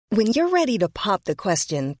When you're ready to pop the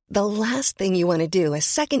question, the last thing you want to do is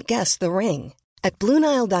second-guess the ring. At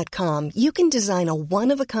BlueNile.com, you can design a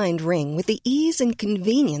one-of-a-kind ring with the ease and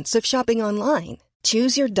convenience of shopping online.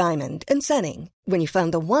 Choose your diamond and setting. When you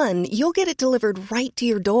find the one, you'll get it delivered right to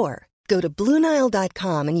your door. Go to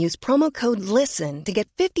BlueNile.com and use promo code LISTEN to get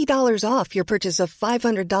 $50 off your purchase of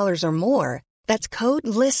 $500 or more. That's code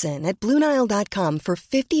LISTEN at BlueNile.com for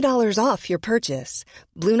 $50 off your purchase.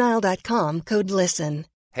 BlueNile.com, code LISTEN.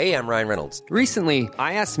 Hey, I'm Ryan Reynolds. Recently,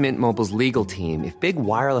 I asked Mint Mobile's legal team if big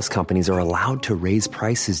wireless companies are allowed to raise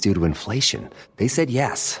prices due to inflation. They said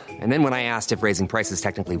yes. And then when I asked if raising prices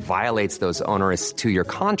technically violates those onerous two-year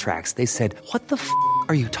contracts, they said, "What the f***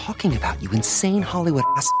 are you talking about, you insane Hollywood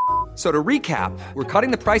ass?" So to recap, we're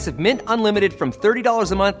cutting the price of Mint Unlimited from $30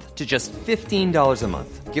 a month to just $15 a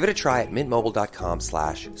month. Give it a try at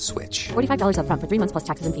mintmobile.com/switch. $45 up front for 3 months plus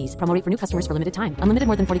taxes and fees. Promo rate for new customers for limited time. Unlimited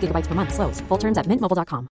more than 40 gigabytes per month. Slows full terms at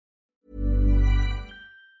mintmobile.com.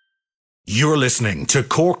 You're listening to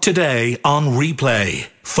Cork Today on replay.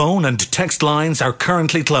 Phone and text lines are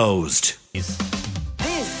currently closed. This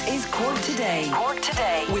is Cork Today. Cork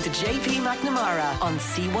Today with JP McNamara on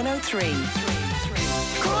C103.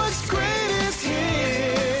 Cork's greatest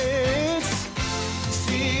hits,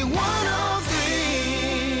 C103.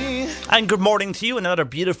 And good morning to you. Another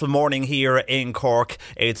beautiful morning here in Cork.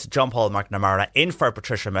 It's John Paul McNamara in for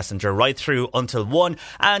Patricia Messenger right through until 1.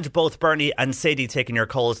 And both Bernie and Sadie taking your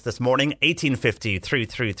calls this morning, 1850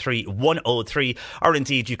 333 103. Or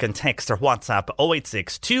indeed, you can text or WhatsApp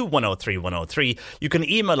 086 2103 103. You can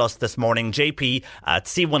email us this morning, jp at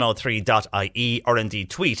c103.ie, or indeed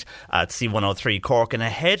tweet at C103 Cork. And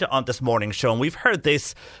ahead on this morning's show, and we've heard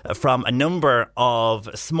this from a number of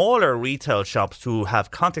smaller retail shops who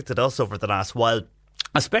have contacted us over the last while,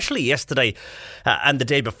 especially yesterday and the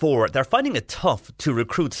day before. They're finding it tough to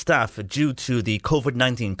recruit staff due to the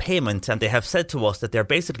COVID-19 payment, and they have said to us that they're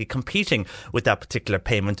basically competing with that particular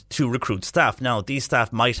payment to recruit staff. Now, these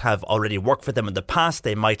staff might have already worked for them in the past.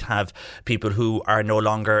 They might have people who are no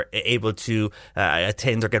longer able to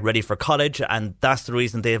attend or get ready for college, and that's the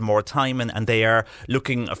reason they have more time and they are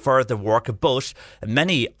looking for the work. But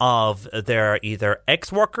many of their either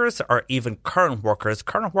ex-workers or even current workers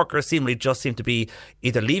seem to be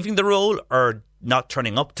either leaving the role or not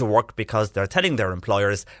turning up to work because they're telling their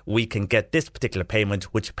employers, we can get this particular payment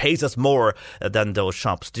which pays us more than those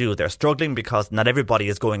shops do. They're struggling because not everybody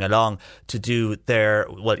is going along to do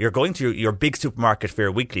you're going to your big supermarket for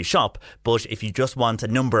your weekly shop, but if you just want a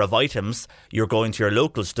number of items, you're going to your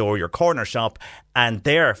local store, your corner shop, and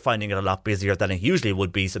they're finding it a lot busier than it usually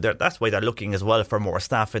would be. So that's why they're looking as well for more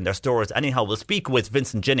staff in their stores. Anyhow, we'll speak with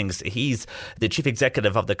Vincent Jennings. He's the Chief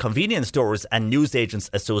Executive of the Convenience Stores and Newsagents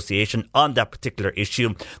Association on that particular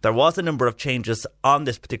issue. There was a number of changes on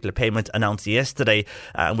this particular payment announced yesterday,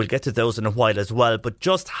 and we'll get to those in a while as well. But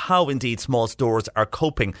just how indeed small stores are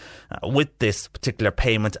coping with this particular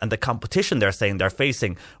payment and the competition they're saying they're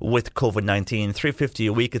facing with COVID-19. $3.50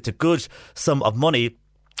 a week, it's a good sum of money.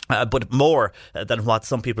 But more than what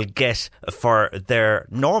some people get for their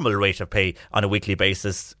normal rate of pay on a weekly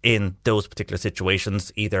basis in those particular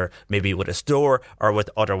situations, either maybe with a store or with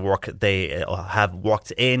other work they have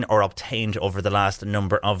worked in or obtained over the last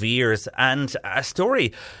number of years. And a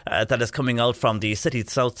story that is coming out from the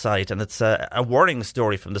city's south side, and it's a worrying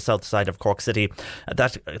story from the south side of Cork City,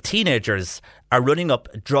 that teenagers are running up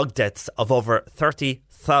drug debts of over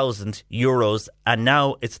 €30,000, and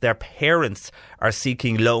now it's their parents are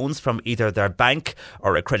seeking loans from either their bank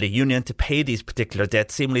or a credit union to pay these particular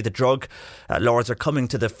debts. Seemingly the drug lords are coming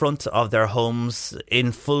to the front of their homes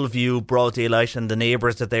in full view, broad daylight, and the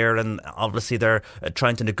neighbours are there, and obviously they're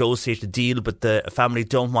trying to negotiate a deal, but the family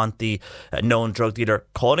don't want the known drug dealer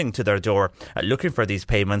calling to their door looking for these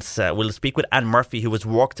payments. We'll speak with Anne Murphy, who has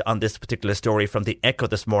worked on this particular story from the Echo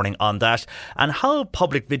this morning on that, and how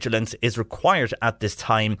public vigilance is required at this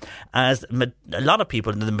time, as a lot of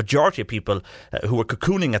people, the majority of people who are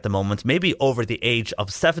cocooning at the moment, maybe over the age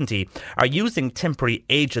of 70, are using temporary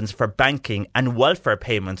agents for banking and welfare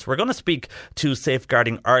payments. We're going to speak to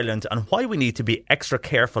Safeguarding Ireland on why we need to be extra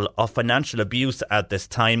careful of financial abuse at this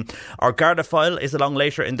time. Our Garda file is along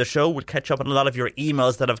later in the show. We'll catch up on a lot of your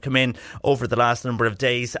emails that have come in over the last number of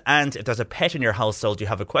days, and if there's a pet in your household you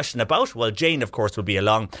have a question about, well, Jane of course will be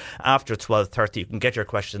along after 12:30. You can get your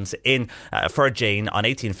questions in for Jane on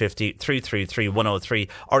 1850 333 103,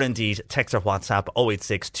 or indeed text or WhatsApp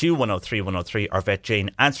 086 2103 103, or vet Jane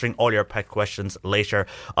answering all your pet questions later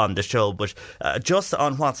on the show. But just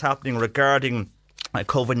on what's happening regarding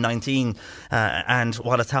COVID-19 and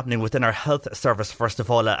what is happening within our health service, first of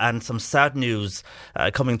all, and some sad news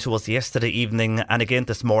coming to us yesterday evening and again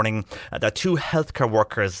this morning, that 2 healthcare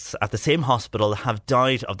workers at the same hospital have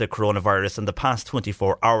died of the coronavirus in the past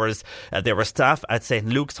 24 hours. They were staff at St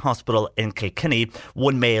Luke's Hospital in Kilkenny,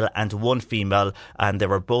 1 male and 1 female, and they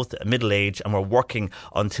were both middle-aged and were working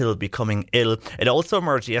until becoming ill. It also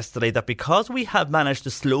emerged yesterday that because we have managed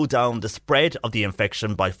to slow down the spread of the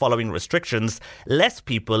infection by following restrictions, less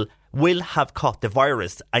people will have caught the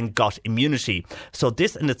virus and got immunity. So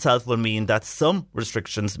this in itself will mean that some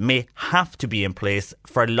restrictions may have to be in place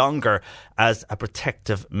for longer as a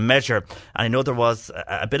protective measure. And I know there was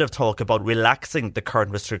a bit of talk about relaxing the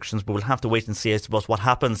current restrictions, but we'll have to wait and see, I suppose, what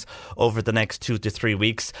happens over the next 2 to 3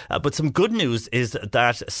 weeks. But some good news is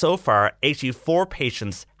that so far 84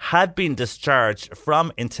 patients had been discharged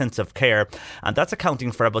from intensive care, and that's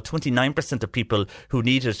accounting for about 29% of people who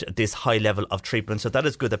needed this high level of treatment. So that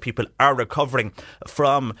is good that people are recovering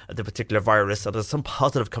from the particular virus. So there's some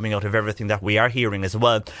positive coming out of everything that we are hearing as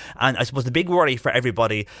well. And I suppose the big worry for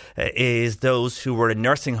everybody is those who were in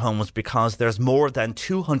nursing homes, because there's more than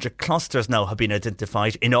 200 clusters now have been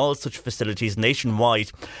identified in all such facilities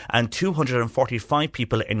nationwide, and 245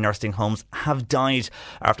 people in nursing homes have died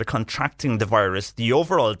after contracting the virus. The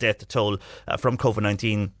overall death toll from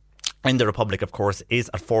COVID-19 in the Republic, of course, is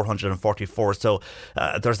at 444. So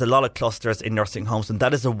there's a lot of clusters in nursing homes, and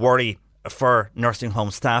that is a worry for nursing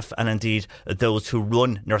home staff and indeed those who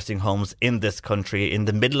run nursing homes in this country. In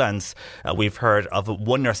the Midlands, we've heard of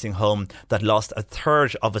one nursing home that lost a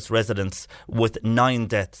third of its residents, with 9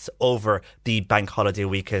 deaths over the bank holiday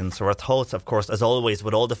weekend. So our thoughts, of course, as always,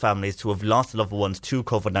 with all the families who have lost loved ones to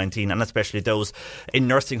COVID-19, and especially those in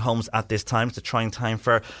nursing homes at this time. It's a trying time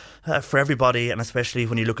for everybody, and especially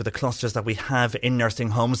when you look at the clusters that we have in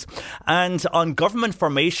nursing homes. And on government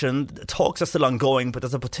formation, talks are still ongoing, but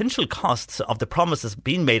there's a potential cost of the promises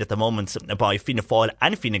being made at the moment by Fianna Fáil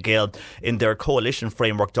and Fine Gael in their coalition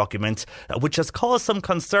framework document, which has caused some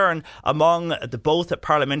concern among the both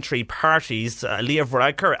parliamentary parties. Leo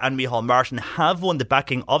Varadkar and Micheál Martin have won the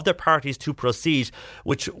backing of their parties to proceed,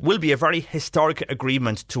 which will be a very historic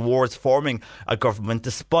agreement towards forming a government,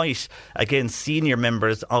 despite, again, senior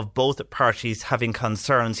members of both parties having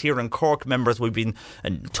concerns. Here in Cork, members we've been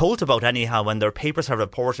told about anyhow, and their papers have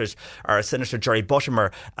reported, are Senator Jerry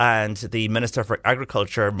Buttimer and the Minister for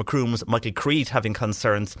Agriculture, Macroom's Michael Creed, having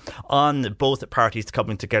concerns on both parties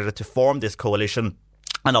coming together to form this coalition.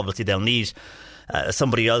 And obviously they'll need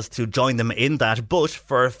somebody else to join them in that. But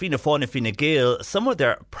for Fianna Fáil and Fine Gael, some of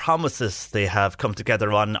their promises they have come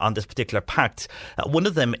together on this particular pact. One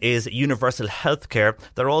of them is universal healthcare.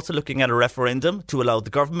 They're also looking at a referendum to allow the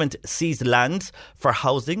government seize land for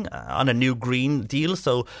housing on a new Green Deal.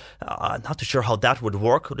 So I'm not too sure how that would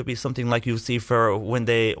work. Would it be something like you see for when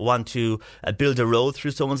they want to build a road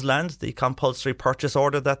through someone's land, the compulsory purchase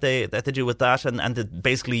order that they do with that, and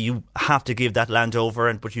basically you have to give that land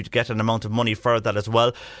over, but you'd get an amount of money for that as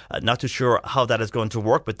well. Not too sure how that is going to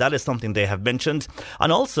work, but that is something they have mentioned.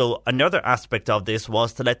 And also another aspect of this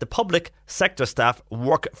was to let the public sector staff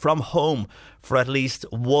work from home for at least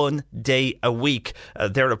 1 day a week.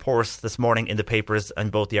 There are reports this morning in the papers,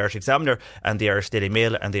 and both the Irish Examiner and the Irish Daily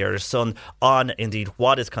Mail and the Irish Sun, on indeed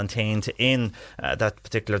what is contained in that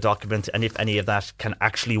particular document, and if any of that can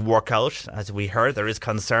actually work out. As we heard, there is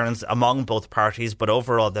concerns among both parties, but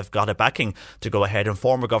overall they've got a backing to go ahead and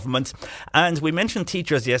form a government. And we mentioned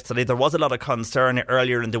teachers yesterday. There was a lot of concern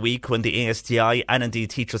earlier in the week when the ASTI and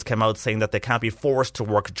indeed teachers came out saying that they can't be forced to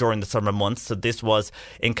work during the summer months. So this was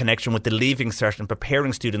in connection with the Leaving Cert and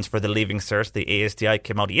preparing students for the Leaving Cert. The ASTI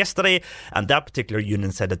came out yesterday, and that particular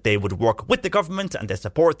union said that they would work with the government and they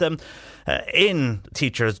support them in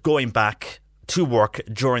teachers going back to work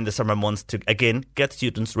during the summer months to, again, get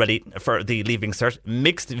students ready for the Leaving Cert.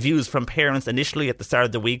 Mixed views from parents initially at the start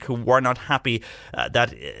of the week who were not happy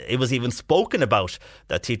that it was even spoken about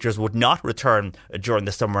that teachers would not return during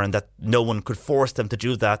the summer and that no one could force them to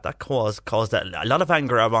do that. That caused a lot of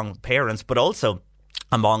anger among parents, but also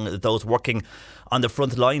among those working on the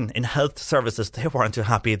front line in health services. They weren't too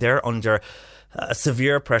happy. They're under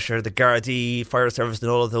severe pressure. The Gardaí, fire service and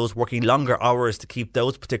all of those working longer hours to keep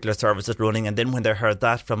those particular services running. And then when they heard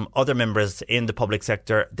that from other members in the public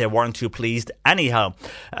sector, they weren't too pleased. Anyhow,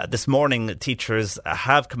 this morning teachers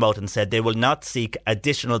have come out and said they will not seek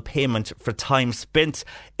additional payment for time spent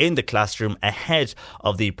in the classroom ahead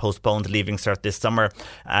of the postponed Leaving Cert this summer.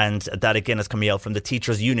 And that again is coming out from the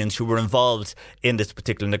teachers' unions who were involved in this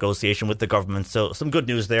particular negotiation with the government. So some good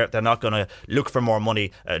news there. They're not going to look for more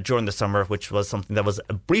money during the summer, which was was something that was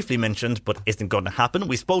briefly mentioned but isn't going to happen.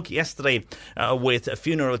 We spoke yesterday with a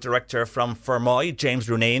funeral director from Fermoy, James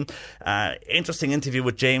Runane. Interesting interview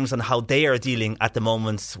with James on how they are dealing at the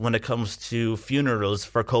moment when it comes to funerals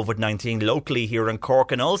for COVID-19 locally here in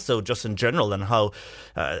Cork, and also just in general, and how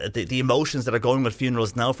the emotions that are going with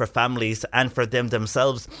funerals now for families and for them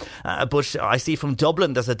themselves. But I see from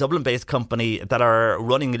Dublin, there's a Dublin-based company that are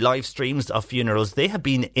running live streams of funerals. They have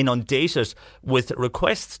been inundated with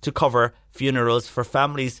requests to cover funerals for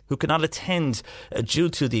families who cannot attend due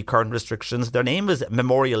to the current restrictions. Their name is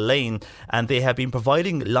Memorial Lane, and they have been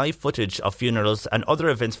providing live footage of funerals and other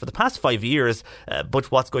events for the past 5 years.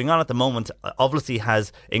 But what's going on at the moment obviously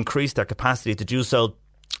has increased their capacity to do so,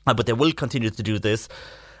 but they will continue to do this.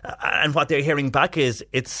 And what they're hearing back is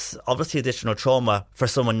it's obviously additional trauma for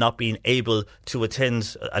someone not being able to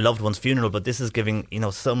attend a loved one's funeral, but this is giving,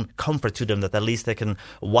 some comfort to them that at least they can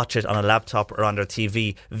watch it on a laptop or on their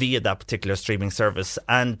TV via that particular streaming service.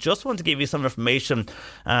 And just want to give you some information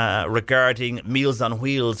regarding Meals on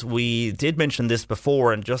Wheels. We did mention this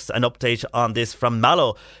before, and just an update on this from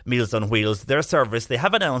Mallow Meals on Wheels. Their service, they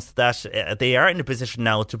have announced that they are in a position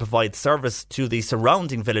now to provide service to the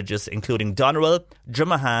surrounding villages, including Doneraile,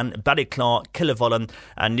 Drummahan, Ballyclaw, Killavullen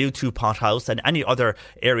and New Two Pot House, and any other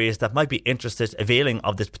areas that might be interested availing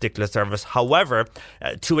of this particular service. However,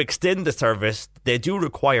 to extend the service, they do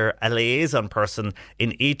require a liaison person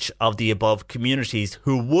in each of the above communities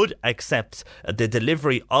who would accept the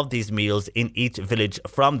delivery of these meals in each village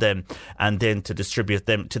from them, and then to distribute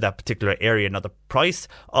them to that particular area. Now, the price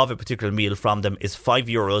of a particular meal from them is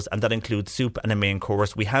 €5, and that includes soup and a main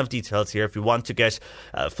course. We have details here. If you want to get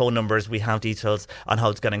phone numbers, we have details on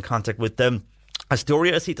how to get in contact with them. A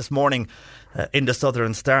story I see this morning in the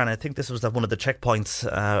Southern Star, and I think this was one of the checkpoints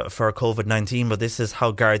for COVID-19, but this is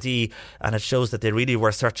how Gardaí, and it shows that they really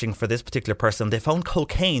were searching for this particular person. They found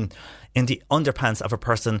cocaine in the underpants of a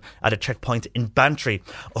person at a checkpoint in Bantry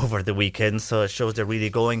over the weekend, so it shows they're really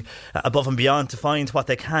going above and beyond to find what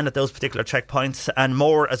they can at those particular checkpoints, and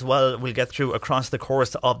more as well we'll get through across the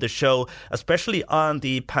course of the show, especially on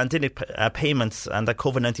the pandemic payments, and the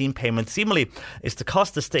COVID-19 payments seemingly is to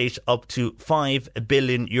cost the state up to €5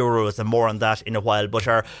 billion, and more on that in a while. But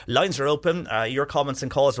our lines are open. Your comments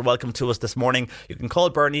and calls are welcome to us this morning. You can call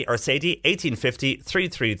Bernie or Sadie 1850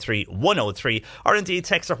 333 103, or indeed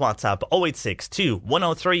text or WhatsApp 0862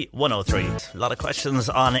 103 103. A lot of questions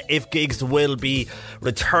on if gigs will be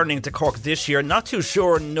returning to Cork this year. Not too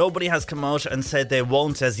sure. Nobody has come out and said they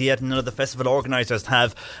won't as yet. None of the festival organisers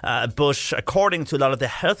have. But according to a lot of the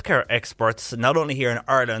healthcare experts, not only here in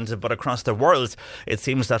Ireland but across the world, it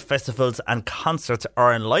seems that festivals and concerts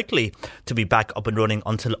are unlikely to be back up and running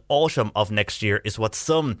until autumn of next year, is what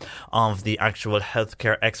some of the actual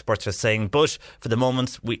healthcare experts are saying. But for the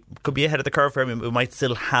moment, we could be ahead of the curve here. We might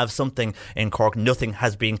still have something in Cork. Nothing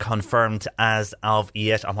has been confirmed as of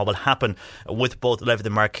yet on what will happen with both Levy the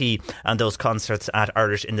Marquee and those concerts at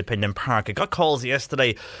Irish Independent Park. I got calls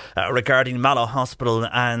yesterday regarding Mallow Hospital,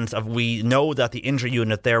 and we know that the injury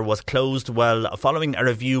unit there was closed. Well, following a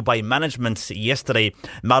review by management yesterday,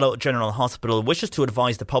 Mallow General Hospital wishes to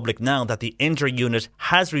advise the public now that the injury unit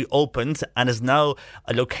has reopened and is now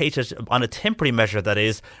located on a temporary measure, that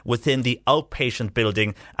is, within the outpatient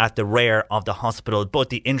building at the rear of the hospital. But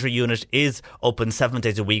the injury unit is open 7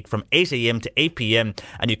 days a week from 8 a.m. to 8 p.m,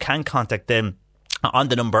 and you can contact them on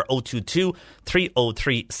the number 022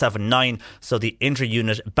 30379. So the injury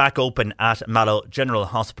unit back open at Mallow General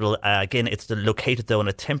Hospital. Again, it's located though in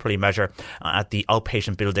a temporary measure at the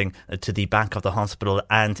outpatient building to the back of the hospital.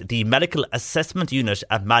 And the medical assessment unit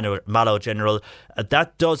at Mallow General,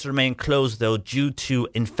 that does remain closed though due to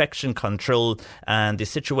infection control. And the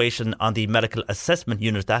situation on the medical assessment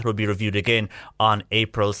unit, that will be reviewed again on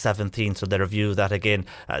April 17th. So they review that again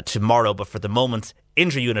tomorrow. But for the moment,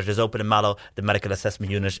 injury unit is open in Mallow, the medical assessment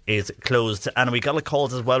unit is closed. And we got a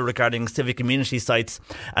calls as well regarding civic community sites.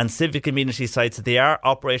 And civic community sites, they are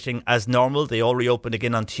operating as normal. They all reopened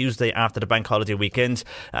again on Tuesday after the bank holiday weekend.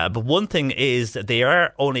 But one thing is they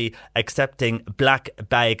are only accepting black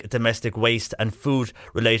bag domestic waste and food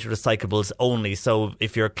related recyclables only. So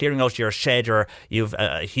if you're clearing out your shed or you've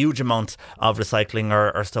a huge amount of recycling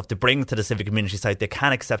or stuff to bring to the civic community site, they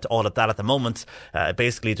can accept all of that at the moment.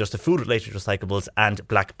 Basically just the food related recyclables and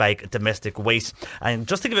black bag domestic waste. And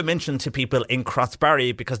just to give a mention to people in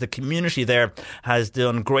Crossbarry, because the community there has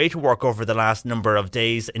done great work over the last number of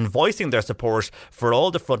days in voicing their support for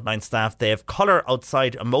all the frontline staff. They have colour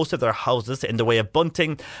outside most of their houses in the way of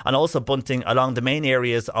bunting, and also bunting along the main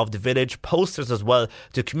areas of the village, posters as well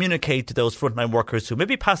to communicate to those frontline workers who may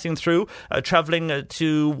be passing through, travelling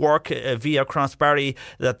to work via Crossbarry,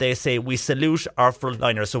 that they say we salute our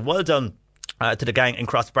frontliners. So well done to the gang in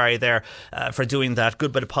Crossbarry there for doing that.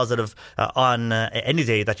 Good bit of positive on any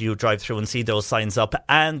day that you drive through and see those signs up.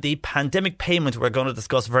 And the pandemic payment we're going to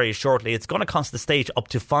discuss very shortly. It's going to cost the state up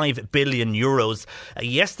to €5 billion.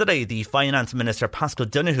 Yesterday, the Finance Minister, Paschal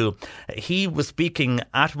Donohoe, he was speaking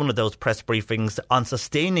at one of those press briefings on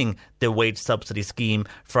sustaining the wage subsidy scheme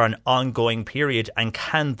for an ongoing period. And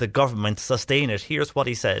can the government sustain it? Here's what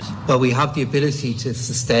he said. Well, we have the ability to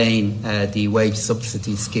sustain the wage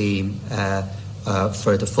subsidy scheme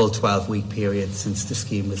for the full 12-week period since the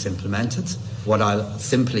scheme was implemented. What I'll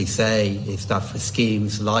simply say is that for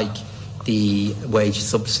schemes like the wage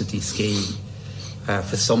subsidy scheme,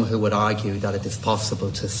 for some who would argue that it is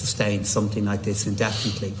possible to sustain something like this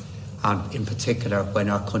indefinitely, and in particular when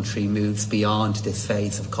our country moves beyond this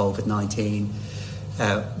phase of COVID-19,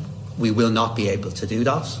 we will not be able to do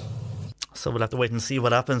that. So we'll have to wait and see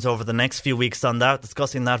what happens over the next few weeks on that.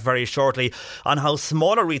 Discussing that very shortly, on how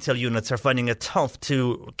smaller retail units are finding it tough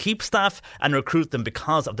to keep staff and recruit them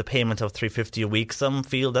because of the payment of $350 a week. Some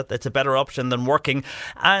feel that it's a better option than working,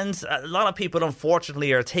 and a lot of people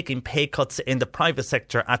unfortunately are taking pay cuts in the private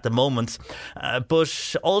sector at the moment.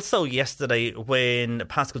 But also yesterday, when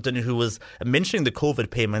Paschal Donohoe was mentioning the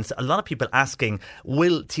COVID payments, a lot of people asking,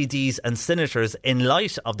 will TDs and senators, in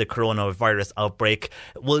light of the coronavirus outbreak,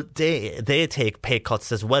 will they take pay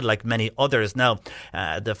cuts as well, like many others? Now,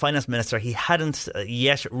 the Finance Minister, he hadn't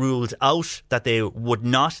yet ruled out that they would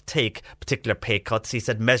not take particular pay cuts. He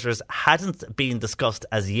said measures hadn't been discussed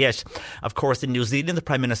as yet. Of course, in New Zealand, the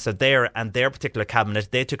Prime Minister there and their particular cabinet,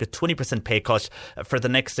 they took a 20% pay cut for the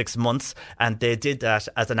next 6 months, and they did that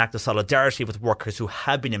as an act of solidarity with workers who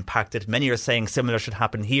have been impacted. Many are saying similar should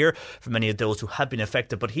happen here for many of those who have been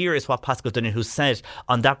affected. But here is what Paschal Donohoe said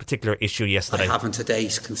on that particular issue yesterday. I haven't to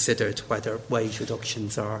date considered whether wage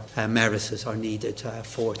reductions are merited or needed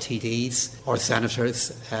for TDs or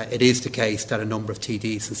senators. It is the case that a number of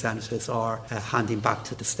TDs and senators are handing back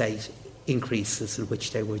to the state increases in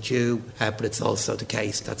which they were due, but it's also the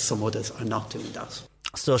case that some others are not doing that.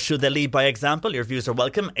 So should they lead by example? Your views are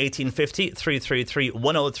welcome. 1850 333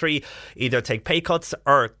 103. Either take pay cuts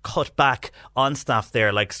or cut back on staff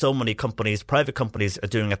there, like so many companies, private companies, are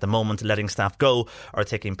doing at the moment, letting staff go or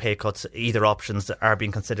taking pay cuts. Either options are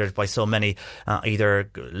being considered by so many,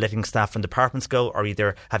 either letting staff and departments go or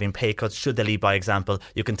either having pay cuts. Should they lead by example?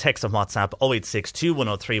 You can text on WhatsApp 0862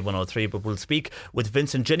 103 103. But we'll speak with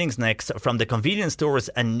Vincent Jennings next from the Convenience Stores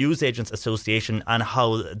and Newsagents Association and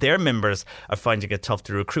how their members are finding it tough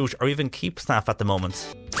to recruit or even keep staff at the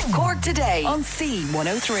moment. Cork Today on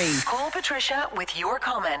C103. Call Patricia with your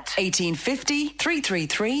comment. 1850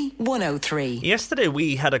 333 103. Yesterday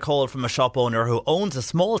we had a call from a shop owner who owns a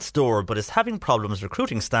small store but is having problems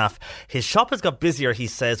recruiting staff. His shop has got busier, he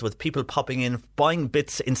says, with people popping in, buying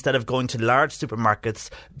bits instead of going to large supermarkets.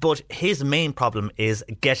 But his main problem is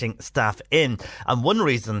getting staff in. And one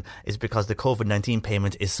reason is because the COVID-19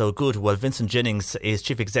 payment is so good. Well, Vincent Jennings is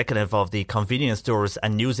Chief Executive of the Convenience Stores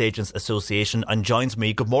and Newsagents Association and joins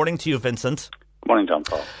me. Good morning to you, Vincent. Good morning, John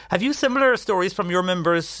Paul. Have you similar stories from your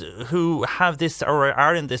members who have this or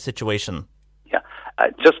are in this situation? Yeah,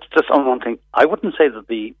 just on one thing, I wouldn't say that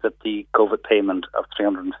the COVID payment of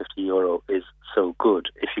 €350 is so good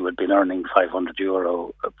if you had been earning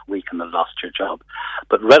 €500 a week and had lost your job.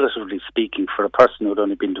 But relatively speaking, for a person who had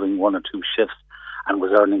only been doing one or two shifts and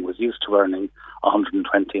was used to earning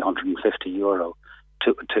 €120, €150,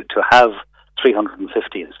 to have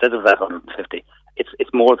 350 instead of that 150,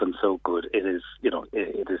 it's more than so good. It is,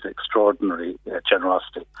 it is extraordinary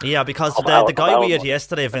generosity. Yeah, because the guy we had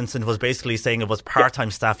yesterday, Vincent, was basically saying it was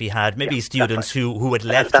part-time staff he had, maybe students who had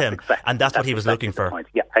left him, and that's what he was looking for. Point.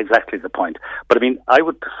 Yeah, exactly the point. But I mean, I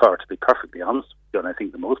would prefer, to be perfectly honest, and I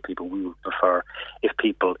think that most people, we would prefer if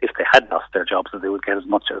they had lost their jobs, that they would get as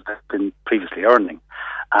much as they've been previously earning.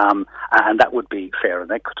 And that would be fair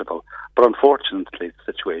and equitable. But unfortunately,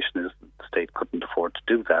 the situation is the state couldn't afford to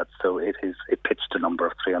do that, so it pitched a number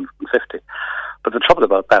of 350. But the trouble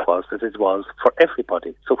about that was that it was for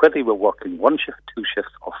everybody. So whether you were working one shift, two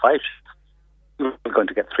shifts, or 5 shifts, you were going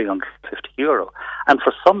to get €350. And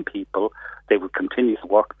for some people, they would continue to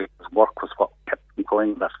work because work was what kept them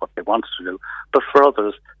going. That's what they wanted to do. But for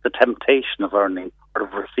others, the temptation of earning or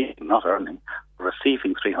of receiving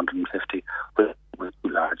 350 was too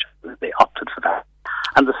large. They opted for that,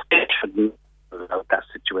 and the state shouldn't allow that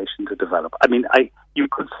situation to develop. I mean, you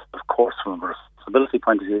could, of course, from a responsibility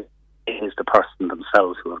point of view, it is the person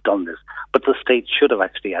themselves who have done this, but the state should have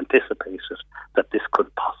actually anticipated that this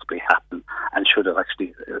could possibly happen and should have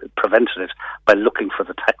actually prevented it by looking for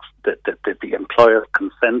the employer's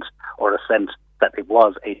consent or assent that it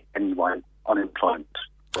was a genuine unemployment.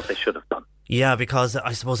 What they should have done. Yeah, because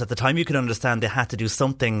I suppose at the time you can understand they had to do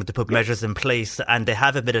something to put measures in place, and they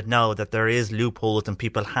have admitted now that there is loopholes and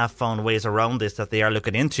people have found ways around this that they are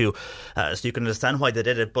looking into. So you can understand why they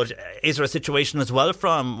did it. But is there a situation as well,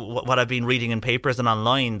 from what I've been reading in papers and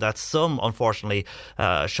online, that some, unfortunately,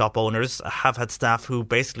 shop owners have had staff who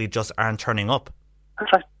basically just aren't turning up?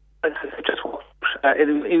 That's right.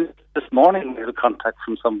 This morning we had a contact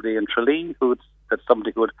from somebody in Tralee who said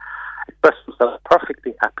somebody who had expressed themselves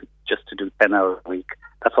perfectly happy just to do 10 hours a week.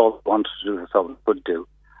 That's all they wanted to do, that's all they could do.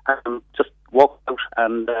 Just walked out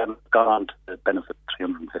and gone on to benefit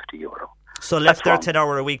 €350. So left their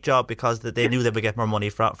 10-hour-a-week job because they knew they would get more money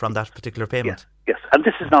from that particular payment? Yes. And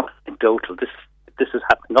this is not anecdotal. This is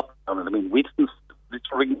happening up and down. I mean, we didn't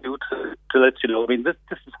ring you to let you know. I mean, this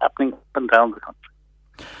is happening up and down the country.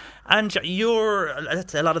 And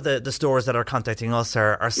a lot of the stores that are contacting us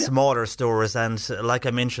are smaller stores, and like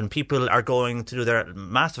I mentioned, people are going to do their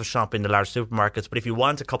massive shopping in the large supermarkets, but if you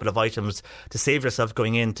want a couple of items to save yourself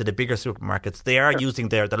going into the bigger supermarkets, they are using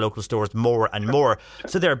the local stores more and more,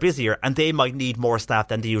 so they're busier and they might need more staff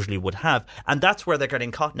than they usually would have, and that's where they're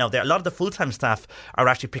getting caught now. A lot of the full-time staff are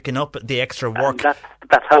actually picking up the extra work. And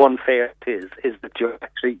that's how unfair it is that you're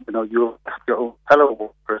actually, your own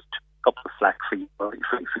fellow workers up the slack for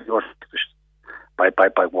your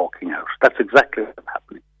by walking out. That's exactly what's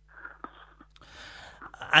happening.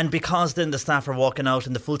 And because then the staff are walking out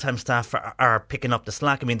and the full-time staff are picking up the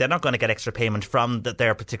slack, I mean, they're not going to get extra payment from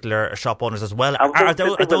their particular shop owners as well. Are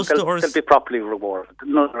those stores... They'll be properly rewarded.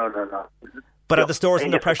 No. But are the stores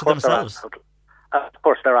under pressure themselves? Of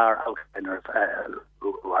course, there are outsiders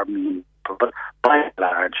who are mean, but by and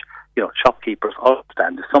large, shopkeepers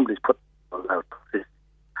understand if somebody's put out this,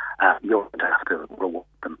 you're going to have to reward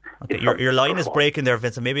them. Okay, your line is breaking there,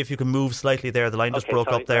 Vincent. Maybe if you can move slightly there. The line just broke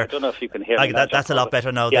up there. I don't know if you can hear me. That's a lot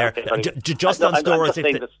better now there. Just on stores,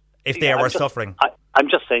 if they were suffering. I'm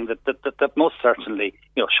just saying that most certainly,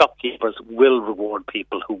 shopkeepers will reward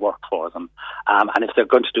people who work for them. And if they're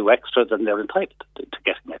going to do extra, then they're entitled to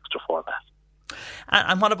getting extra for that.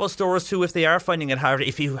 And what about stores too, if they are finding it hard,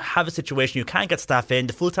 if you have a situation you can't get staff in,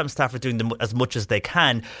 the full-time staff are doing as much as they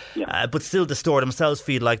can, but still the store themselves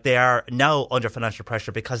feel like they are now under financial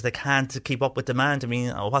pressure because they can't keep up with demand. I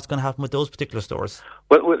mean, what's going to happen with those particular stores?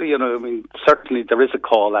 Well, certainly there is a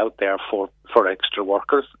call out there for extra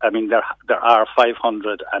workers. I mean, there are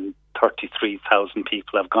 533,000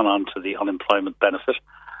 people have gone on to the unemployment benefit.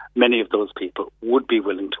 Many of those people would be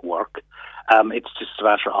willing to work. It's just a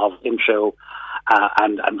matter of intro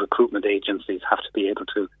and recruitment agencies have to be able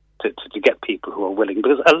to get people who are willing.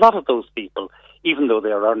 Because a lot of those people, even though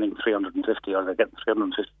they are earning 350 or they're getting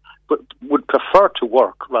 350, would prefer to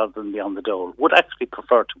work rather than be on the dole, would actually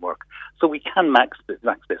prefer to work. So we can max this.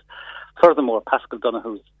 Furthermore, Paschal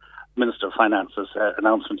Donoghue's Minister of Finance's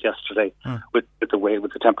announcement yesterday with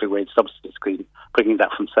the temporary wage subsidy scheme, bringing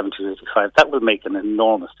that from 70 to 85, that will make an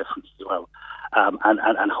enormous difference as well.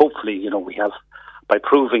 And hopefully, we have, by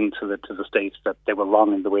proving to the states that they were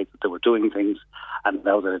wrong in the way that they were doing things, and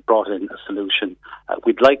now that it brought in a solution,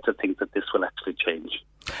 we'd like to think that this will actually change.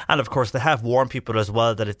 And of course, they have warned people as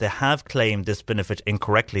well that if they have claimed this benefit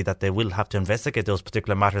incorrectly, that they will have to investigate those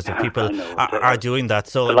particular matters if people are doing that.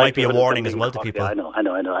 So it might be a warning as well to people. Yeah, I know. I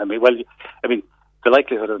mean, the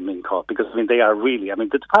likelihood of them being caught, because they are really.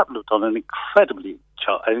 The department have done an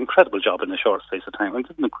incredible job in a short space of time, and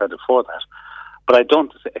give them credit for that. But I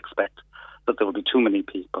don't expect that there will be too many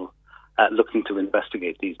people looking to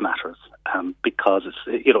investigate these matters, because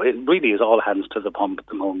it really is all hands to the pump at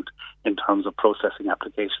the moment in terms of processing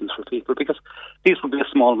applications for people, because these will be a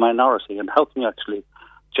small minority, and how can you actually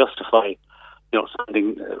justify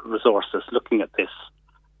spending resources looking at this?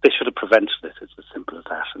 They should have prevented it. It's as simple as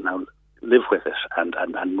that, and now live with it and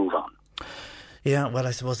move on. Yeah, well,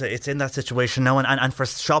 I suppose it's in that situation now. And for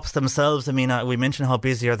shops themselves, I mean, we mentioned how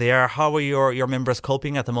busier they are. How are your members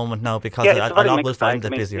coping at the moment now? Because a lot will find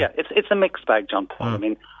it busier. Yeah, it's a mixed bag, John Paul. I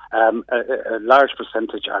mean, a large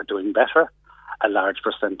percentage are doing better. A large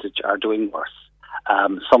percentage are doing worse.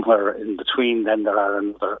 Somewhere in between, then there are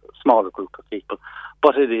another smaller group of people.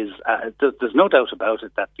 But it is, there's no doubt about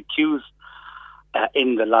it that the queues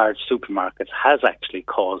in the large supermarkets has actually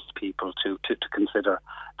caused people to consider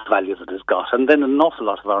the value that it's got. And then an awful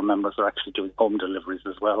lot of our members are actually doing home deliveries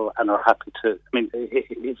as well and are happy to. I mean,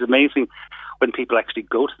 it's amazing when people actually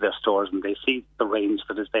go to their stores and they see the range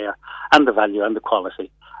that is there and the value and the quality.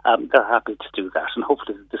 They're happy to do that, and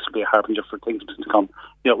hopefully this will be a harbinger for things to come.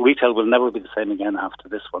 Retail will never be the same again after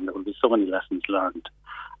this one. There will be so many lessons learned,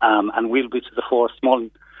 and we'll be to the fore.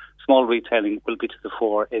 Small retailing will be to the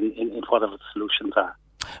fore in whatever the solutions are.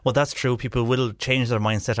 Well, that's true. People will change their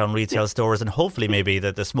mindset on retail stores, and hopefully maybe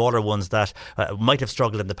the smaller ones that might have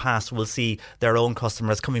struggled in the past will see their own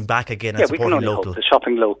customers coming back again and supporting we can only local. Hope the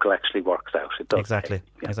shopping local actually works out. It does.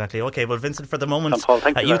 Exactly. Okay, well, Vincent, for the moment, Paul,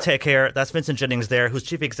 thank you take care. That's Vincent Jennings there, who's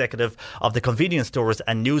Chief Executive of the Convenience Stores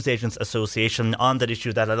and Newsagents Association, on that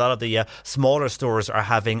issue that a lot of the smaller stores are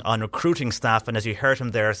having on recruiting staff. And as you heard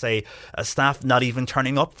him there say, staff not even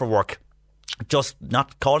turning up for work. Just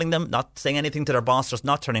not calling them, not saying anything to their boss, just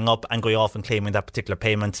not turning up and going off and claiming that particular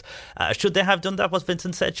payment. Should they have done that, what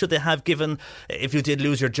Vincent said? Should they have given, if you did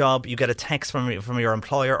lose your job, you get a text from your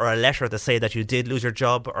employer or a letter to say that you did lose your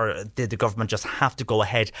job? Or did the government just have to go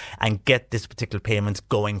ahead and get this particular payment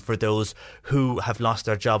going for those who have lost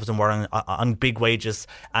their jobs and were on big wages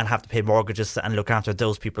and have to pay mortgages and look after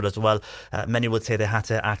those people as well? Many would say they had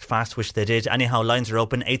to act fast, which they did. Anyhow, lines are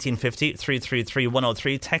open, 1850 333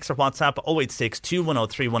 103, text or WhatsApp 086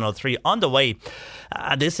 103 103. On the way,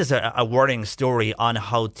 this is a worrying story on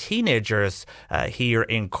how teenagers here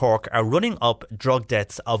in Cork are running up drug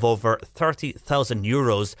debts of over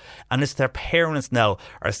 €30,000, and it's their parents now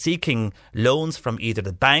are seeking loans from either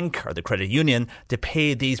the bank or the credit union to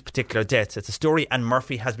pay these particular debts. It's a story Anne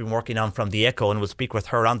Murphy has been working on from the Echo, and we'll speak with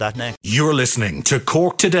her on that next. You're listening to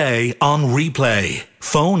Cork Today on replay.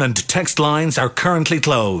 Phone and text lines are currently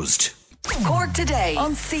closed. Cork Today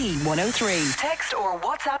on C103. Text or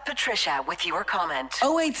WhatsApp Patricia with your comment.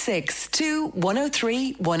 0862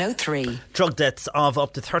 103 103. Drug debts of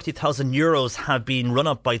up to €30,000 have been run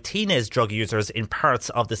up by teenage drug users in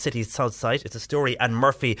parts of the city's south side. It's a story Anne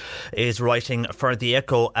Murphy is writing for the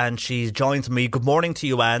Echo, and she joins me. Good morning to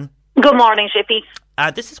you, Anne. Good morning, Shippy.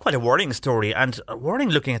 This is quite a worrying story, and worrying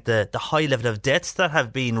looking at the high level of debts that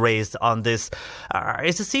have been raised on this.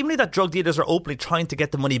 Is it seemingly that drug dealers are openly trying to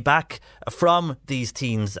get the money back from these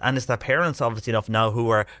teens, and it's their parents, obviously enough, now who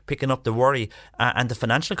are picking up the worry and the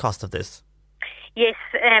financial cost of this? Yes,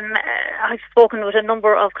 I've spoken with a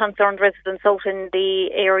number of concerned residents out in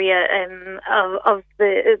the area of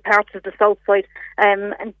the parts of the south side,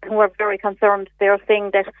 and who are very concerned. They're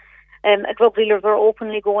saying that drug dealers are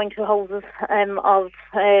openly going to houses of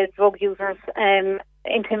drug users,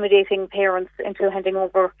 intimidating parents into handing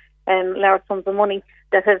over large sums of money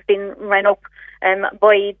that has been run up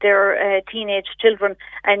by their teenage children.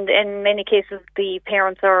 And in many cases, the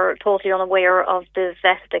parents are totally unaware of the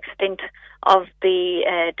vast extent of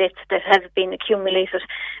the debts that has been accumulated.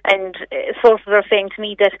 And sources are saying to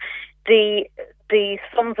me that the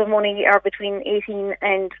sums of money are between 18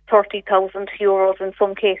 and 30,000 euros in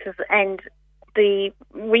some cases, and the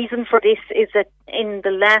reason for this is that in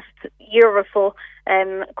the last year or so,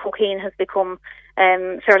 cocaine has become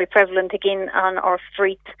fairly prevalent again on our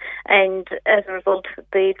streets, and as a result,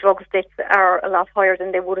 the drugs debts are a lot higher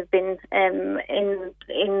than they would have been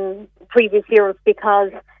in previous years,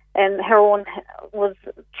 because heroin was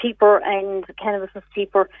cheaper and cannabis was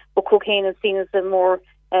cheaper, but cocaine is seen as a more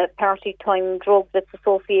party time drug that's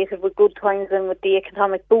associated with good times and with the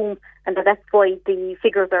economic boom, and that's why the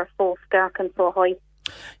figures are so stark and so high.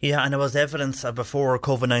 Yeah, and there was evidence before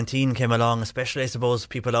COVID-19 came along, especially I suppose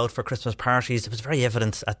people out for Christmas parties. It was very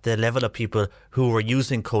evident at the level of people who were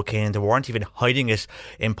using cocaine. They weren't even hiding it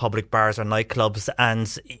in public bars or nightclubs,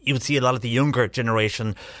 and you would see a lot of the younger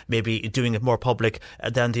generation maybe doing it more public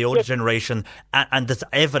than the older generation, and this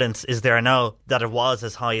evidence is there now that it was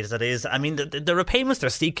as high as it is. I mean, the repayments they're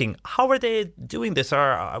seeking, how are they doing this?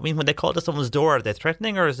 Or I mean, when they call to someone's door, are they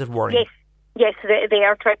threatening or is it worrying? Yes, they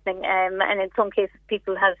are threatening, and in some cases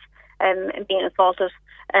people have been assaulted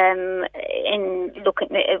in looking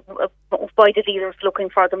by the dealers looking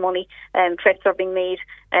for the money. Threats are being made.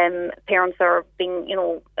 Parents are being,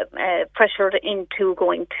 pressured into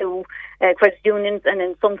going to credit unions, and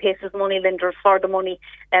in some cases money lenders for the money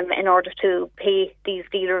in order to pay these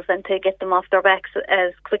dealers and to get them off their backs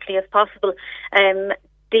as quickly as possible.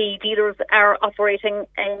 The dealers are operating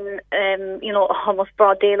in, almost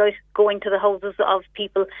broad daylight, going to the houses of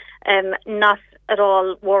people, not at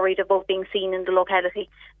all worried about being seen in the locality.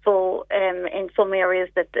 So in some areas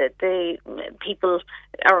that the people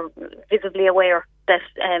are visibly aware that,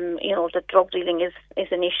 that drug dealing is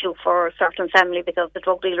an issue for a certain family, because the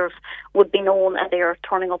drug dealers would be known and they are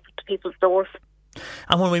turning up to people's doors.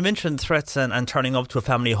 And when we mention threats and turning up to a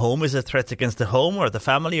family home, is it threats against the home or the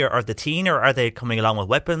family or the teen, or are they coming along with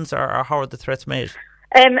weapons, or how are the threats made?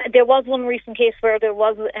 There was one recent case where there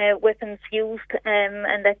was weapons used,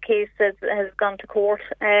 and that case has gone to court.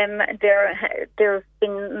 There's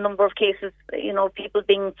been a number of cases, people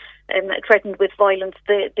being threatened with violence,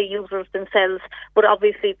 the users themselves. But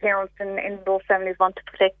obviously parents in those families want to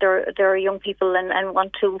protect their young people and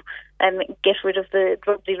want to get rid of the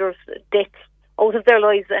drug dealers' debts out of their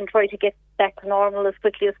lives and try to get back to normal as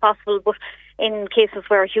quickly as possible. But in cases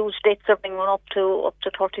where huge debts are being run up to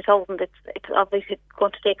 30,000, it's obviously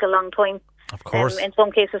going to take a long time. Of course. In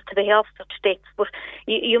some cases to pay off such debts. But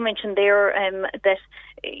you mentioned there that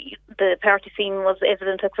the party scene was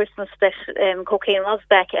evident at Christmas that cocaine was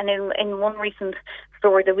back, and in one recent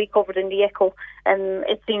story that we covered in the Echo,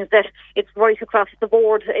 it seems that it's right across the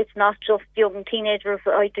board. It's not just young teenagers.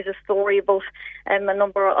 I did a story about a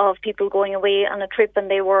number of people going away on a trip,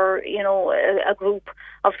 and they were, a group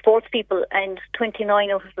of sports people, and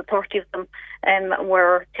 29 out of the 30 of them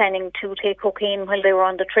were planning to take cocaine while they were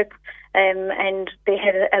on the trip. And they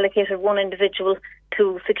had allocated one individual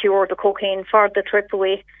to secure the cocaine for the trip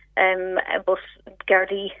away. But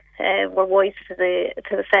Gardaí were wise to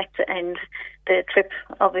the fact, and the trip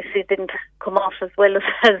obviously didn't come off as well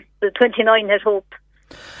as the 29 had hoped.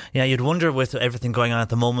 Yeah, you'd wonder with everything going on at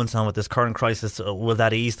the moment and with this current crisis, will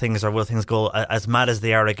that ease things, or will things go as mad as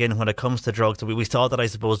they are again when it comes to drugs? We saw that, I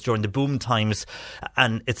suppose, during the boom times,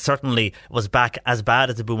 and it certainly was back as bad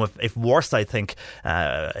as the boom, if worse, I think,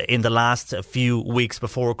 in the last few weeks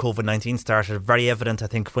before COVID-19 started. Very evident, I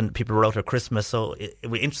think, when people were out at Christmas. So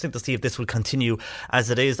it'll be interesting to see if this will continue as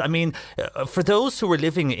it is. I mean, for those who are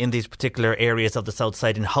living in these particular areas of the south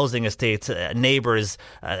side, in housing estates, neighbours,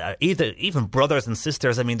 even brothers and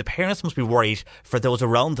sisters, I mean, the parents must be worried for those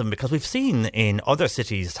around them, because we've seen in other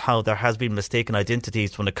cities how there has been mistaken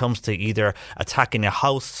identities when it comes to either attacking a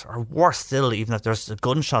house, or worse still, even if there's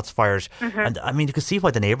gunshots fired. Mm-hmm. And I mean, you can see why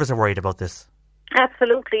the neighbours are worried about this.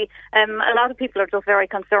 Absolutely. A lot of people are just very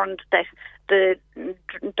concerned that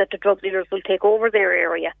the drug dealers will take over their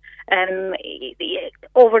area.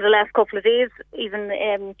 Over the last couple of days,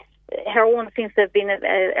 even heroin seems to have been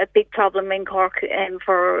a big problem in Cork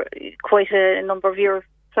for quite a number of years,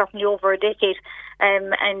 certainly over a decade.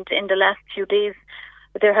 And in the last few days,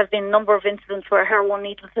 there have been a number of incidents where heroin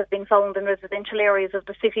needles have been found in residential areas of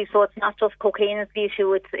the city. So it's not just cocaine is the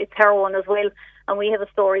issue, it's heroin as well. And we have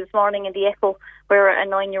a story this morning in the Echo where a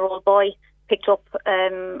 9-year-old boy picked up,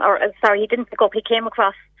 he didn't pick up, he came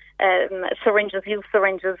across youth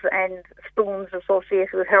syringes and spoons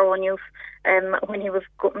associated with heroin use when he was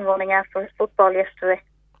running after his football yesterday.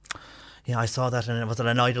 Yeah, I saw that, and it was at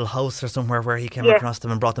an idle house or somewhere where he came across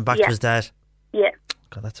them and brought them back to his dad. Yeah.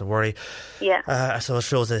 God, that's a worry. Yeah. So it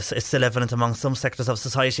shows it's still evident among some sectors of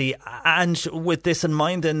society. And with this in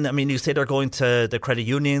mind, then, I mean, you say they're going to the credit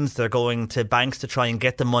unions, they're going to banks to try and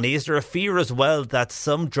get the money. Is there a fear as well that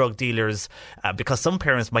some drug dealers, because some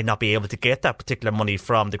parents might not be able to get that particular money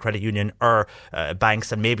from the credit union or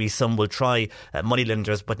banks, and maybe some will try money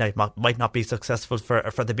lenders but might not be successful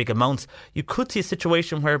for the big amounts, you could see a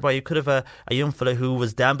situation whereby you could have a young fella who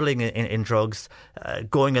was dabbling in drugs,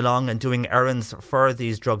 going along and doing errands for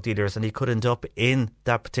these drug dealers, and he could end up in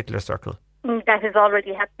that particular circle. That is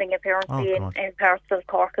already happening apparently in parts of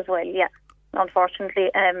Cork as well. Yeah, unfortunately,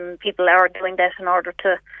 people are doing that in order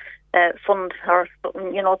to fund or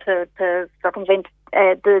to circumvent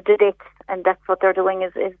the debts, and that's what they're doing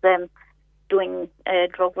is doing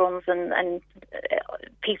drug runs and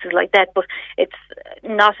pieces like that. But it's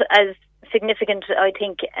not as significant, I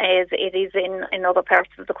think, as it is in other parts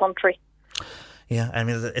of the country. Yeah, I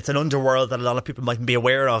mean, it's an underworld that a lot of people mightn't be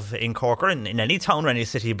aware of in Cork or in any town or any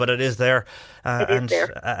city, but it is there.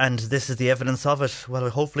 And this is the evidence of it. Well,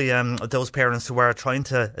 hopefully those parents who are trying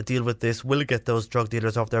to deal with this will get those drug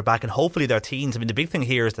dealers off their back, and hopefully their teens. I mean, the big thing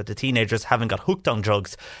here is that the teenagers haven't got hooked on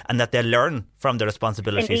drugs and that they'll learn from their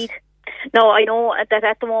responsibilities. Indeed. No, I know that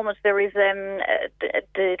at the moment there is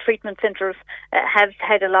the treatment centres have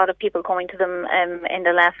had a lot of people coming to them in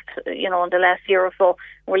the last year or so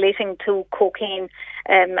relating to cocaine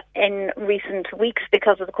in recent weeks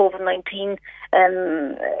because of the COVID-19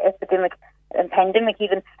 epidemic and pandemic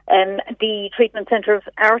even. The treatment centres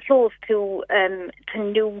are closed to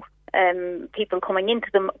new people coming into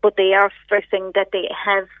them, but they are stressing that they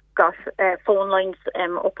have got phone lines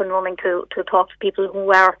up and running to talk to people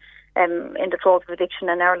who are in the throes of addiction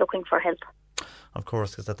and are looking for help. Of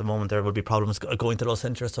course, because at the moment there will be problems going to those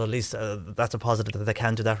centres, so at least that's a positive that they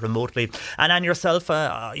can do that remotely. And yourself,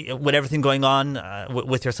 with everything going on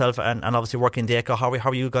with yourself and obviously working the Echo, how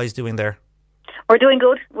are you guys doing there? We're doing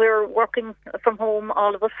good. We're working from home,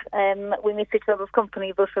 all of us. We miss each other's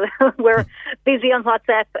company, but we're busy on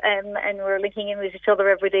WhatsApp and we're linking in with each other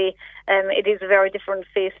every day. It is a very different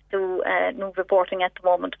face to news reporting at the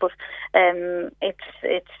moment, but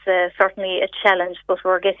it's certainly a challenge, but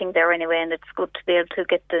we're getting there anyway, and it's good to be able to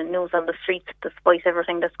get the news on the streets despite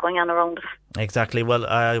everything that's going on around us. Exactly.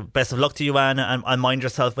 Well, best of luck to you, Anne, and mind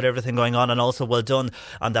yourself with everything going on, and also well done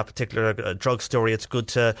on that particular drug story. It's good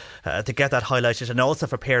to get that highlight highlight it, and also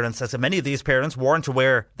for parents, as many of these parents weren't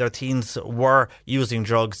aware their teens were using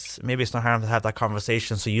drugs. Maybe it's no harm to have that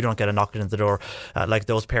conversation so you don't get a knocking at the door like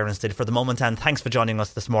those parents did for the moment. And thanks for joining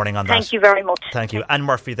us this morning on that. Thank you very much. Thank you. Anne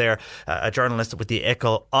Murphy there, a journalist with the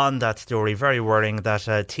Echo, on that story. Very worrying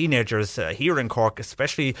that teenagers here in Cork,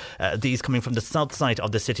 especially these coming from the south side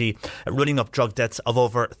of the city, running up drug debts of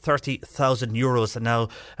over €30,000. And now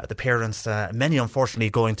the parents, many unfortunately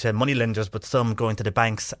going to money lenders, but some going to the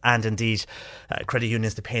banks and indeed credit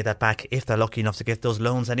unions to pay that back if they're lucky enough to get those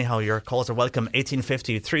loans. Anyhow, your calls are welcome.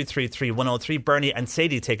 1850 333 103. Bernie and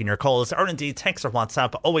Sadie taking your calls, or indeed text or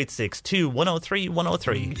WhatsApp 0862 103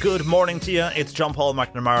 103. Good morning to you. It's John Paul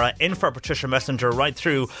McNamara in for Patricia Messenger right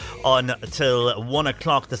through until 1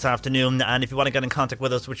 o'clock this afternoon. And if you want to get in contact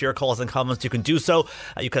with us with your calls and comments, you can do so.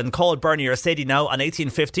 You can call Bernie or Sadie now on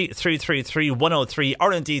 1850 333 103,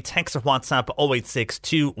 or indeed text or WhatsApp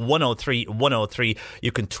 0862 103 103.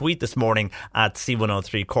 You can tweet this morning at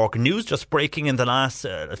C103 Cork. News just breaking in the last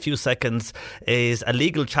few seconds is a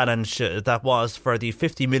legal challenge that was for the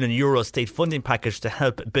 €50 million state funding package to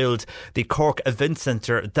help build the Cork Event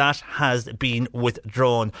Centre. That has been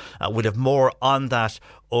withdrawn. We'll have more on that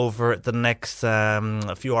over the next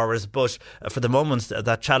few hours, but for the moment,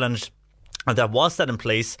 that challenge that was set in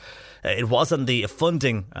place, it wasn't the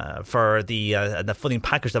funding for the funding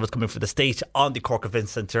package that was coming for the state on the Cork Event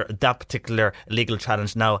Centre. That particular legal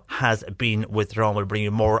challenge now has been withdrawn. We'll bring you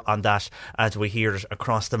more on that as we hear it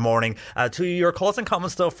across the morning. To your calls and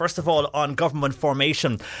comments though, first of all on government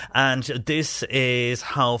formation, and this is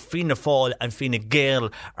how Fianna Fáil and Fine Gael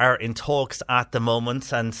are in talks at the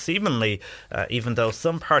moment, and seemingly even though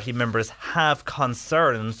some party members have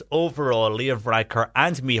concerns, overall Leo Varadkar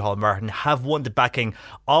and Micheál Martin have won the backing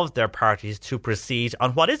of their parties to proceed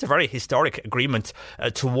on what is a very historic agreement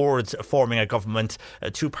towards forming a government.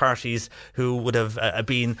 Two parties who would have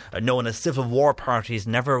been known as civil war parties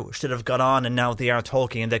never should have got on, and now they are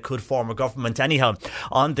talking and they could form a government. Anyhow,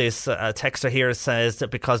 on this, texter here says that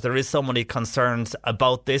because there is so many concerns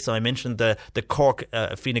about this, I mentioned the Cork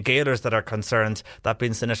Fine Gaelers that are concerned, that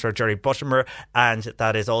being Senator Jerry Buttimer, and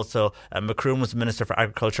that is also Macroom's Minister for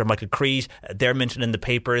Agriculture Michael Creed. They're mentioned in the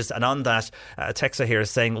papers, and on that, texter here is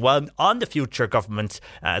saying, well, on the future government,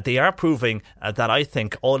 they are proving that I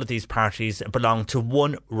think all of these parties belong to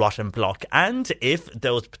one rotten bloc, and if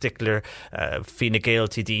those particular Fine Gael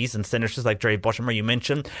TDs and senators like Jerry Buttimer you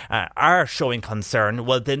mentioned are showing concern,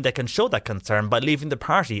 well then they can show that concern by leaving the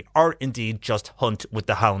party, or indeed just hunt with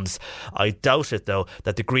the hounds. I doubt it though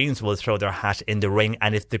that the Greens will throw their hat in the ring,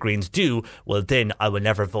 and if the Greens do, well then I will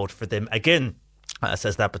never vote for them again.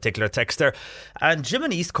 Says that particular texter. And Jim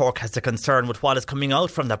in East Cork has a concern with what is coming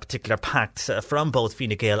out from that particular pact from both Fine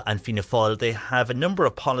Gael and Fianna Fáil. They have a number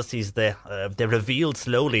of policies they revealed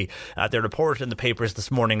slowly. They reported in the papers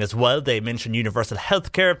this morning as well. They mentioned universal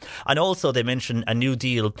healthcare, and also they mentioned a new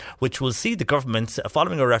deal which will see the government,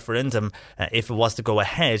 following a referendum, if it was to go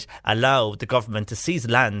ahead, allow the government to seize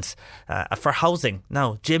land for housing.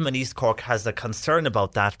 Now, Jim in East Cork has a concern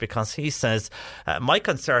about that because he says, my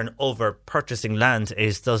concern over purchasing land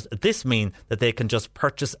is, does this mean that they can just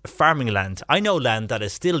purchase farming land? I know land that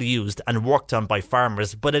is still used and worked on by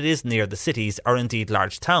farmers, but it is near the cities or indeed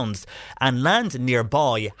large towns, and land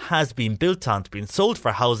nearby has been built on, been sold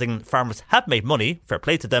for housing. Farmers have made money, fair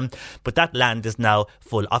play to them, but that land is now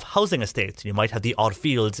full of housing estates. You might have the odd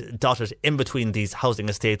fields dotted in between these housing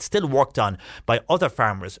estates still worked on by other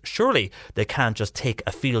farmers. Surely they can't just take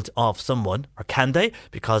a field off someone, or can they?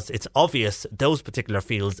 Because it's obvious those particular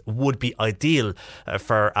fields would be ideal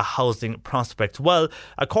for a housing prospect. Well,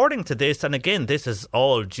 according to this, and again this is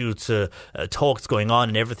all due to talks going on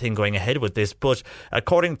and everything going ahead with this, but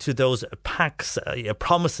according to those pacts,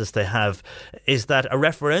 promises they have, is that a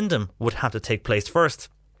referendum would have to take place first.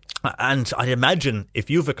 And I imagine if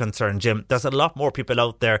you've a concern, Jim, there's a lot more people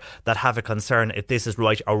out there that have a concern if this is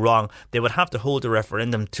right or wrong. They would have to hold a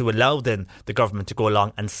referendum to allow then the government to go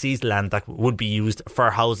along and seize land that would be used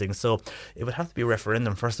for housing. So it would have to be a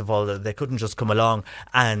referendum, first of all. They couldn't just come along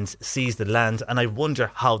and seize the land. And I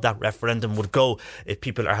wonder how that referendum would go if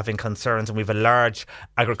people are having concerns. And we have a large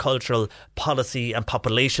agricultural policy and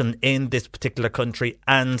population in this particular country.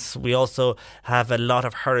 And we also have a lot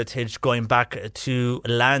of heritage going back to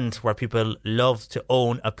land where people love to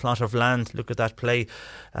own a plot of land. Look at that play,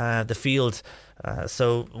 The Field.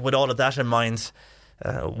 So with all of that in mind,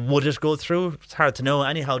 Would it go through? It's hard to know.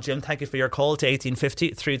 Anyhow, Jim, thank you for your call to 1850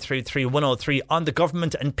 333 103 on the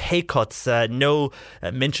government and pay cuts. No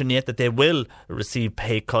mention yet that they will receive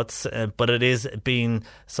pay cuts, but it is being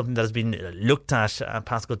something that has been looked at.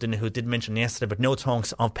 Pascal Donoghue did mention yesterday, but no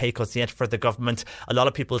talks of pay cuts yet for the government. A lot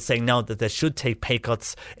of people saying now that they should take pay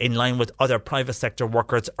cuts in line with other private sector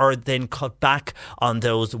workers, or then cut back on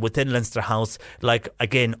those within Leinster House, like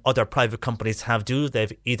again other private companies have do.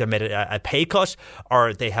 They've either made a pay cut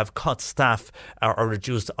or they have cut staff or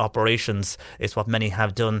reduced operations, is what many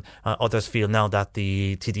have done. Others feel now that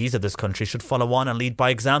the TDs of this country should follow on and lead by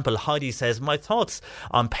example. Heidi says, my thoughts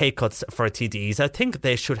on pay cuts for TDs: I think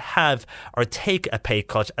they should have or take a pay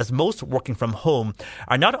cut, as most working from home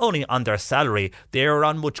are not only on their salary, they are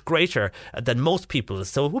on much greater than most people.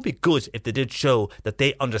 So it would be good if they did show that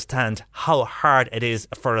they understand how hard it is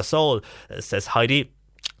for us all, says Heidi.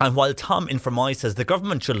 And while Tom in Fermoy says the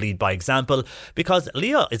government should lead by example, because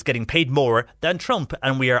Leah is getting paid more than Trump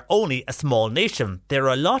and we are only a small nation. There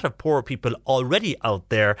are a lot of poor people already out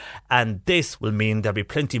there, and this will mean there'll be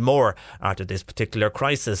plenty more after this particular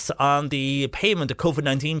crisis. On the payment, the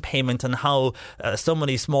COVID-19 payment, and how so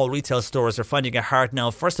many small retail stores are finding it hard now,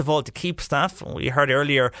 first of all, to keep staff. We heard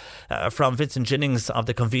earlier from Vincent Jennings of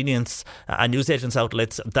the convenience and newsagents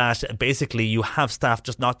outlets that basically you have staff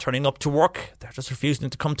just not turning up to work. They're just refusing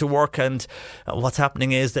to come to work, and what's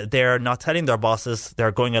happening is that they're not telling their bosses.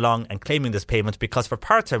 They're going along and claiming this payment, because for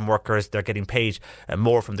part-time workers they're getting paid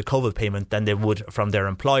more from the COVID payment than they would from their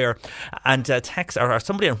employer. And text or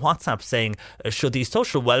somebody on WhatsApp saying, should the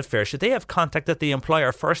social welfare, should they have contacted the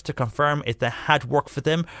employer first to confirm if they had work for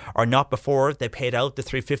them or not before they paid out the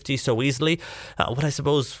 $350 so easily? Well, I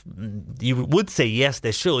suppose you would say yes,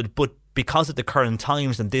 they should, but because of the current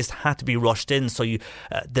times, and this had to be rushed in, so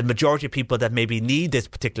the majority of people that maybe need this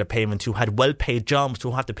particular payment, who had well-paid jobs,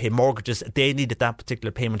 who have to pay mortgages, they needed that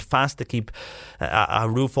particular payment fast to keep a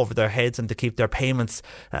roof over their heads and to keep their payments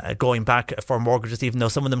going back for mortgages, even though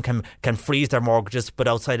some of them can freeze their mortgages. But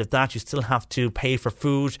outside of that, you still have to pay for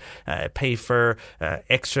food, pay for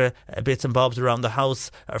extra bits and bobs around the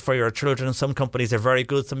house for your children. Some companies are very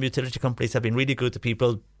good. Some utility companies have been really good to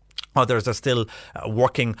people. Others are still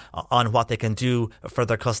working on what they can do for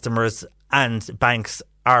their customers, and banks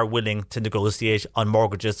are willing to negotiate on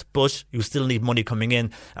mortgages, but you still need money coming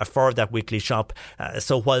in for that weekly shop.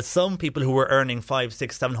 So while some people who were earning 500,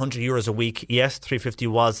 600, 700 euros a week, yes, 350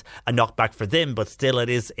 was a knockback for them, but still it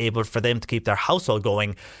is able for them to keep their household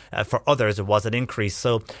going. For others it was an increase.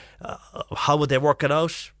 So how would they work it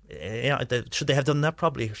out? Yeah, should they have done that?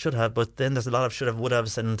 Probably should have, but then there's a lot of should have, would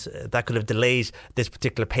haves, and that could have delayed this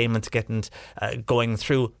particular payment getting going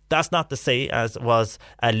through. That's not to say, as was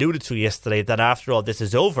alluded to yesterday, that after all this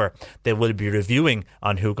is over, they will be reviewing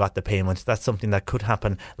on who got the payment. That's something that could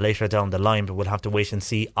happen later down the line, but we'll have to wait and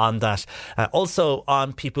see on that. Also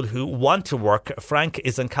on people who want to work, Frank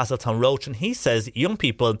is in Castletown Roach, and he says young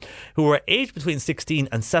people who are aged between 16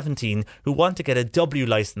 and 17 who want to get a W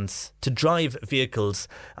licence to drive vehicles,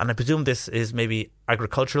 and I presume this is maybe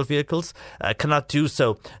agricultural vehicles, cannot do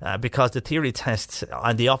so because the theory tests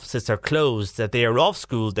and the offices are closed, that they are off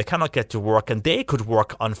school, they cannot get to work, and they could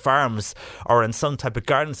work on farms or in some type of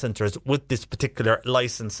garden centres with this particular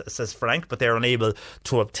licence, says Frank, but they're unable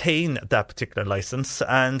to obtain that particular licence.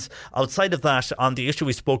 And outside of that, on the issue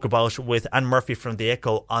we spoke about with Anne Murphy from the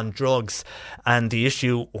Echo on drugs, and the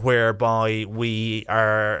issue whereby we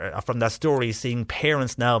are, from that story, seeing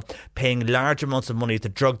parents now paying large amounts of money to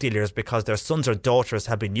drug dealers because their sons or daughters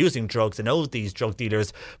have been using drugs and owe these drug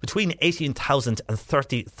dealers between 18,000 and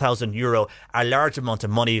 30,000 euro, a large amount of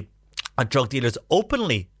money. And drug dealers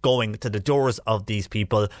openly going to the doors of these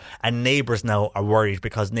people, and neighbours now are worried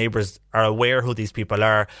because neighbours are aware who these people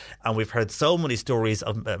are, and we've heard so many stories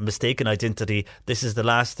of mistaken identity. This is the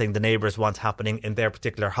last thing the neighbours want happening in their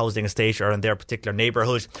particular housing estate or in their particular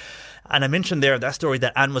neighbourhood. And I mentioned there that story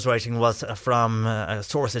that Anne was writing was from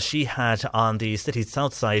sources she had on the city's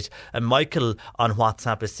south side. And Michael on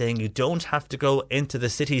WhatsApp is saying you don't have to go into the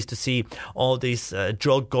cities to see all these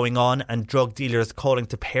drug going on and drug dealers calling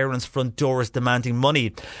to parents' front doors demanding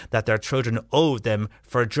money that their children owe them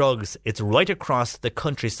for drugs. It's right across the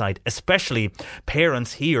countryside. Especially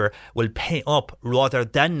parents here will pay up rather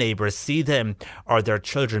than neighbours see them or their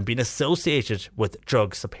children being associated with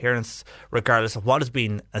drugs. So parents, regardless of what has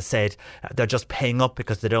been said, they're just paying up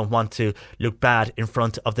because they don't want to look bad in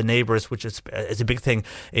front of the neighbours, which is a big thing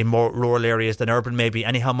in more rural areas than urban maybe.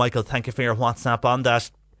 Anyhow, Michael, thank you for your WhatsApp on that.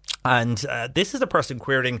 And this is a person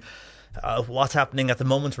querying what's happening at the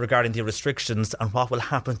moment regarding the restrictions and what will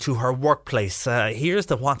happen to her workplace. Here's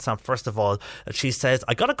the WhatsApp. First of all, she says,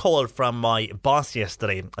 I got a call from my boss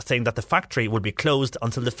yesterday saying that the factory will be closed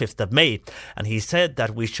until the 5th of May, and he said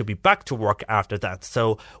that we should be back to work after that.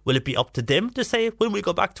 So will it be up to them to say when we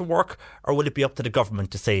go back to work, or will it be up to the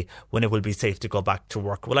government to say when it will be safe to go back to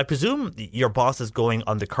work? Well, I presume your boss is going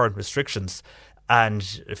on the current restrictions and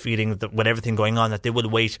feeling that with everything going on that they will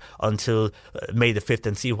wait until May the 5th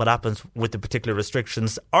and see what happens with the particular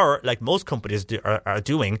restrictions. Or, like most companies are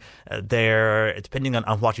doing, they're, depending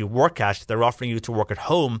on what you work at, they're offering you to work at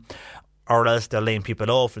home, or else they're laying people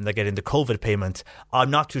off and they're getting the COVID payment. I'm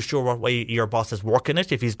not too sure what way your boss is working it.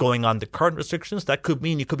 If he's going on the current restrictions, that could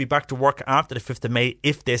mean you could be back to work after the 5th of May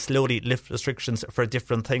if they slowly lift restrictions for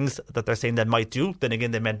different things that they're saying they might do. Then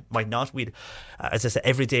again, they might not. As I said,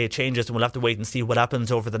 every day it changes, and we'll have to wait and see what happens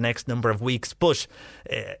over the next number of weeks. But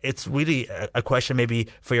it's really a question maybe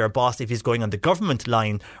for your boss if he's going on the government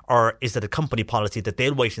line, or is it a company policy that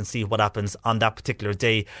they'll wait and see what happens on that particular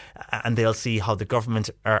day, and they'll see how the government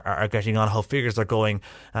are getting on, how figures are going,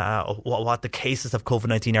 what the cases of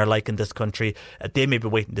COVID-19 are like in this country. They may be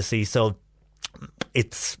waiting to see. So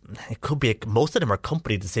it could be, most of them are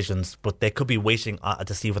company decisions, but they could be waiting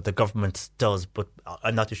to see what the government does. But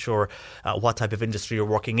I'm not too sure what type of industry you're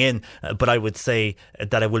working in. But I would say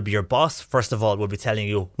that it will be your boss, first of all, will be telling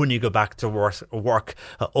you when you go back to work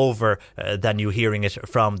over than you hearing it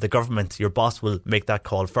from the government. Your boss will make that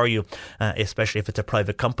call for you, especially if it's a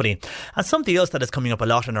private company. And something else that is coming up a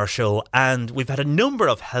lot on our show, and we've had a number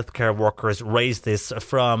of healthcare workers raise this,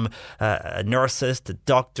 from nurses to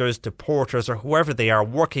doctors to porters or whoever they are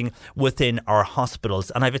working within our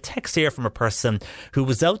hospitals. And I have a text here from a person who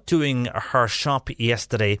was out doing her shop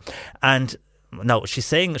yesterday, and now, she's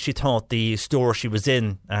saying she thought the store she was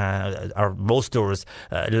in, or most stores,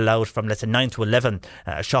 allowed from, let's say, 9 to 11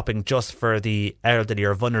 shopping just for the elderly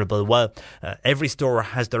or vulnerable. Well, every store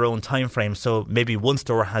has their own time frame. So maybe one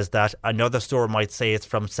store has that. Another store might say it's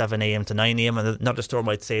from 7 a.m. to 9 a.m. and another store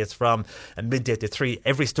might say it's from midday to 3.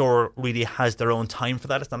 Every store really has their own time for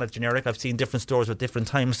that. It's not a generic. I've seen different stores with different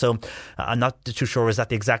times. So I'm not too sure is that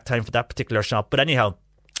the exact time for that particular shop. But anyhow,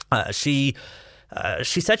 she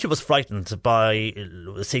said she was frightened by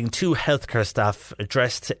seeing 2 healthcare staff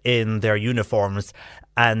dressed in their uniforms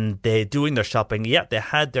and they doing their shopping. Yeah, they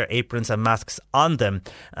had their aprons and masks on them,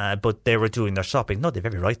 but they were doing their shopping. No, they're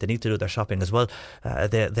very right. They need to do their shopping as well.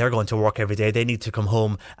 They're going to work every day. They need to come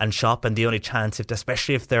home and shop. And the only chance,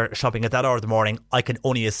 especially if they're shopping at that hour of the morning, I can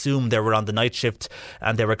only assume they were on the night shift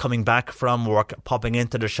and they were coming back from work, popping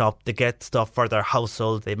into the shop to get stuff for their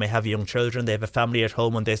household. They may have young children. They have a family at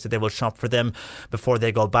home, and they said they will shop for them before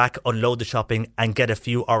they go back, unload the shopping and get a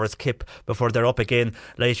few hours kip before they're up again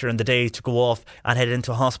later in the day to go off and head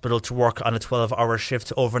into hospital to work on a 12-hour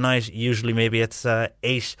shift overnight. Usually maybe it's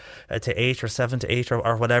 8 to 8 or 7 to 8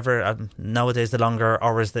 or whatever. Nowadays the longer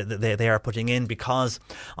hours they are putting in because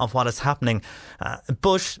of what is happening.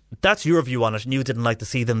 But that's your view on it, and you didn't like to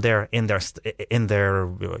see them there in their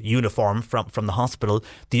uniform from the hospital.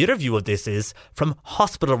 The other view of this is from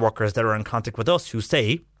hospital workers that are in contact with us who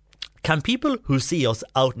say, can people who see us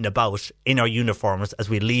out and about in our uniforms as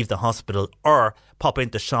we leave the hospital or pop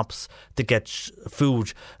into shops to get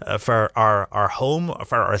food for our home,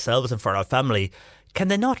 for ourselves and for our family, can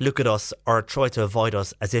they not look at us or try to avoid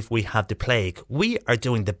us as if we have the plague? We are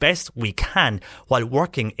doing the best we can while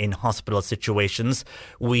working in hospital situations.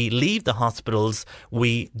 We leave the hospitals.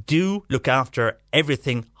 We do look after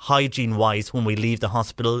everything hygiene-wise when we leave the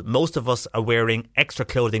hospital. Most of us are wearing extra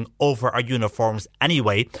clothing over our uniforms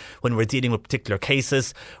anyway. When we're dealing with particular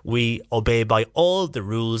cases, we obey by all the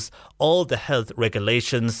rules, all the health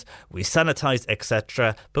regulations, we sanitise,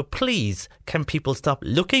 etc. But please, can people stop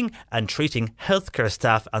looking and treating healthcare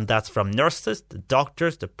staff, and that's from nurses, the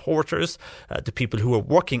doctors, the porters, the people who are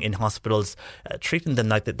working in hospitals, treating them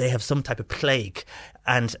like that they have some type of plague,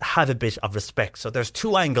 and have a bit of respect. So there's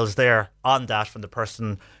 2 angles there on that, from the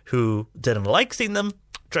person who didn't like seeing them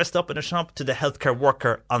dressed up in a shop to the healthcare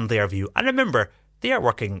worker on their view. And remember, they are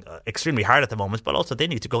working extremely hard at the moment, but also they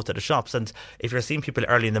need to go to the shops. And if you're seeing people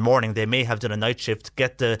early in the morning, they may have done a night shift,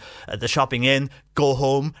 get the shopping in, go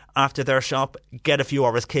home after their shop, get a few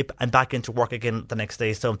hours kip and back into work again the next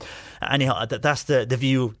day. So anyhow, that's the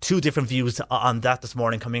view. 2 different views on that this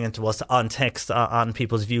morning coming into us on text, on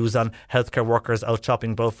people's views on healthcare workers out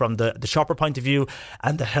shopping, both from the shopper point of view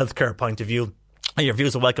and the healthcare point of view. Your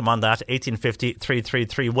views are welcome on that. 1850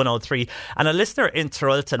 333 103. And a listener in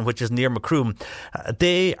Tyrrelton, which is near Macroom,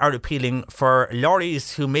 they are appealing for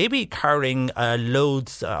lorries who may be carrying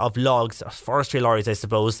loads of logs, forestry lorries, I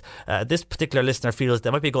suppose. This particular listener feels they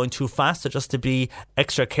might be going too fast, so just to be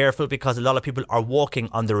extra careful, because a lot of people are walking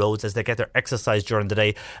on the roads as they get their exercise during the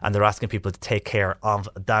day, and they're asking people to take care of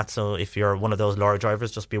that. So if you're one of those lorry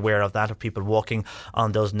drivers, just be aware of that, of people walking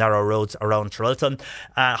on those narrow roads around Tyrrelton.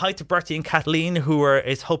 Hi to Bertie and Kathleen, who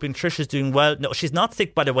is hoping Trish is doing well. No, she's not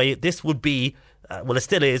sick, by the way. This would be well, it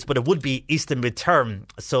still is, but it would be Easter midterm.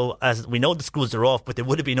 So as we know, the schools are off, but they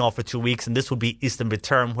would have been off for 2 weeks, and this would be Easter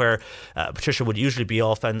midterm, where Patricia would usually be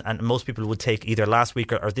off, and most people would take either last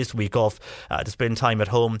week or this week off to spend time at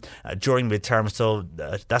home during midterm. So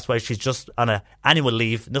that's why she's just on an annual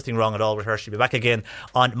leave. Nothing wrong at all with her. She'll be back again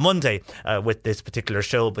on Monday with this particular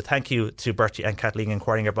show. But thank you to Bertie and Kathleen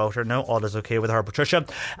inquiring about her. Now all is okay with her, Patricia.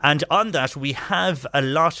 And on that, we have a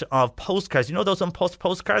lot of postcards. You know those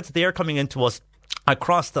postcards? They are coming into us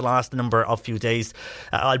across the last number of few days.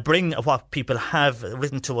 I'll bring what people have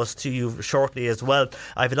written to us to you shortly as well.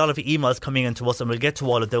 I have a lot of emails coming into us, and we'll get to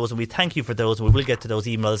all of those, and we thank you for those. We will get to those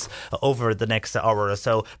emails over the next hour or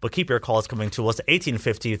so, but keep your calls coming to us.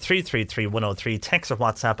 1850 333 103, text or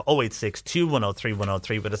WhatsApp 086 2103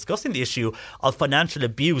 103. We're discussing the issue of financial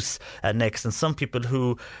abuse next, and some people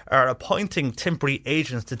who are appointing temporary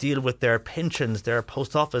agents to deal with their pensions, their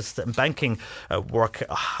post office and banking work,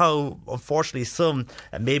 how unfortunately some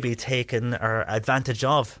may be taken or advantage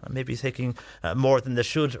of, maybe taking more than they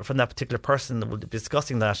should from that particular person. We'll be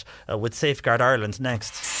discussing that with Safeguard Ireland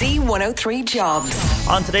next. C103 Jobs.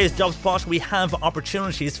 On today's Job Spot, we have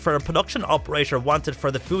opportunities for a production operator wanted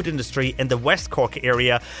for the food industry in the West Cork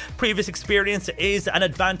area. Previous experience is an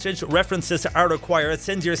advantage. References are required.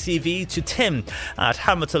 Send your CV to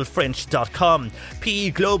tim@hamiltonfrench.com.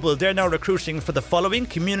 PE Global, they're now recruiting for the following: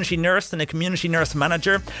 community nurse and a community nurse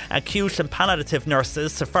manager, acute and palliative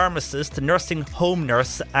nurses, a pharmacist, a nursing home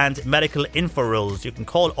nurse and medical info roles. You can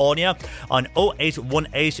call Anya on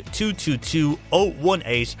 0818 222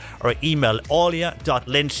 018 or email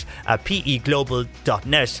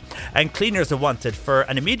alia.lynch@peglobal.net. And cleaners are wanted for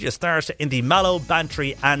an immediate start in the Mallow,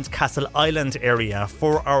 Bantry and Castle Island area.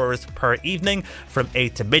 4 hours per evening from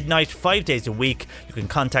 8 to midnight, 5 days a week. You can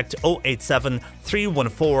contact 087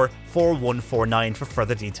 314 4149 for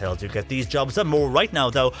further details. You get these jobs and more right now,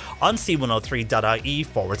 though, on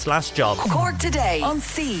c103.ie/jobs. Cork Today on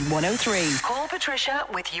C103. Call Patricia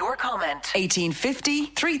with your comment.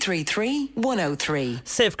 1850 333 103.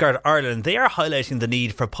 Safeguard Ireland, they are highlighting the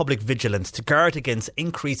need for public vigilance to guard against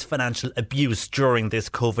increased financial abuse during this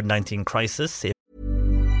COVID-19 crisis.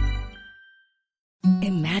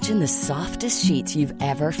 Imagine the softest sheets you've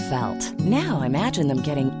ever felt. Now imagine them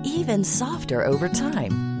getting even softer over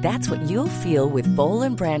time. That's what you'll feel with Boll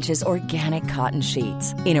 & Branch's organic cotton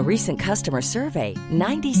sheets. In a recent customer survey,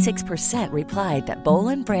 96% replied that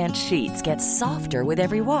Boll & Branch sheets get softer with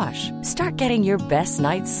every wash. Start getting your best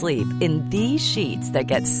night's sleep in these sheets that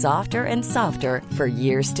get softer and softer for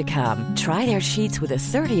years to come. Try their sheets with a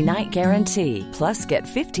 30-night guarantee. Plus, get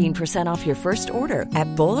 15% off your first order at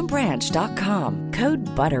bollandbranch.com. Code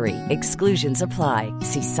BUTTERY. Exclusions apply.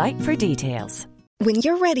 See site for details. When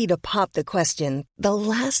you're ready to pop the question, the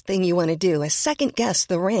last thing you want to do is second-guess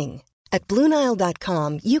the ring. At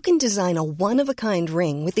BlueNile.com, you can design a one-of-a-kind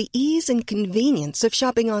ring with the ease and convenience of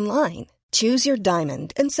shopping online. Choose your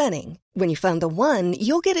diamond and setting. When you find the one,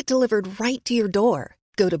 you'll get it delivered right to your door.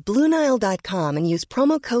 Go to BlueNile.com and use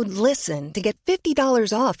promo code LISTEN to get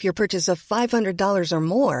 $50 off your purchase of $500 or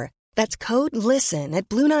more. That's code LISTEN at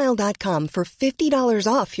BlueNile.com for $50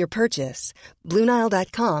 off your purchase.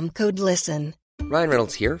 BlueNile.com, code LISTEN. Ryan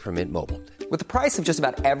Reynolds here from Mint Mobile. With the price of just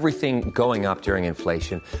about everything going up during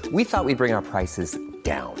inflation, we thought we'd bring our prices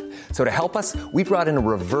down. So to help us, we brought in a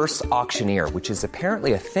reverse auctioneer, which is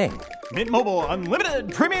apparently a thing. Mint Mobile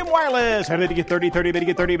Unlimited Premium Wireless. How to get 30, 30, bit to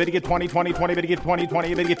get 30, bit to get 20, 20, 20, bit to get 20,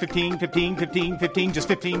 20, bit to get 15, 15, 15, 15, just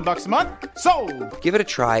 $15 a month? Sold! Give it a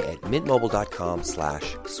try at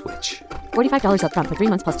mintmobile.com/switch. $45 up front for 3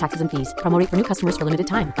 months plus taxes and fees. Promo rate for new customers for limited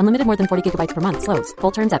time. Unlimited more than 40 gigabytes per month. Slows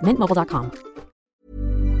full terms at mintmobile.com.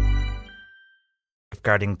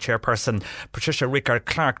 Safeguarding Chairperson Patricia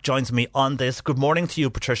Rickard-Clark joins me on this. Good morning to you,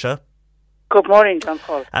 Patricia. Good morning, John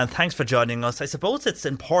Paul. And thanks for joining us. I suppose it's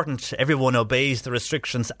important everyone obeys the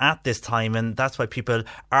restrictions at this time, and that's why people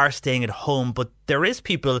are staying at home. But there is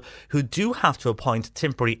people who do have to appoint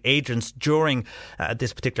temporary agents during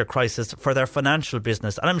this particular crisis for their financial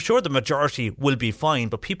business. And I'm sure the majority will be fine,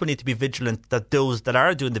 but people need to be vigilant that those that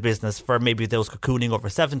are doing the business, for maybe those cocooning over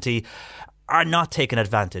 70, are not taking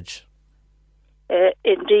advantage.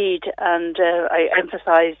 Indeed, and I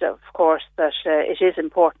emphasise, of course, that it is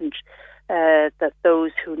important that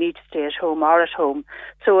those who need to stay at home are at home.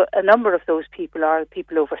 So a number of those people are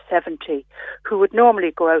people over 70 who would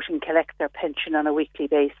normally go out and collect their pension on a weekly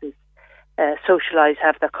basis, socialise,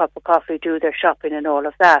 have their cup of coffee, do their shopping and all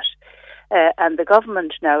of that. And the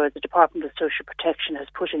government now, the Department of Social Protection, has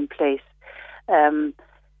put in place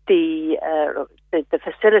the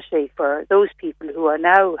facility for those people who are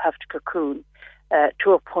now have to cocoon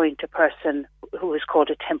to appoint a person who is called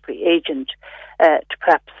a temporary agent to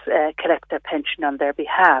perhaps collect their pension on their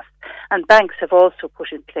behalf. And banks have also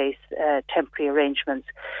put in place temporary arrangements.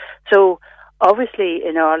 So obviously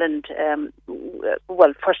in Ireland,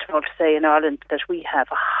 well, first of all to say in Ireland that we have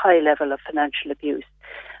a high level of financial abuse.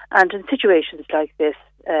 And in situations like this,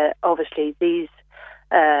 obviously these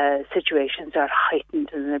situations are heightened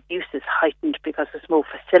and the abuse is heightened because there's more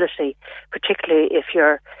facility, particularly if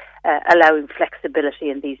you're allowing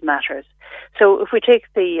flexibility in these matters. So if we take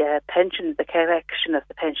the pension, the collection of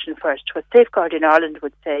the pension first, what Safeguarding Ireland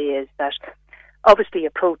would say is that obviously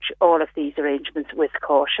approach all of these arrangements with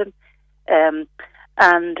caution. And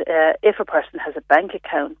if a person has a bank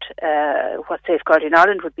account, what Safeguarding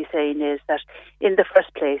Ireland would be saying is that in the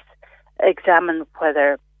first place, examine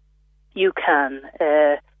whether you can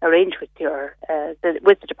arrange with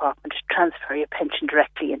with the department to transfer your pension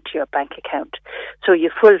directly into your bank account, so you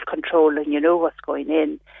have full control and you know what's going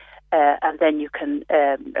in, and then you can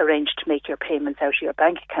arrange to make your payments out of your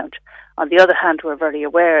bank account. On the other hand, we're very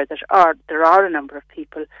aware that there are a number of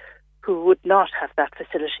people who would not have that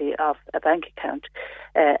facility of a bank account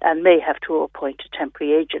and may have to appoint a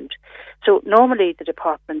temporary agent. So normally the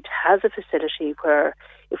department has a facility where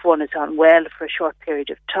if one is unwell for a short period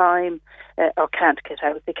of time or can't get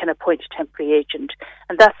out, they can appoint a temporary agent,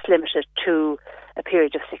 and that's limited to a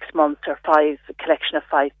period of 6 months or collection of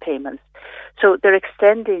 5 payments. So they're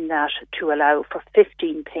extending that to allow for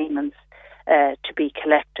 15 payments to be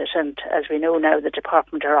collected, and as we know now, the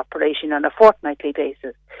department are operating on a fortnightly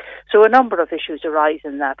basis. So a number of issues arise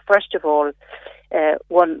in that. First of all,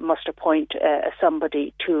 one must appoint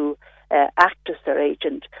somebody to act as their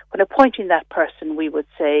agent. When appointing that person, we would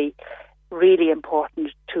say really important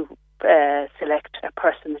to select a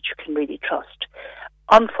person that you can really trust.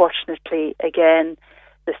 Unfortunately, again,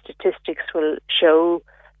 the statistics will show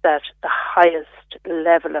that the highest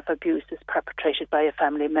level of abuse is perpetrated by a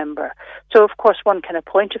family member. So, of course, one can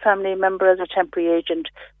appoint a family member as a temporary agent,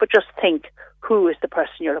 but just think, who is the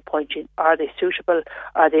person you're appointing? Are they suitable?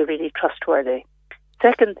 Are they really trustworthy?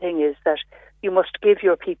 Second thing is that you must give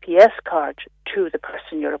your PPS card to the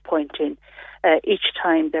person you're appointing each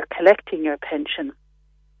time they're collecting your pension.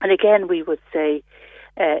 And again, we would say,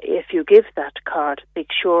 if you give that card, make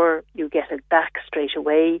sure you get it back straight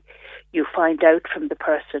away. You find out from the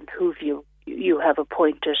person who you have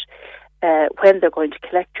appointed when they're going to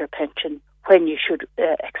collect your pension, when you should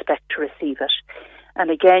expect to receive it.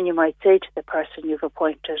 And again, you might say to the person you've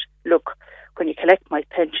appointed, look, when you collect my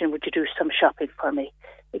pension, would you do some shopping for me?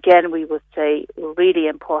 Again, we would say really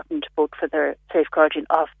important both for the safeguarding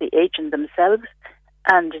of the agent themselves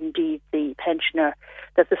and indeed the pensioner,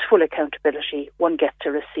 that there's full accountability, one gets a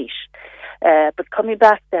receipt. But coming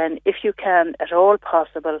back then, if you can at all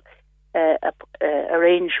possible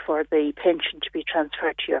arrange for the pension to be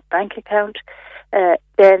transferred to your bank account,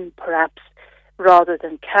 then perhaps rather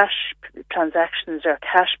than cash transactions or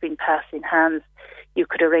cash being passed in hands, you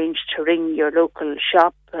could arrange to ring your local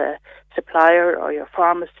shop supplier or your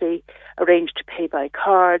pharmacy, arrange to pay by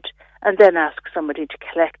card, and then ask somebody to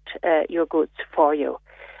collect your goods for you.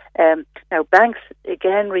 Now, banks,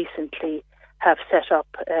 again, recently have set up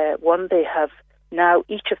they have now,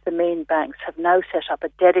 each of the main banks have now set up a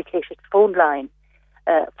dedicated phone line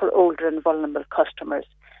for older and vulnerable customers.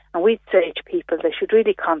 And we'd say to people they should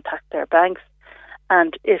really contact their banks,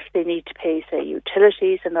 and if they need to pay, say,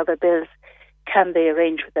 utilities and other bills, can they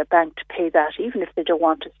arrange with their bank to pay that, even if they don't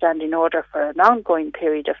want to stand in order for an ongoing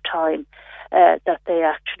period of time, that they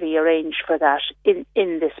actually arrange for that in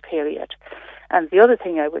this period. And the other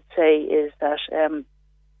thing I would say is that,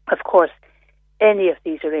 of course, any of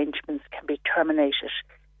these arrangements can be terminated.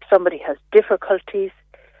 If somebody has difficulties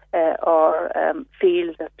or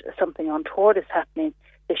feel that something untoward is happening,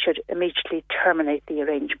 they should immediately terminate the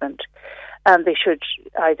arrangement. And they should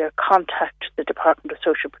either contact the Department of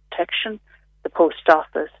Social Protection, the Post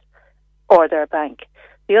Office, or their bank.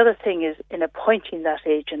 The other thing is, in appointing that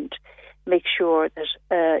agent, make sure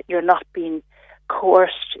that you're not being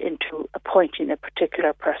coerced into appointing a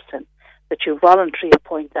particular person, that you voluntarily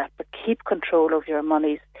appoint that, but keep control over your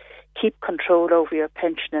monies, keep control over your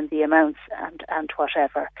pension and the amounts and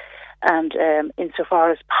whatever. and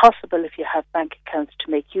insofar as possible, if you have bank accounts,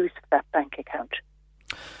 to make use of that bank account.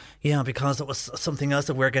 Yeah, because it was something else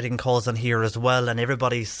that we're getting calls on here as well, and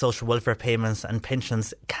everybody's social welfare payments and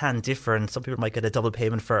pensions can differ, and some people might get a double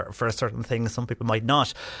payment for a certain thing, some people might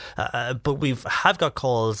not. But have got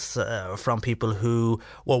calls from people who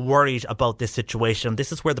were worried about this situation.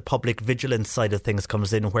 This is where the public vigilance side of things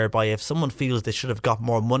comes in, whereby if someone feels they should have got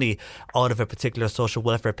more money out of a particular social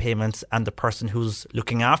welfare payment, and the person who's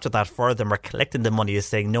looking after that for them or collecting the money is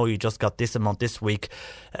saying, no, you just got this amount this week,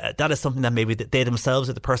 that is something that maybe they themselves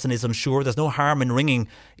or the person is unsure. There's no harm in ringing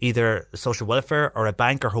either social welfare or a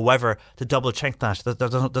bank or whoever to double check that.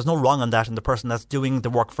 There's no wrong on that, and the person that's doing the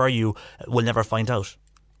work for you will never find out.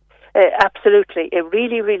 Absolutely.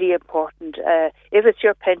 Really, really important. If it's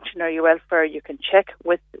your pension or your welfare, you can check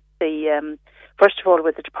with the, first of all,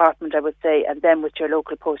 with the department, I would say, and then with your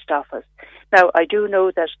local post office. Now, I do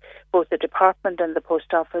know that both the department and the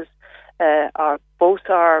post office both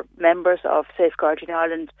are members of Safeguarding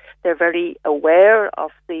Ireland. They're very aware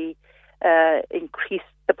of the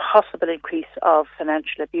possible increase of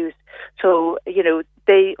financial abuse. So,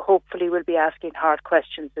 they hopefully will be asking hard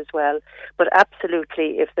questions as well. But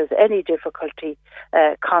absolutely, if there's any difficulty,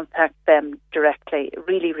 contact them directly.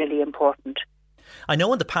 Really, really important. I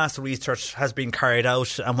know in the past research has been carried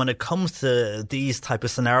out, and when it comes to these type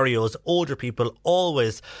of scenarios, older people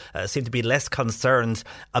always seem to be less concerned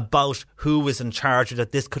about who is in charge or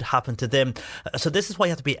that this could happen to them. So this is why you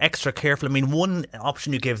have to be extra careful. I mean, one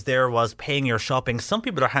option you gave there was paying your shopping. Some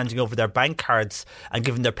people are handing over their bank cards and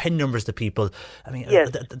giving their PIN numbers to people. I mean,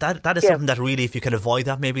 yes. that is something that really, if you can avoid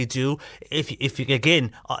that, maybe do. If you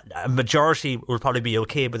again, a majority will probably be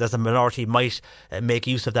okay, but there's a minority might make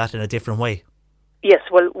use of that in a different way. Yes,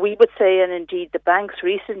 well, we would say, and indeed the banks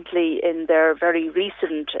recently, in their very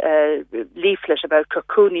recent leaflet about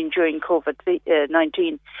cocooning during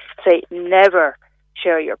COVID-19, say never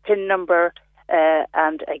share your PIN number,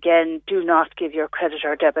 and again, do not give your credit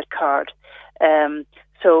or debit card.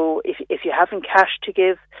 So if you haven't cash to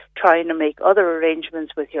give, try and make other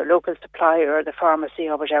arrangements with your local supplier or the pharmacy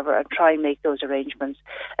or whatever, and try and make those arrangements.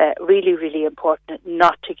 Really, really important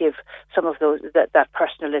not to give some of that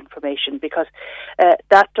personal information, because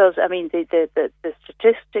that does. I mean, the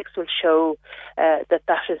statistics will show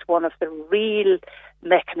that is one of the real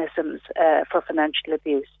mechanisms for financial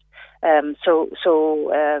abuse. So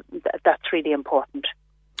that's really important.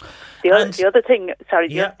 The other thing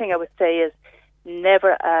I would say is,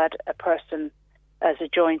 never add a person as a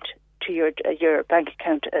joint to your bank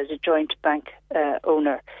account as a joint bank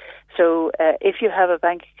owner. So if you have a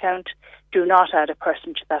bank account, do not add a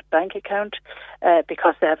person to that bank account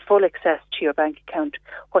because they have full access to your bank account.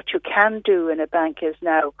 What you can do in a bank is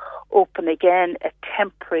now open again a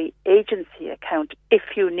temporary agency account if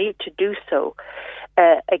you need to do so.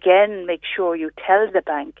 Again, make sure you tell the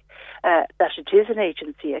bank that it is an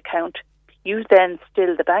agency account. You then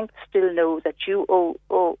the bank still know that you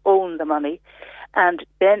own the money, and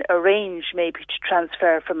then arrange maybe to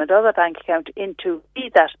transfer from another bank account into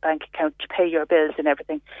that bank account to pay your bills and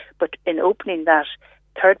everything. But in opening that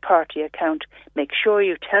third-party account, make sure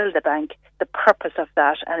you tell the bank the purpose of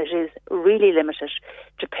that, and it is really limited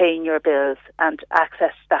to paying your bills and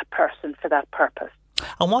access that person for that purpose.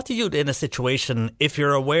 And what do you do in a situation if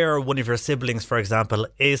you're aware one of your siblings, for example,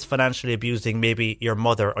 is financially abusing maybe your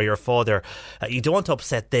mother or your father? You don't want to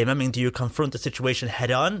upset them. I mean, do you confront the situation head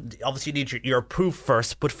on? Obviously, you need your proof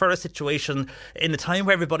first. But for a situation in a time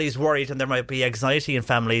where everybody's worried and there might be anxiety in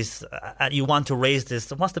families, and you want to raise this,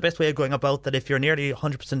 what's the best way of going about that if you're nearly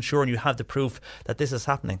 100% sure and you have the proof that this is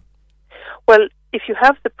happening? Well, if you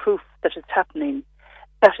have the proof that it's happening,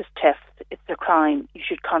 that is theft. It's a crime. You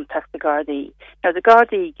should contact the Gardaí. Now, the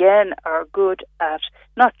Gardaí, again, are good at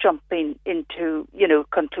not jumping into,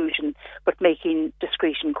 conclusion, but making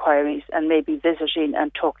discreet inquiries and maybe visiting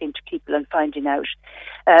and talking to people and finding out.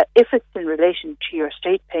 If it's in relation to your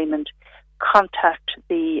state payment, contact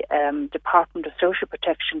the Department of Social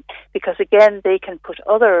Protection, because, again, they can put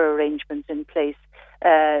other arrangements in place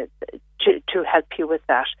to help you with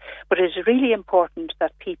that. But it is really important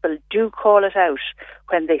that people do call it out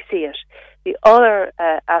when they see it. The other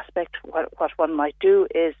aspect, what one might do,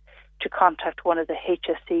 is to contact one of the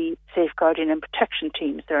HSE safeguarding and protection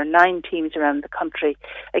teams. There are 9 teams around the country.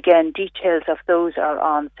 Again, details of those are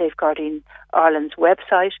on Safeguarding Ireland's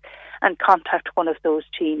website, and contact one of those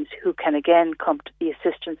teams who can again come to the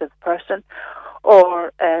assistance of the person,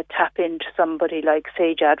 or tap into somebody like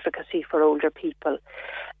Sage Advocacy for older people.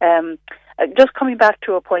 just coming back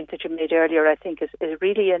to a point that you made earlier, I think is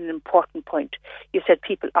really an important point. You said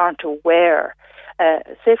people aren't aware.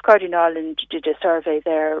 Safeguarding Ireland did a survey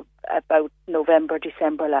there about November,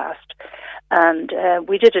 December last, and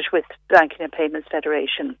we did it with Banking and Payments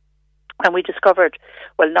Federation. And we discovered,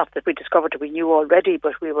 well, not that we discovered it, we knew already,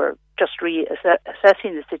 but we were just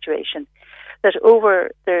reassessing the situation, that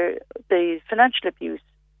over the financial abuse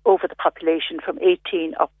over the population from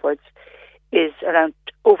 18 upwards is around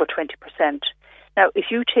over 20%. Now,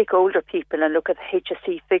 if you take older people and look at the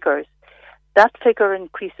HSE figures, that figure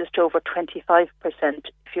increases to over 25%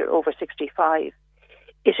 if you're over 65.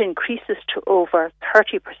 It increases to over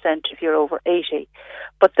 30% if you're over 80.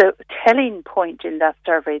 But the telling point in that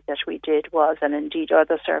survey that we did was, and indeed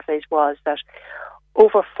other surveys, was that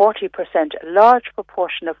over 40%, a large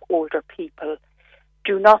proportion of older people,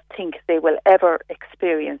 do not think they will ever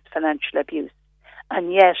experience financial abuse.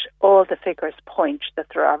 And yet all the figures point that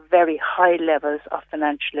there are very high levels of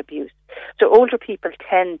financial abuse. So older people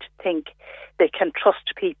tend to think they can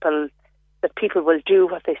trust people, that people will do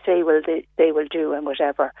what they say they will do and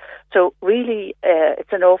whatever. So really,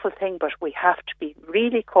 it's an awful thing, but we have to be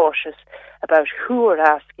really cautious about who are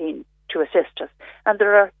asking to assist us. And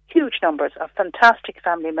there are huge numbers of fantastic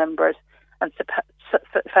family members and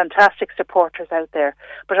fantastic supporters out there.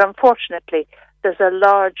 But unfortunately, there's a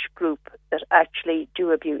large group that actually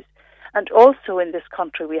do abuse. And also in this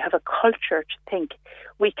country, we have a culture to think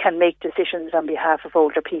we can make decisions on behalf of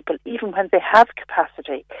older people, even when they have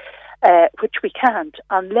capacity. Which we can't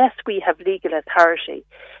unless we have legal authority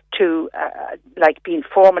to, like being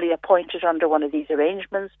formally appointed under one of these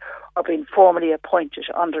arrangements or being formally appointed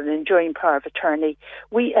under an enduring power of attorney.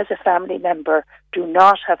 We as a family member do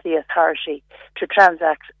not have the authority to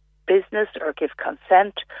transact business or give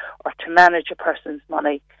consent or to manage a person's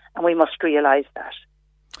money, and we must realise that.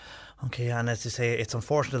 Okay, and as you say, it's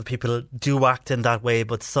unfortunate that people do act in that way,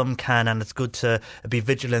 but some can, and it's good to be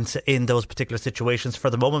vigilant in those particular situations. For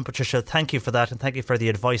the moment, Patricia, thank you for that, and thank you for the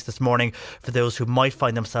advice this morning for those who might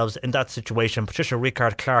find themselves in that situation. Patricia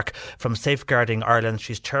Ricard-Clark from Safeguarding Ireland,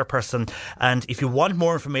 she's chairperson, and if you want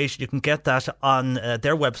more information, you can get that on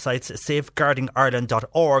their websites,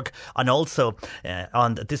 safeguardingireland.org, and also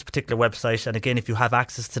on this particular website. And again, if you have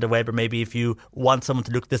access to the web, or maybe if you want someone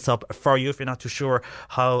to look this up for you, if you're not too sure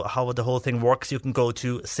how the whole thing works, you can go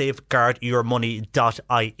to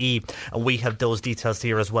safeguardyourmoney.ie, and we have those details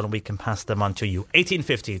here as well, and we can pass them on to you.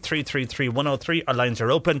 1850 333 103, our lines are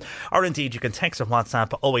open, or indeed you can text or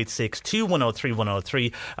WhatsApp 086 2103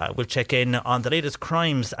 103. We'll check in on the latest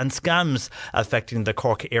crimes and scams affecting the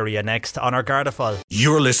Cork area next on our Garda File.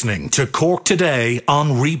 You're listening to Cork Today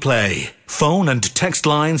on replay. Phone and text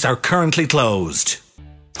lines are currently closed.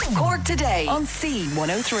 Cork Today on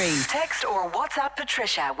C103. Text or WhatsApp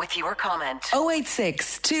Patricia with your comment.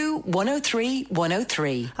 0862 103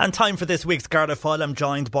 103. And time for this week's Garda File. I'm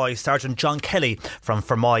joined by Sergeant John Kelly from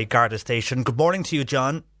Fermoy Garda Station. Good morning to you,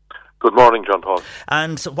 John. Good morning, John Paul.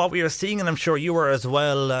 And what we are seeing, and I'm sure you were as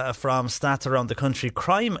well from stats around the country,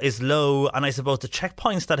 crime is low, and I suppose the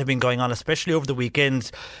checkpoints that have been going on, especially over the weekend,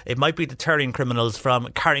 it might be deterring criminals from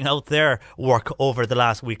carrying out their work over the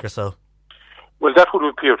last week or so. Well, that would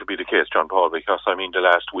appear to be the case, John Paul, because, I mean, the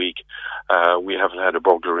last week we haven't had a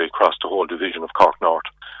burglary across the whole division of Cork North.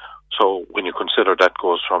 So when you consider that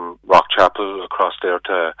goes from Rockchapel across there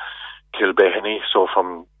to Kilbehenny, so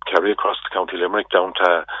from Kerry across to County Limerick down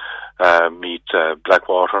to meet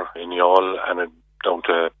Blackwater in Youghal and down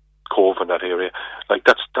to Cove in that area, like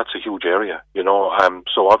that's a huge area, you know.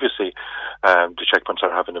 So obviously the checkpoints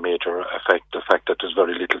are having a major effect. The fact that there's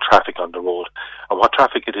very little traffic on the road, and what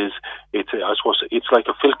traffic it is, I suppose it's like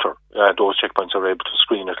a filter. Those checkpoints are able to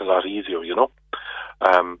screen it a lot easier, you know.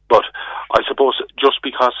 But I suppose just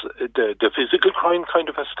because the physical crime kind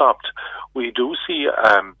of has stopped, we do see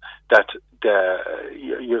that the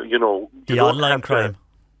online crime.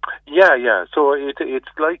 Yeah. So it's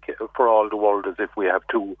like for all the world as if we have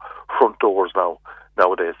two front doors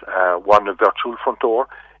nowadays. One a virtual front door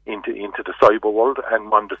into the cyber world, and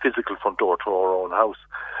one the physical front door to our own house.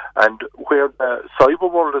 And where the cyber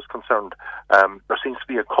world is concerned, there seems to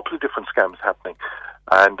be a couple of different scams happening.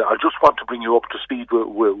 And I just want to bring you up to speed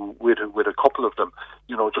with a couple of them,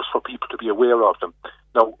 you know, just for people to be aware of them.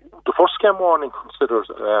 Now, the first scam warning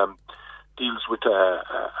deals with a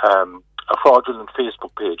fraudulent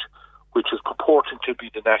Facebook page, which is purporting to be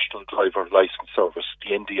the National Driver Licence Service,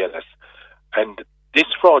 the NDLS. And this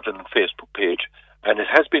fraudulent Facebook page, and it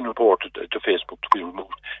has been reported to Facebook to be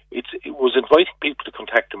removed, it was inviting people to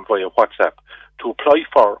contact them via WhatsApp to apply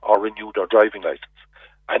for or renew their driving licence.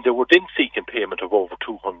 And they were then seeking payment of over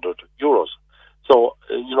 €200. So So,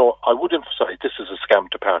 I would emphasize this is a scam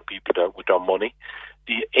to part people with their money.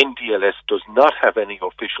 The NDLS does not have any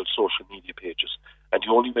official social media pages, and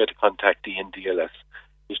the only way to contact the NDLS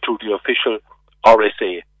is through the official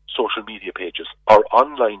RSA social media pages or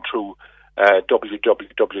online through www.rsa.ie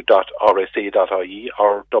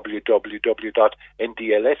or www.ndls.ie.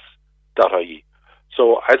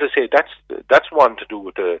 So, as I say, that's one to do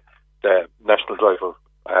with the National Driver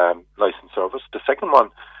Licence Service. The second one,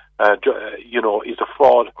 is a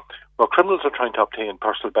fraud where criminals are trying to obtain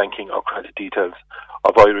personal banking or credit details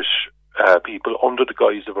of Irish people under the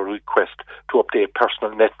guise of a request to update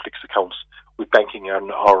personal Netflix accounts with banking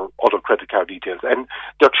and or other credit card details. And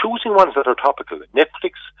they're choosing ones that are topical.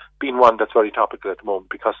 Netflix being one that's very topical at the moment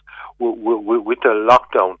because with the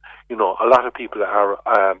lockdown, a lot of people are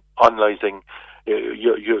onlining. They're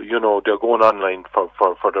going online for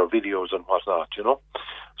their videos and whatnot.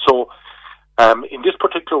 So. In this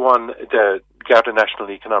particular one, the Garda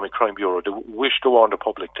National Economic Crime Bureau wish to warn the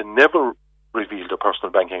public to never reveal their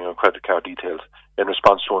personal banking and credit card details in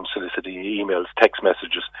response to unsolicited emails, text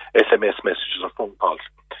messages, SMS messages or phone calls.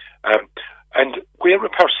 And where a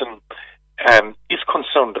person is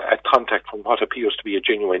concerned at contact from what appears to be a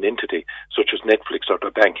genuine entity, such as Netflix or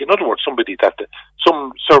the bank, in other words, some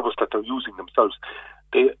service that they're using themselves,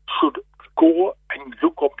 they should go and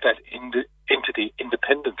look up that entity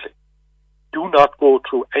independently. Do not go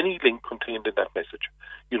through any link contained in that message,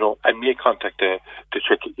 and make contact to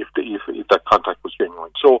check if that contact was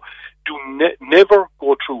genuine. So do never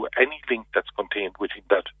go through any link that's contained within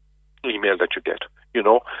that email that you get,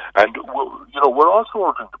 And, we're also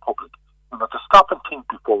urging the public, to stop and think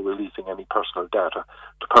before releasing any personal data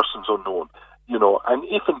to persons unknown, and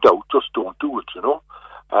if in doubt, just don't do it,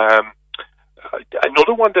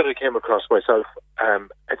 Another one that I came across myself,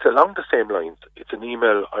 it's along the same lines. It's an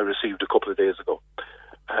email I received a couple of days ago,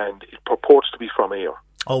 and it purports to be from AIR.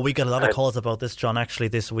 Oh, we got a lot of calls about this, John, actually,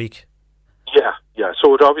 this week. Yeah.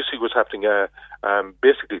 So it obviously was happening,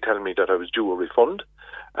 basically telling me that I was due a refund,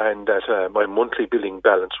 and that my monthly billing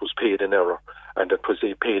balance was paid in error, and it was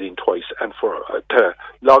paid in twice, and for to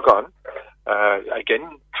log on,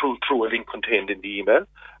 again, through a link contained in the email,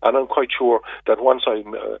 and I'm quite sure that once I've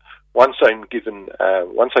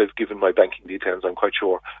given my banking details, I'm quite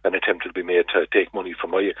sure an attempt will be made to take money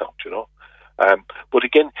from my account, But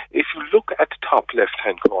again, if you look at the top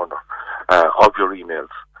left-hand corner of your emails,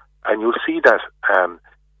 and you'll see that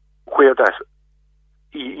where that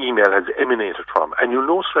email has emanated from, and you'll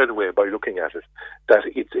know straight away by looking at it that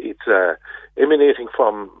it's emanating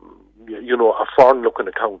from a foreign-looking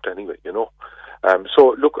account anyway,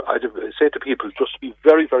 So look, I'd say to people just to be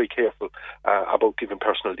very, very careful about giving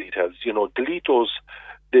personal details. Delete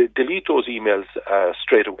those emails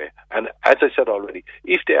straight away. And as I said already,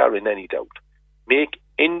 if they are in any doubt, make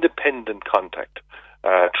independent contact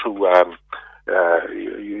through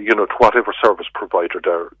to whatever service provider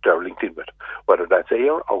they're linked in with, whether that's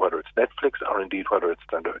AIR or whether it's Netflix or indeed whether it's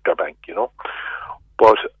their bank.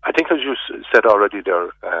 But I think, as you said already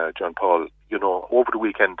there, John Paul, over the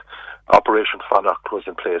weekend, Operation Connacht was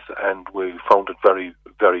in place, and we found it very,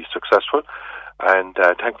 very successful. And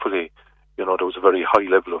thankfully, there was a very high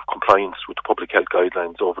level of compliance with the public health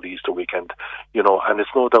guidelines over the Easter weekend. And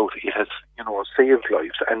it's no doubt it has, saved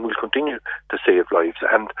lives and will continue to save lives.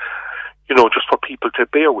 And just for people to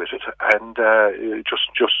bear with it and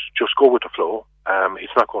just go with the flow.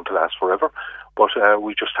 It's not going to last forever, but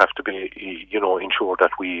we just have to be, ensure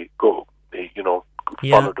that we go,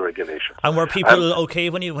 follow the regulations. And were people okay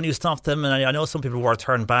when you stopped them? And I know some people were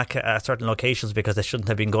turned back at certain locations because they shouldn't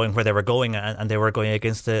have been going where they were going, and they were going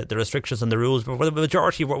against the restrictions and the rules. But the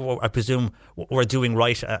majority, I presume, were doing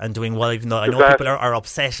right and doing well, even though I know people are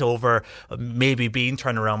upset over maybe being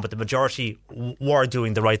turned around, but the majority were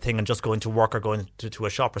doing the right thing and just going to work or going to a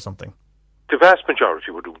shop or something. The vast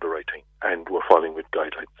majority were doing the right thing and were following with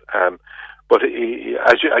guidelines. But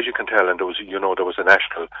as you can tell, and there was a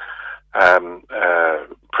national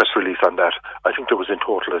press release on that. I think there was in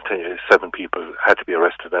total 7 people had to be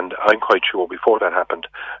arrested, and I'm quite sure before that happened,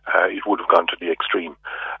 it would have gone to the extreme.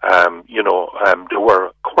 There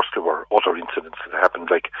were other incidents that happened,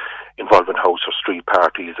 like involving house or street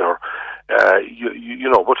parties, or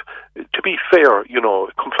But to be fair,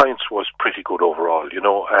 compliance was pretty good overall.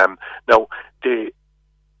 Now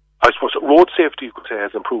I suppose road safety, you could say,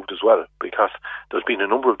 has improved as well, because there's been a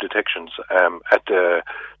number of detections at the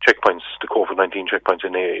checkpoints, the COVID-19 checkpoints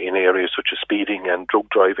in areas such as speeding and drug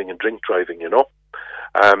driving and drink driving,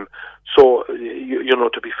 So,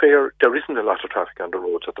 to be fair, there isn't a lot of traffic on the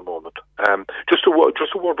roads at the moment. Just a word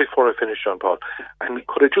before I finish, John Paul, and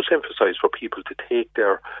could I just emphasise for people to take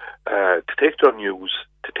their news,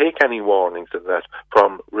 to to take any warnings in that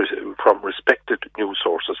from respected news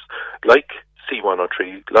sources like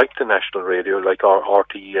C103, like the National Radio, like our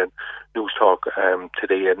RTE and News Talk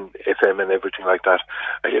Today and FM and everything like that.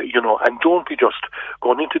 And don't be just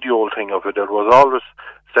going into the old thing of it. There was always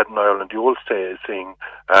said in Ireland, the old saying,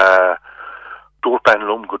 Dúirt ban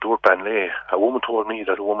lum go dúirt ban lé. A woman told me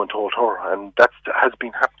that a woman told her, and that has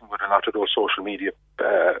been happening with a lot of those social media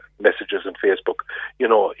messages and Facebook.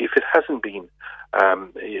 If it hasn't been,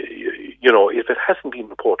 if it hasn't been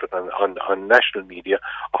reported on national media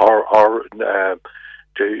or the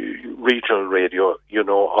regional radio,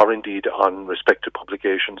 or indeed on respected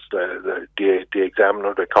publications, the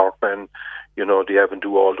Examiner, the Corkman, the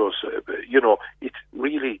Avondhu, all those, it's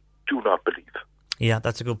really do not believe. Yeah,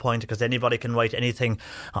 that's a good point, because anybody can write anything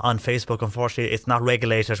on Facebook. Unfortunately, it's not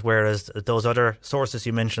regulated, whereas those other sources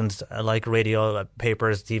you mentioned, like radio,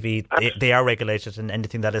 papers, TV, they are regulated, and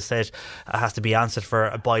anything that is said has to be answered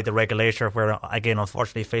for by the regulator, where, again,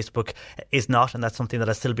 unfortunately, Facebook is not, and that's something that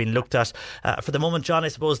has still been looked at. For the moment, John, I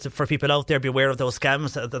suppose for people out there, be aware of those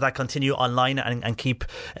scams that continue online, and keep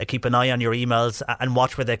an eye on your emails and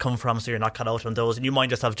watch where they come from, so you're not caught out on those. And you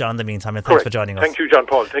mind yourself, John, in the meantime, and thanks for joining us. Thank you, John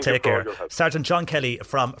Paul. Take care. Sergeant John Kelly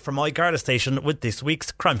from my Garda station with this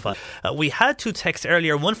week's Crime File. We had two texts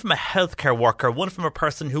earlier, one from a healthcare worker, one from a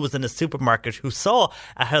person who was in a supermarket who saw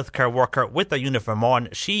a healthcare worker with a uniform on.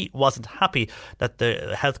 She wasn't happy that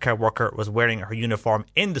the healthcare worker was wearing her uniform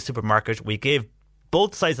in the supermarket. We gave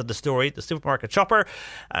both sides of the story, the supermarket shopper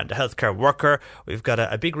and the healthcare worker. We've got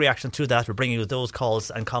a big reaction to that. We're bringing you those calls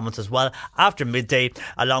and comments as well after midday,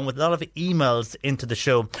 along with a lot of emails into the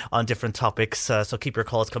show on different topics. So keep your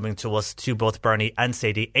calls coming to us, to both Bernie and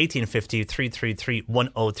Sadie, 1850 333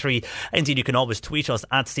 103. Indeed, you can always tweet us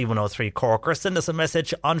at C103 Cork, or send us a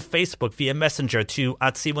message on Facebook via Messenger to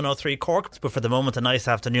at C103 Cork. But for the moment, a nice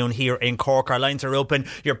afternoon here in Cork. Our lines are open.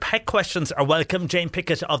 Your pet questions are welcome. Jane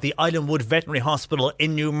Pickett of the Islandwood Veterinary Hospital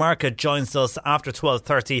in Newmarket joins us after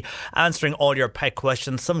 12:30, answering all your pet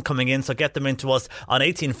questions, some coming in, so get them into us on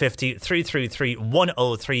 1850 333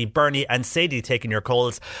 103. Bernie and Sadie taking your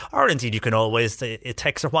calls, or indeed you can always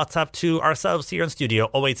text or WhatsApp to ourselves here in studio,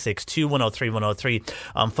 086 103 103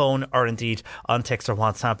 on phone, or indeed on text or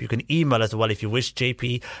WhatsApp. You can email as well if you wish,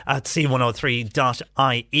 jp at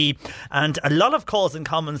c103.ie. And a lot of calls and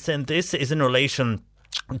comments in this is in relation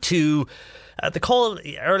to the call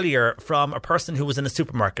earlier from a person who was in a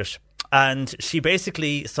supermarket, and she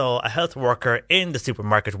basically saw a health worker in the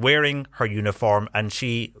supermarket wearing her uniform, and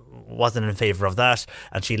she wasn't in favour of that,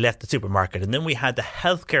 and she left the supermarket. And then we had the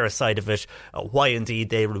healthcare side of it, why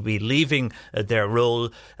indeed they will be leaving their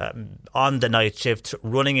role on the night shift,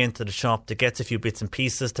 running into the shop to get a few bits and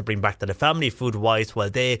pieces to bring back to the family food wise,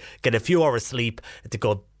 while they get a few hours sleep to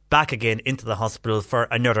go back again into the hospital for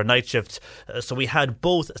another night shift. So we had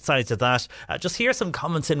both sides of that. Just hear some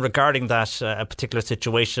comments in regarding that particular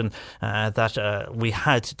situation, that we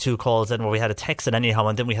had two calls in, where we had a text in anyhow,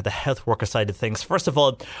 and then we had the health worker side of things. First of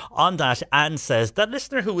all, on that, Anne says, that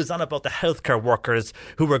listener who was on about the healthcare workers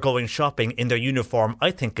who were going shopping in their uniform,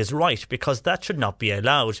 I think is right, because that should not be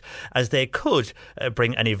allowed, as they could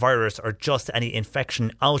bring any virus or just any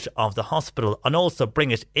infection out of the hospital, and also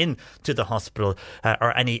bring it into the hospital,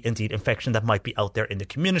 or any indeed infection that might be out there in the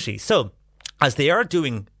community. So, as they are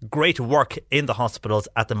doing great work in the hospitals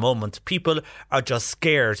at the moment, people are just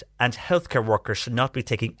scared, and healthcare workers should not be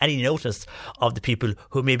taking any notice of the people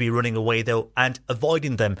who may be running away, though, and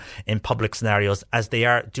avoiding them in public scenarios, as they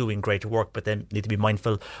are doing great work, but then need to be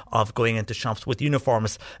mindful of going into shops with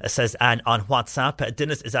uniforms, says Anne on WhatsApp.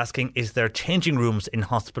 Dennis is asking, is there changing rooms in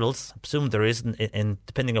hospitals? I presume there is, in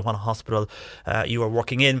depending on what hospital you are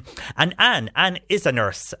working in. And Anne is a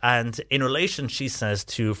nurse, and in relation, she says,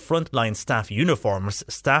 to frontline staff uniforms,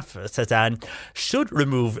 staff, says Anne, should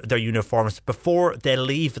remove their uniforms before they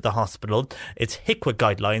leave the hospital. It's HICWA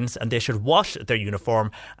guidelines, and they should wash their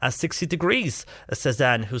uniform at 60 degrees, says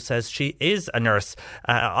Anne, who says she is a nurse.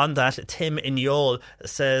 On that, Tim in Youghal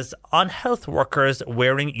says, on health workers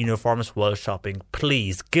wearing uniforms while shopping,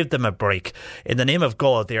 please give them a break. In the name of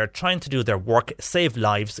God, they are trying to do their work, save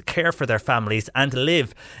lives, care for their families, and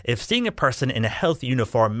live. If seeing a person in a health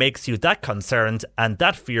uniform makes you that concerned and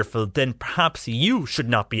that fearful, then perhaps you should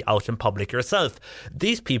not be out in public yourself.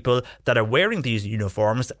 These people that are wearing these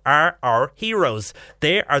uniforms are our heroes.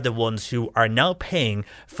 They are the ones who are now paying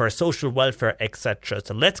for social welfare, etc.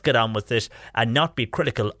 So let's get on with it and not be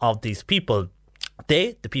critical of these people.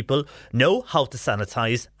 They, the people, know how to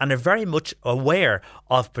sanitize and are very much aware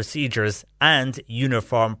of procedures and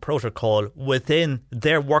uniform protocol within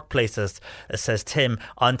their workplaces, says Tim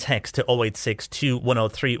on text to 0862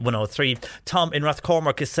 103 103. Tom in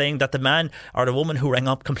Rathcormac is saying that the man or the woman who rang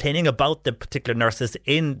up complaining about the particular nurses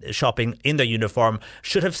in shopping in their uniform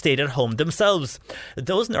should have stayed at home themselves.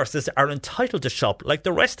 Those nurses are entitled to shop like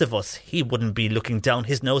the rest of us. He wouldn't be looking down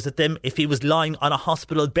his nose at them if he was lying on a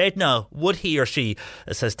hospital bed now, would he or she,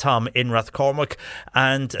 says Tom in Rathcormac.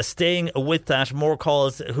 And staying with that, more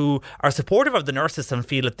calls who are supportive of the nurses and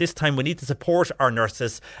feel at this time we need to support our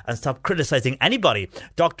nurses and stop criticising anybody.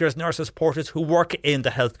 Doctors, nurses, supporters who work in the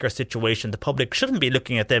healthcare situation. The public shouldn't be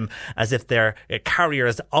looking at them as if they're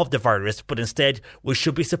carriers of the virus, but instead we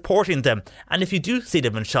should be supporting them. And if you do see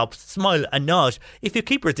them in shops, smile and nod. If you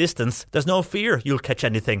keep your distance, there's no fear you'll catch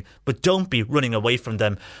anything, but don't be running away from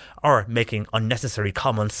them or making unnecessary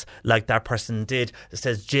comments like that person did,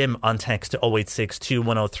 says Jim on text to 0862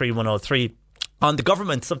 103 103. On the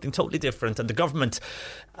government, something totally different. And the government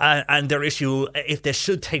and their issue, if they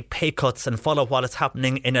should take pay cuts and follow what is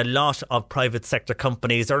happening in a lot of private sector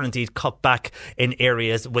companies, or indeed cut back in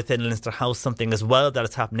areas within Leinster House, something as well that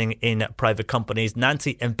is happening in private companies.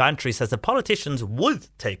 Nancy in Bantry says that politicians would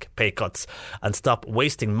take pay cuts and stop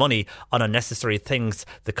wasting money on unnecessary things.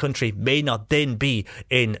 The country may not then be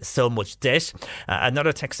in so much debt.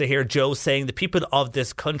 Another texter here, Joe, saying the people of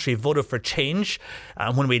this country voted for change.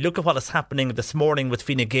 And when we look at what is happening this morning with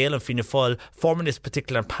Fine Gael and Fianna Fáil forming this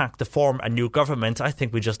particular pact to form a new government, I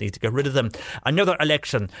think we just need to get rid of them. Another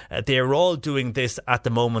election, they're all doing this at the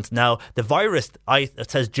moment now. The virus,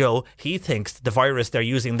 says Joe, he thinks the virus, they're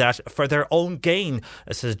using that for their own gain,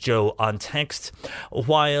 says Joe on text.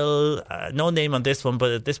 While no name on this one,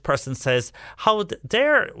 but this person says, how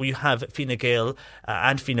dare you have Fine Gael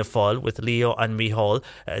and Fianna Fáil with Leo and Micheál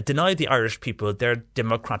deny the Irish people their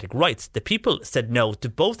democratic rights? The people said no to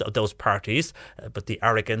both of those parties, but the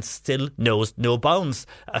arrogance still knows no bounds,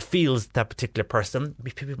 feels that particular person.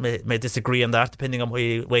 People may disagree on that depending on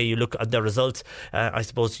where you look at the result. I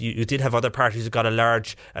suppose you did have other parties who got a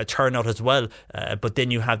large turnout as well, but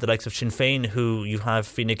then you have the likes of Sinn Féin, who you have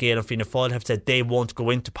Fine Gael and Fianna Fáil have said they won't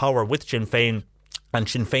go into power with Sinn Féin. And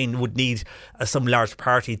Sinn Féin would need some large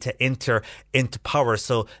party to enter into power.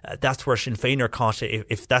 So that's where Sinn Féin are caught,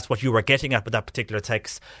 if that's what you were getting at with that particular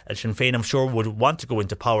text. Sinn Féin, I'm sure, would want to go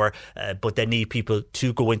into power, but they need people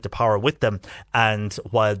to go into power with them. And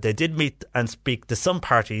while they did meet and speak to some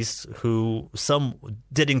parties, who some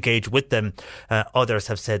did engage with them, others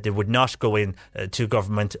have said they would not go in to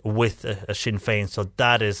government with Sinn Féin. So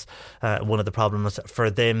that is one of the problems for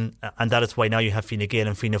them. And that is why now you have Fine Gael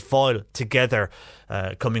and Fianna Fáil together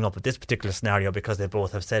coming up with this particular scenario, because they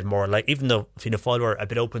both have said more like, even though Fianna Fáil were a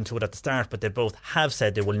bit open to it at the start, but they both have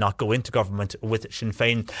said they will not go into government with Sinn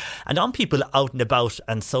Féin. And on people out and about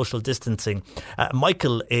and social distancing,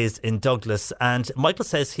 Michael is in Douglas, and Michael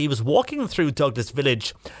says he was walking through Douglas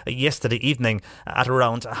Village yesterday evening at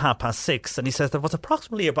around 6:30, and he says there was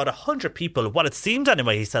approximately about 100 people, well, it seemed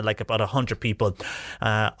anyway, he said, like about 100 people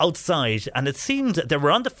outside, and it seemed they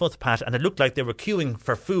were on the footpath and it looked like they were queuing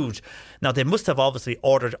for food. Now, they must have obviously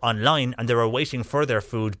ordered online and they were waiting for their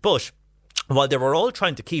food, but while they were all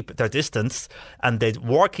trying to keep their distance, and they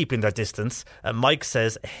were keeping their distance, Mike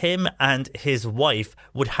says him and his wife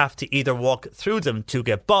would have to either walk through them to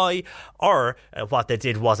get by, or what they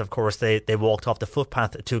did was, of course, they walked off the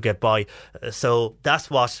footpath to get by. So that's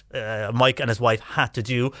what Mike and his wife had to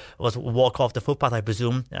do, was walk off the footpath, I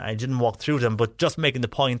presume. I didn't walk through them, but just making the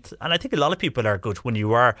point. And I think a lot of people are good when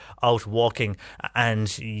you are out walking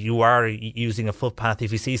and you are using a footpath.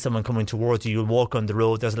 If you see someone coming towards you, you'll walk on the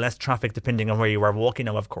road. There's less traffic depending on where you are walking.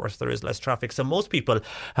 Now, of course, there is less traffic, so most people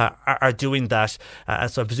are doing that.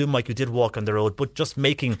 So I presume, Mike, you did walk on the road, but just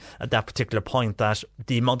making that particular point that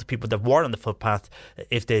the amount of people that were on the footpath,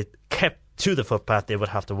 if they kept to the footpath, they would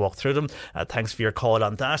have to walk through them. Thanks for your call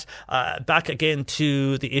on that. Back again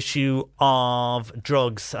to the issue of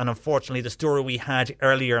drugs, and unfortunately the story we had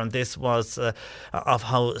earlier on this was of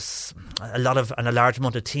how a large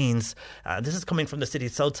amount of teens, this is coming from the city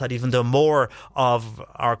south side, even though more of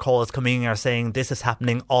our calls coming are saying this is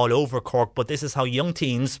happening all over Cork, but this is how young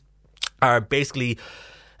teens are basically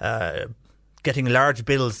getting large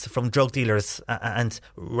bills from drug dealers and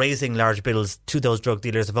raising large bills to those drug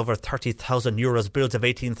dealers of over 30,000 euros, bills of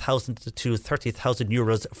 18,000 to 30,000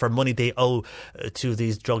 euros for money they owe to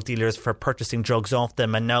these drug dealers for purchasing drugs off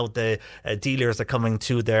them. And now the dealers are coming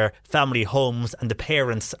to their family homes, and the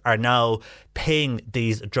parents are now paying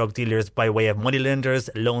these drug dealers by way of moneylenders,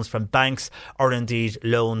 loans from banks, or indeed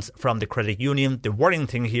loans from the credit union. The worrying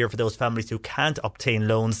thing here for those families who can't obtain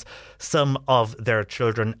loans, some of their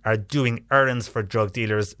children are doing errands sirens for drug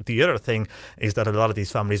dealers. The other thing is that a lot of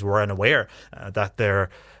these families were unaware that their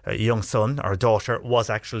young son or daughter was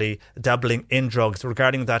actually dabbling in drugs.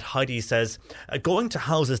 Regarding that, Heidi says, going to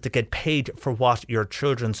houses to get paid for what your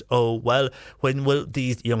children's owe. Well, when will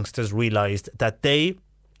these youngsters realise that they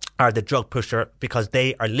are the drug pusher because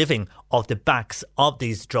they are living off the backs of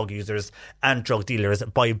these drug users and drug dealers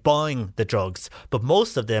by buying the drugs? But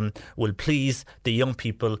most of them will please the young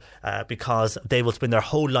people because they will spend their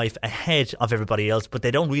whole life ahead of everybody else, but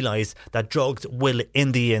they don't realise that drugs will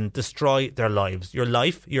in the end destroy their lives. Your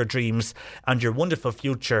life, your dreams and your wonderful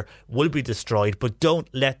future will be destroyed, but don't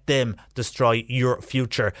let them destroy your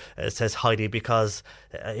future, says Heidi, because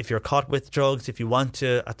if you're caught with drugs, if you want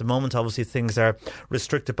to, at the moment obviously things are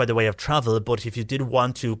restricted by the way of travel, but if you did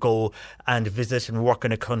want to go and visit and work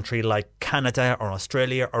in a country like Canada or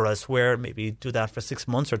Australia or elsewhere, maybe do that for 6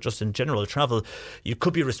 months or just in general travel, you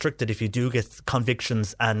could be restricted if you do get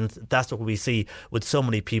convictions, and that's what we see with so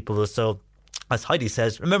many people. So as Heidi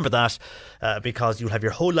says, remember that because you'll have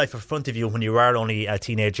your whole life in front of you when you are only a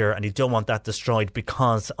teenager, and you don't want that destroyed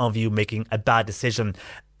because of you making a bad decision.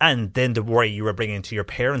 And then the worry you were bringing to your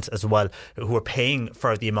parents as well, who are paying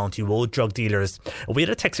for the amount you owe drug dealers. We had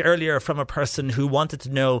a text earlier from a person who wanted to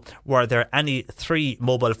know, were there any 3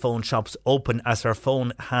 mobile phone shops open as her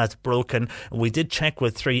phone has broken? We did check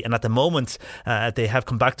with 3, and at the moment they have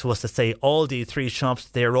come back to us to say all the 3 shops,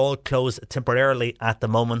 they're all closed temporarily at the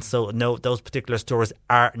moment. So no, those particular stores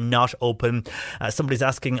are not open. Somebody's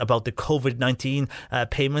asking about the COVID-19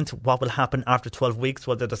 payment. What will happen after 12 weeks?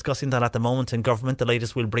 Well, they're discussing that at the moment in government. The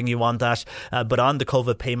latest will bring you on that. But on the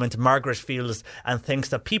COVID payment, Margaret feels and thinks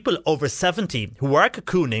that people over 70 who are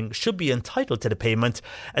cocooning should be entitled to the payment,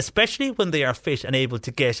 especially when they are fit and able to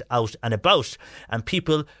get out and about. And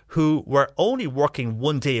people who were only working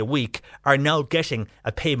 1 day a week are now getting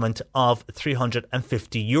a payment of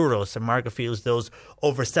 €350. So Margaret feels those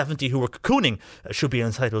over 70 who were cocooning should be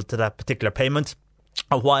entitled to that particular payment.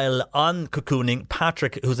 While on cocooning,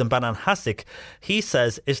 Patrick, who's in Ballinhassig, he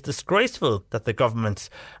says it's disgraceful that the government,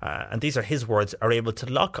 and these are his words, are able to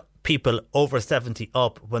lock people over 70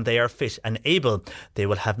 up when they are fit and able. They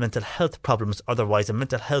will have mental health problems otherwise, and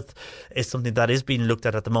mental health is something that is being looked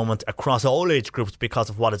at the moment across all age groups because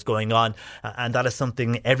of what is going on, and that is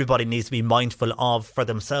something everybody needs to be mindful of for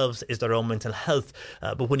themselves, is their own mental health.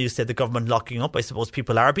 But when you say the government locking up, I suppose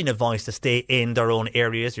people are being advised to stay in their own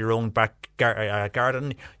areas, your own back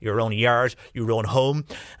garden, your own yard, your own home,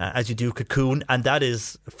 as you do cocoon. And that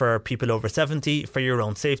is for people over 70 for your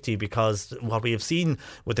own safety, because what we have seen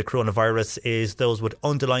with the coronavirus is those with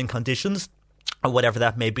underlying conditions, or whatever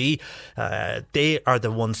that may be, they are the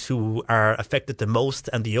ones who are affected the most,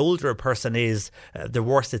 and the older a person is, the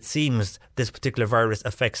worse it seems this particular virus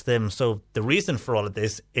affects them. So the reason for all of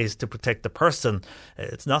this is to protect the person.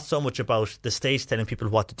 It's not so much about the state telling people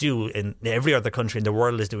what to do. In every other country in the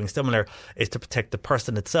world is doing similar. It's to protect the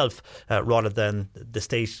person itself rather than the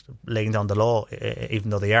state laying down the law, even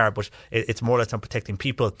though they are. But it's more or less on protecting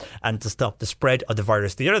people and to stop the spread of the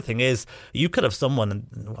virus. The other thing is, you could have someone,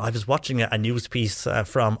 I was watching a news piece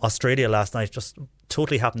from Australia last night, just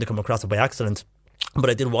totally happened to come across it by accident, but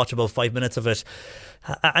I did watch about 5 minutes of it,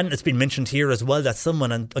 and it's been mentioned here as well that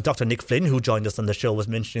someone, and Dr. Nick Flynn, who joined us on the show, was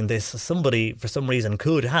mentioning this. Somebody for some reason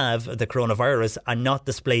could have the coronavirus and not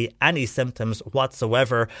display any symptoms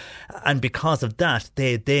whatsoever, and because of that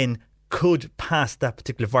they then could pass that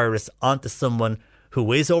particular virus on to someone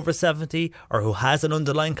who is over 70 or who has an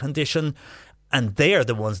underlying condition, and they are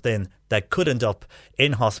the ones then that could end up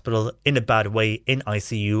in hospital in a bad way, in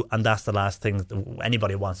ICU, and that's the last thing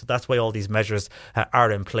anybody wants. So that's why all these measures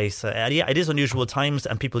are in place. Yeah, it is unusual times,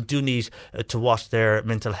 and people do need to watch their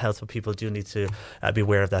mental health, but people do need to be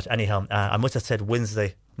aware of that. Anyhow, I must have said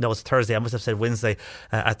Wednesday. No, it's Thursday. I must have said Wednesday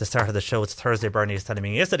at the start of the show. It's Thursday. Bernie is telling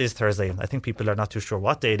me, yes, it is Thursday. I think people are not too sure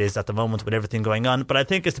what day it is at the moment with everything going on, but I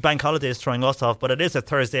think it's the bank holiday is throwing us off. But it is a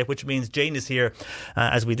Thursday, which means Jane is here,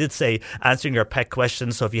 as we did say, answering your pet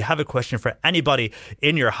questions. So if you have a question for anybody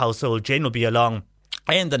in your household, Jane will be along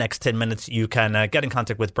in the next 10 minutes. You can get in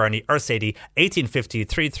contact with Bernie or Sadie, 1850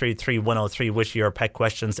 333 103 with your pet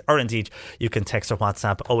questions, or indeed you can text or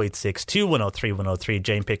WhatsApp 086 2103 103.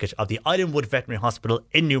 Jane Pickett of the Islandwood Veterinary Hospital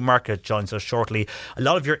in Newmarket joins us shortly. A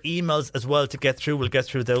lot of your emails as well to get through. We'll get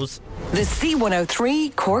through those. The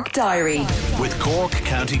C103 Cork Diary with Cork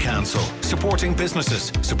County Council, supporting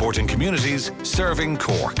businesses, supporting communities, serving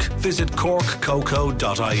Cork. Visit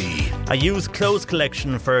corkcoco.ie. A used clothes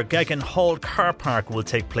collection for Geoghegan Hall car park will will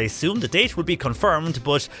take place soon. The date will be confirmed,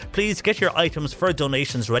 but please get your items for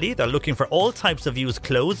donations ready. They're looking for all types of used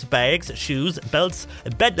clothes, bags, shoes, belts,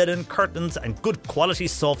 bed linen, curtains and good quality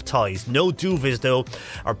soft toys. No duvets though,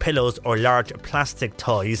 or pillows or large plastic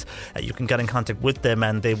toys. You can get in contact with them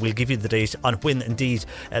and they will give you the date on when indeed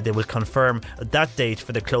they will confirm that date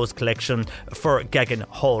for the clothes collection for Gagan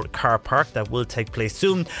Hall Car Park. That will take place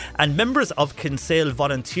soon. And members of Kinsale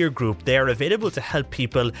Volunteer Group, they are available to help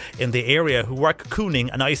people in the area who are cocooning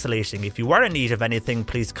and isolating. If you are in need of anything,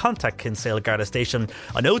 please contact Kinsale Garda Station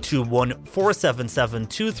on 021 477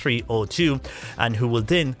 2302 and who will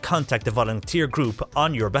then contact the volunteer group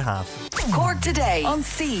on your behalf. Cork Today on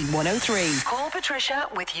C103. Call Patricia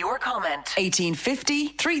with your comment. 1850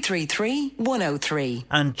 333 103.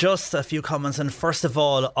 And just a few comments. And first of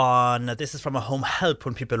all, on this is from a home help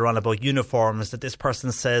when people are on about uniforms, that this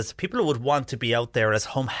person says people would want to be out there as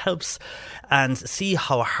home helps and see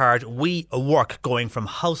how hard we work going from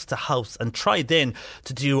house to house and try then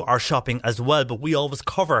to do our shopping as well. But we always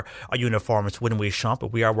cover our uniforms when we shop,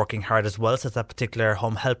 but we are working hard as well, says that particular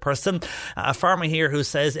home help person. A farmer here who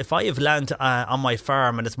says, if I have land on my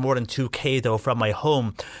farm and it's more than 2k though from my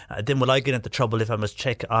home, then will I get into trouble if I must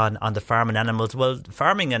check on the farm and animals? Well,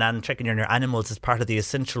 farming and checking on your animals is part of the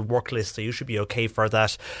essential work list, so you should be okay for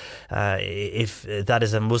that. If that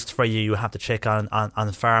is a must for you, you have to check on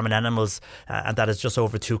farm and animals, and that is just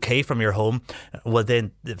over 2k from your home. Well,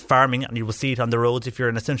 then farming, and you will see it on the roads. If you're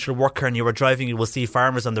an essential worker and you are driving, you will see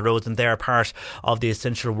farmers on the roads, and they're part of the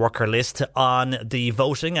essential worker list. On the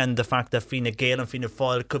voting and the fact that Fine Gael and Fianna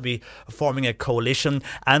Fáil could be forming a coalition,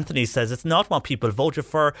 Anthony says it's not what people voted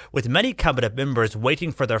for, with many cabinet members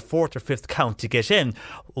waiting for their fourth or fifth count to get in.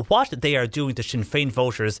 What they are doing to Sinn Féin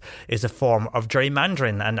voters is a form of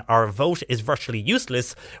gerrymandering, and our vote is virtually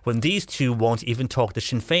useless when these two won't even talk to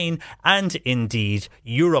Sinn Féin. And indeed,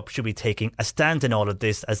 Europe should be taking a stand in all of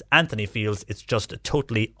this, as Anthony feels it's just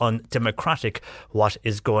totally undemocratic what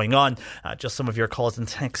is going on. Just some of your calls and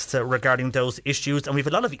texts regarding those issues, and we have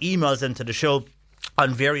a lot of emails into the show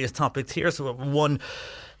on various topics here. So one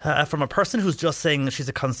from a person who's just saying she's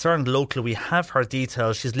a concerned local. We have her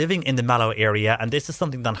details. She's living in the Mallow area, and this is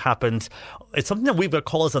something that happened. It's something that we've got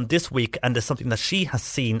calls on this week, and it's something that she has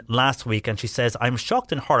seen last week. And she says, I'm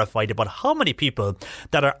shocked and horrified about how many people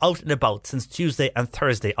that are out and about since Tuesday and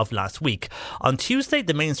Thursday of last week. On Tuesday,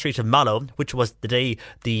 the main street of Mallow, which was the day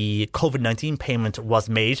the COVID-19 payment was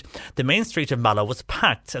made, the main street of Mallow was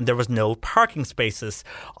packed and there was no parking spaces.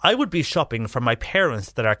 I would be shopping for my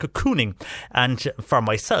parents that are cocooning and for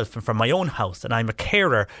myself and from my own house, and I'm a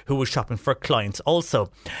carer who was shopping for clients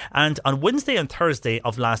also. And on Wednesday and Thursday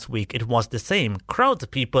of last week, it was the same. Crowds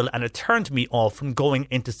of people, and it turned me off from going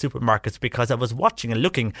into supermarkets because I was watching and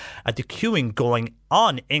looking at the queuing going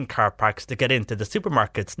on in car parks to get into the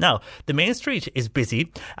supermarkets. Now, the main street is busy,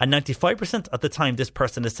 and 95% of the time this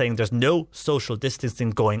person is saying there's no social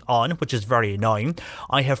distancing going on, which is very annoying.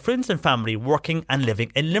 I have friends and family working and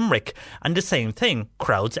living in Limerick, and the same thing,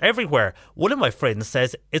 crowds everywhere. One of my friends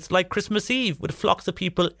says it's like Christmas Eve with flocks of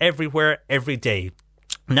people everywhere every day.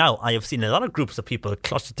 Now, I have seen a lot of groups of people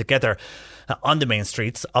clustered together on the main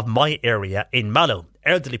streets of my area in Mallow.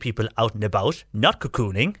 Elderly people out and about, not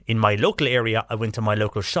cocooning. In my local area, I went to my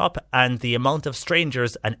local shop, and the amount of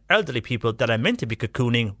strangers and elderly people that are meant to be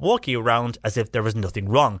cocooning walking around as if there was nothing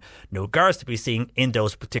wrong. No guards to be seen in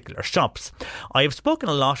those particular shops. I have spoken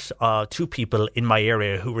a lot to people in my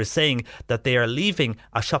area who were saying that they are leaving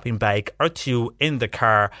a shopping bag or two in the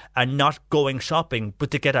car and not going shopping, but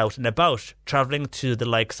to get out and about, travelling to the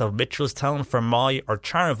likes of Mitchelstown, Fermoy or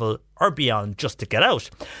Charleville or beyond just to get out.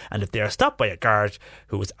 And if they are stopped by a guard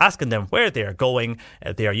who is asking them where they are going,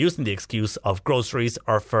 they are using the excuse of groceries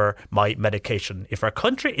or for my medication. If our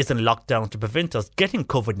country is in lockdown to prevent us getting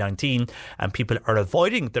COVID-19 and people are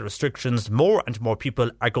avoiding the restrictions, more and more people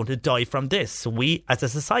are going to die from this. We as a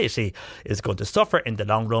society is going to suffer in the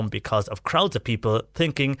long run because of crowds of people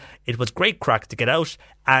thinking it was great crack to get out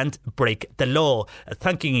and break the law.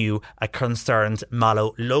 Thanking you, a concerned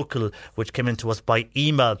Mallow local, which came into us by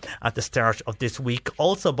email at the start of this week,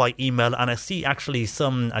 also by email. And I see actually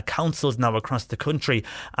some councils now across the country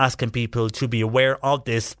asking people to be aware of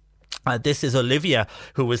this. This is Olivia,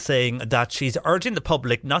 who was saying that she's urging the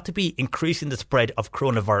public not to be increasing the spread of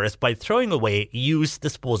coronavirus by throwing away used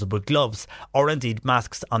disposable gloves or indeed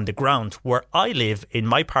masks on the ground. Where I live in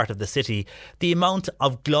my part of the city, the amount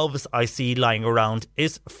of gloves I see lying around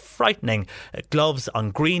is frightening. Gloves on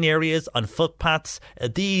green areas, on footpaths,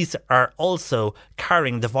 these are also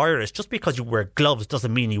carrying the virus. Just because you wear gloves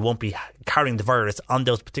doesn't mean you won't be carrying the virus on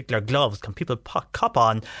those particular gloves. Can people cop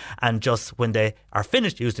on and just when they are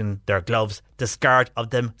finished using their gloves, discard of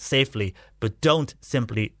them safely, but don't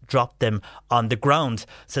simply drop them on the ground,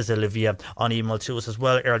 says Olivia on email to us as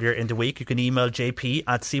well earlier in the week. You can email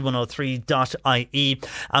jp@c103.ie.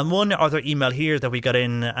 And one other email here that we got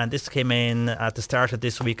in, and this came in at the start of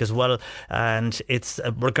this week as well, and it's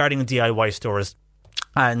regarding DIY stores.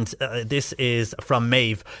 And this is from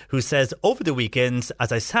Maeve, who says, over the weekend,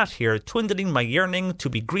 as I sat here twiddling my yearning to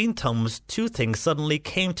be green thumbs, two things suddenly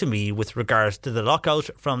came to me with regards to the lockout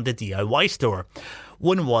from the DIY store.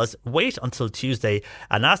 One was wait until Tuesday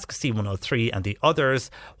and ask C103 and the others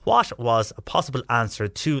what was a possible answer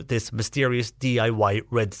to this mysterious DIY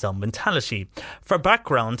red zone mentality. For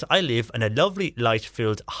background, I live in a lovely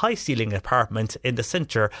light-filled high-ceiling apartment in the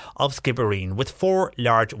centre of Skibbereen with 4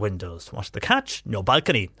 large windows. What's the catch? No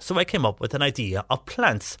balcony. So I came up with an idea of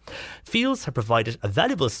plants. Fields have provided a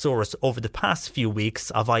valuable source over the past few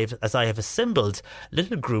weeks as I have assembled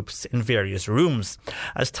little groups in various rooms.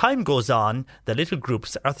 As time goes on, the little groups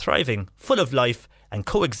are thriving, full of life and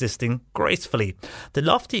coexisting gracefully. The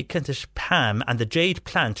lofty Kentish palm and the jade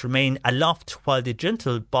plant remain aloft while the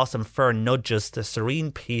gentle balsam fern nudges the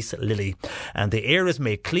serene peace lily. And the air is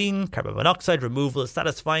made clean, carbon monoxide removal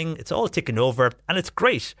satisfying, it's all ticking over and it's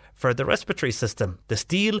great for the respiratory system. The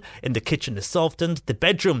steel in the kitchen is softened, the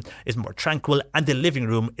bedroom is more tranquil and the living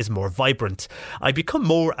room is more vibrant. I become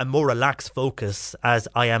more and more relaxed focus as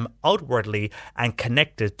I am outwardly and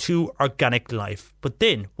connected to organic life. But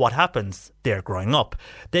then what happens? They're growing up.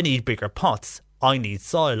 They need bigger pots. I need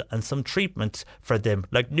soil and some treatment for them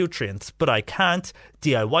like nutrients, but I can't.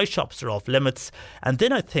 DIY shops are off limits. And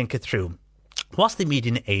then I think it through. What's the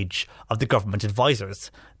median age of the government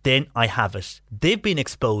advisors? Then I have it. They've been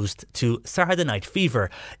exposed to Saturday Night Fever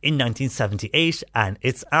in 1978 and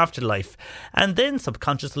its afterlife, and then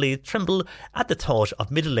subconsciously tremble at the thought of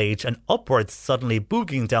middle age and upwards suddenly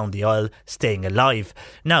boogieing down the aisle, staying alive.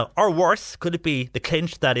 Now, or worse, could it be the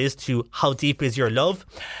clinch that is to how deep is your love?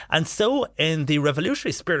 And so, in the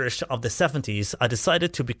revolutionary spirit of the 70s, I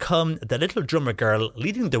decided to become the little drummer girl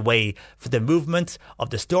leading the way for the movement of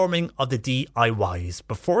the storming of the DIYs.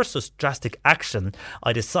 Before such drastic action,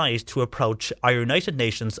 I decided to approach our United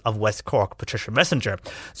Nations of West Cork, Patricia Messenger.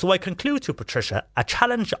 So I conclude to Patricia, a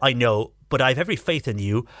challenge I know, but I have every faith in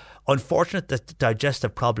you. Unfortunate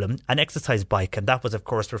digestive problem, an exercise bike. And that was, of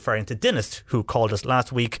course, referring to Dennis, who called us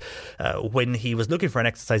last week when he was looking for an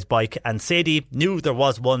exercise bike. And Sadie knew there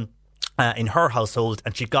was one in her household,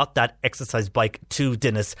 and she got that exercise bike to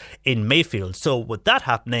Dennis in Mayfield. So with that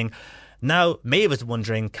happening, now Maeve is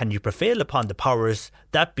wondering, can you prevail upon the powers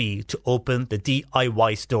that be to open the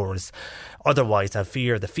DIY stores? Otherwise, I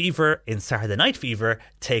fear the fever in Saturday Night Fever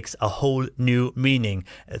takes a whole new meaning.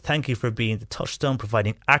 Thank you for being the touchstone,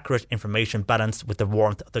 providing accurate information balanced with the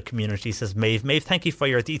warmth of the community, says Maeve. Maeve, thank you for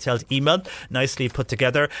your detailed email. Nicely put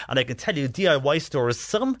together. And I can tell you, DIY stores,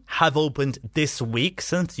 some have opened this week.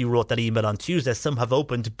 Since you wrote that email on Tuesday, some have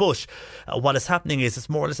opened. But what is happening is it's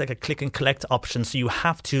more or less like a click and collect option. So you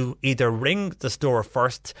have to either ring the store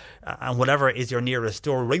first, and whatever is your nearest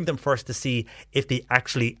store, ring them first to see if they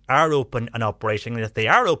actually are open and operating. And if they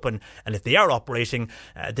are open and if they are operating,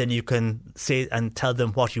 then you can say and tell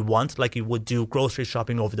them what you want, like you would do grocery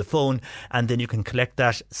shopping over the phone, and then you can collect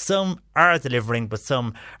that. Some are delivering, but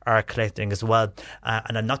some are collecting as well.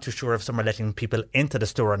 And I'm not too sure if some are letting people into the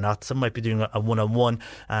store or not. Some might be doing a one-on-one,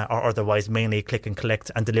 or otherwise mainly click and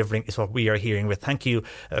collect and delivering is what we are hearing with. Thank you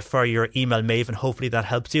for your email, Maeve, and hopefully that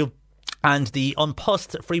helps you. And the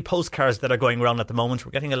unpost free postcards that are going around at the moment,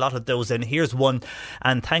 we're getting a lot of those in. Here's one,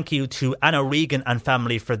 and thank you to Anna Regan and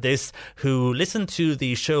family for this, who listen to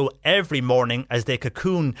the show every morning as they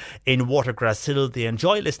cocoon in Watergrass Hill. They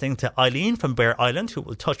enjoy listening to Eileen from Bear Island, who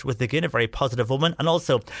we'll touch with again, a very positive woman, and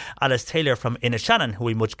also Alice Taylor from Inishannon, who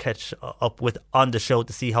we much catch up with on the show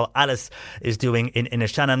to see how Alice is doing in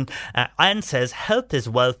Inishannon. Anne says, health is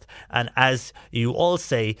wealth, and as you all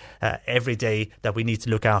say every day, that we need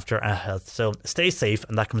to look after our health. So stay safe,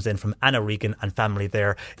 and that comes in from Anna Regan and family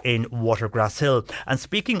there in Watergrass Hill. And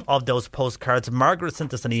speaking of those postcards, Margaret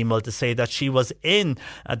sent us an email to say that she was in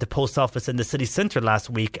the post office in the city centre last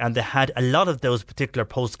week, and they had a lot of those particular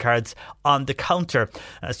postcards on the counter.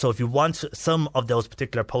 So if you want some of those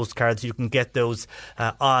particular postcards, you can get those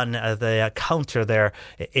on the counter there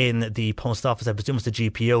in the post office. I presume it's the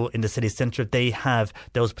GPO in the city centre. They have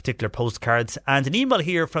those particular postcards. And an email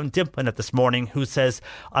here from Dimplin this morning, who says,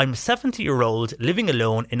 I'm 70-year-old living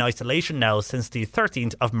alone in isolation now since the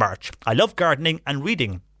 13th of March. I love gardening and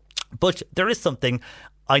reading, but there is something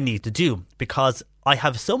I need to do because I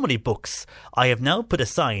have so many books. I have now put a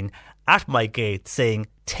sign at my gate saying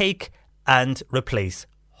take and replace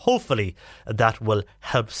hopefully that will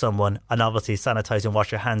help someone. And obviously sanitize and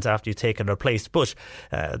wash your hands after you take their place. But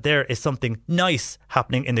there is something nice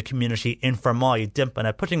happening in the community in Fermoy.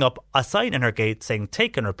 Dimpana putting up a sign in her gate saying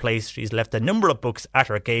take and replace. She's left a number of books at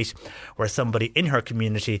her gate where somebody in her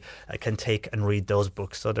community can take and read those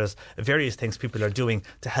books. So there's various things people are doing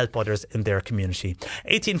to help others in their community.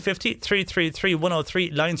 1850 333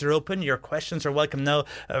 103. Lines are open. Your questions are welcome now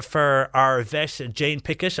for our vet Jane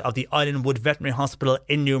Pickett of the Islandwood Veterinary Hospital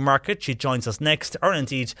in Newmarket. She joins us next, or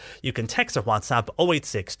indeed you can text or WhatsApp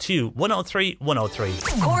 0862 103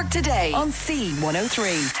 103. Cork Today on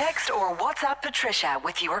C103. Text or WhatsApp Patricia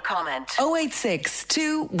with your comment.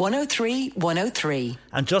 0862 103 103.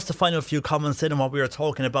 And just a final few comments in on what we were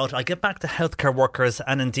talking about. I get back to healthcare workers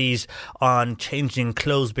and indeed on changing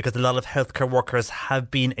clothes, because a lot of healthcare workers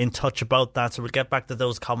have been in touch about that. So we'll get back to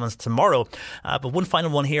those comments tomorrow. But one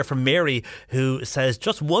final one here from Mary, who says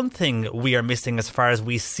just one thing we are missing as far as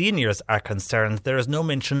we seniors are concerned. There is no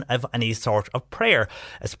mention of any sort of prayer,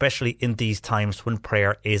 especially in these times when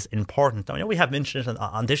prayer is important. Now, we have mentioned it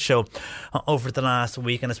on this show over the last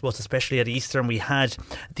week, and I suppose especially at Easter, and we had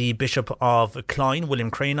the Bishop of Clyne,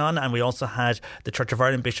 William Crane, on, and we also had the Church of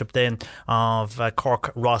Ireland Bishop then of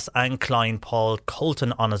Cork, Ross and Clyne, Paul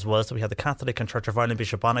Colton, on as well. So we had the Catholic and Church of Ireland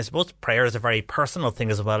Bishop on. I suppose prayer is a very personal thing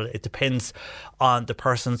as well. It depends on the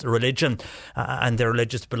person's religion and their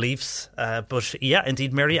religious beliefs. But yeah,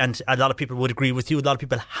 indeed, Mary, and a lot of people would agree with you. A lot of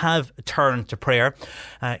people have turned to prayer,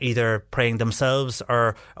 either praying themselves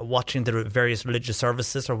or watching the various religious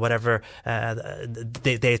services or whatever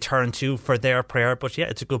they turn to for their prayer. But yeah,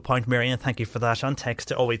 it's a good point, Mary, and thank you for that. On text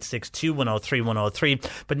to 0862 103 103.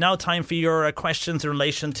 But now time for your questions in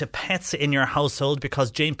relation to pets in your household, because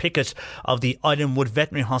Jane Pickett of the Islandwood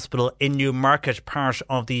Veterinary Hospital in Newmarket, part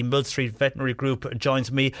of the Mill Street Veterinary Group,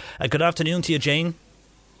 joins me. Good afternoon to you, Jane.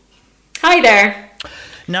 Hi there.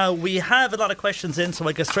 Now, we have a lot of questions in, so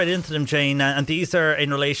I'll get straight into them, Jane. And these are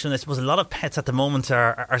in relation, I suppose, a lot of pets at the moment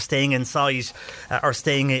are staying inside, or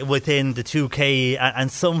staying within the 2K,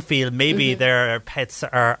 and some feel maybe their pets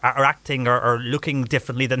are acting or looking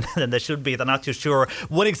differently than they should be. They're not too sure.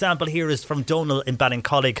 One example here is from Donal in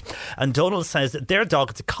Ballincollig. And Donal says that their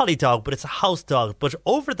dog, it's a collie dog, but it's a house dog. But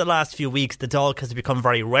over the last few weeks, the dog has become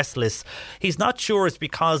very restless. He's not sure it's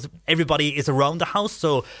because everybody is around the house,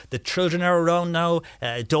 so the children are around now.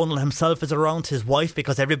 Donal himself is around, his wife,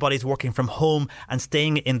 because everybody's working from home and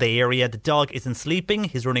staying in the area. The dog isn't sleeping,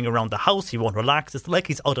 he's running around the house, he won't relax. It's like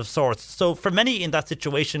he's out of sorts. So for many in that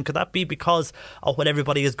situation, could that be because of what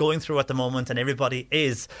everybody is going through at the moment and everybody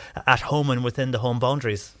is at home and within the home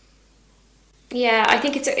boundaries? Yeah, I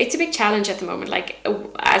think it's a big challenge at the moment. Like,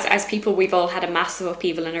 as people, we've all had a massive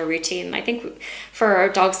upheaval in our routine. I think for our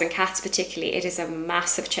dogs and cats particularly, it is a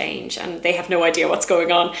massive change, and they have no idea what's going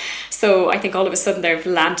on. So I think all of a sudden they've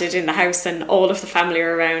landed in the house and all of the family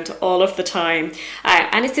are around all of the time.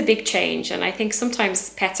 And it's a big change. And I think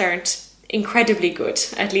sometimes pets aren't incredibly good,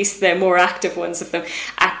 at least the more active ones of them,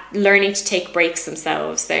 at learning to take breaks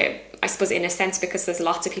themselves. I suppose in a sense, because there's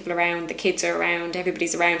lots of people around, the kids are around,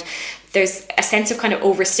 everybody's around, there's a sense of kind of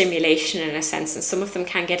overstimulation in a sense, and some of them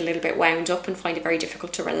can get a little bit wound up and find it very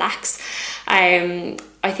difficult to relax.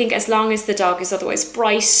 I think as long as the dog is otherwise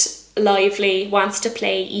bright, lively, wants to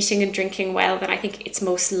play, eating and drinking well, then I think it's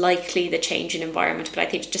most likely the change in environment. But I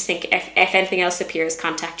think if anything else appears,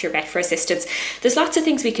 contact your vet for assistance. There's lots of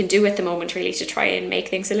things we can do at the moment really to try and make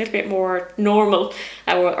things a little bit more normal,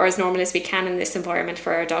 or as normal as we can in this environment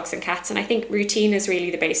for our dogs and cats. And I think routine is really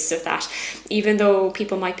the basis of that. Even though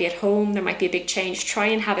people might be at home, there might be a big change, try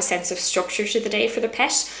and have a sense of structure to the day for the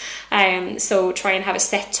pet. So try and have a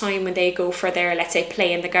set time when they go for their, let's say,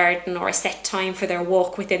 play in the garden, or a set time for their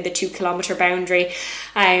walk within the 2-kilometre boundary.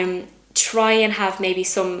 Try and have maybe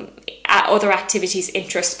some other activities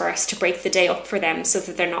interspersed to break the day up for them, so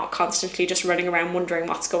that they're not constantly just running around wondering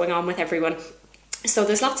what's going on with everyone. So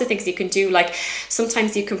there's lots of things you can do, like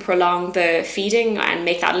sometimes you can prolong the feeding and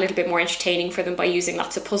make that a little bit more entertaining for them by using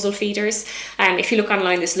lots of puzzle feeders. If you look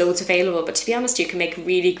online, there's loads available, but to be honest, you can make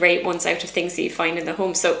really great ones out of things that you find in the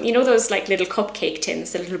home. So you know those like little cupcake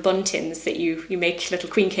tins, the little bun tins that you make little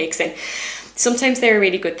queen cakes in? Sometimes they're a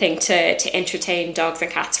really good thing to entertain dogs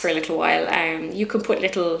and cats for a little while. You can put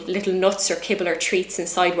little nuts or kibble or treats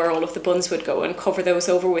inside where all of the buns would go, and cover those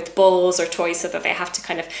over with balls or toys, so that they have to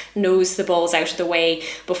kind of nose the balls out of the way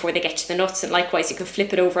before they get to the nuts. And likewise, you can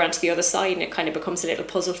flip it over onto the other side and it kind of becomes a little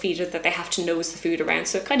puzzle feeder that they have to nose the food around.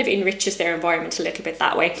 So it kind of enriches their environment a little bit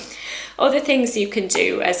that way. Other things you can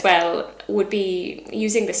do as well would be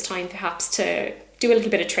using this time perhaps to do a little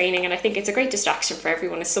bit of training, and I think it's a great distraction for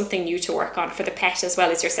everyone. It's something new to work on for the pet as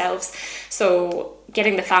well as yourselves. So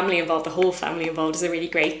getting the family involved, the whole family involved, is a really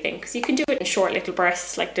great thing, because you can do it in short little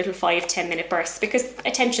bursts, like little 5-10 minute bursts, because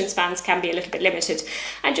attention spans can be a little bit limited,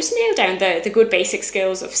 and just nail down the good basic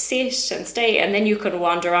skills of sit and stay, and then you can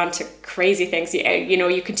wander on to crazy things. You know,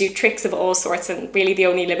 you can do tricks of all sorts, and really the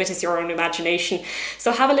only limit is your own imagination.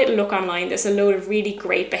 So have a little look online. There's a load of really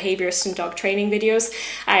great behaviourist and dog training videos,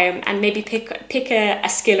 and maybe pick a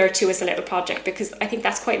skill or two as a little project, because I think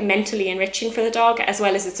that's quite mentally enriching for the dog, as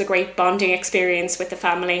well as it's a great bonding experience with the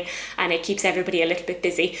family, and it keeps everybody a little bit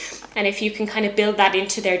busy. And if you can kind of build that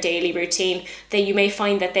into their daily routine, then you may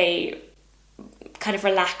find that they kind of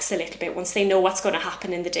relax a little bit once they know what's going to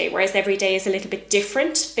happen in the day, whereas every day is a little bit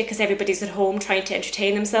different because everybody's at home trying to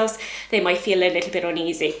entertain themselves. They might feel a little bit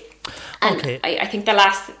uneasy. And okay. I think the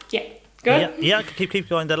last good keep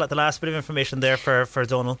going. The last bit of information there for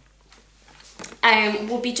Donal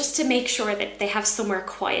will be just to make sure that they have somewhere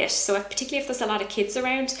quiet. So particularly if there's a lot of kids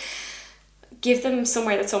around, give them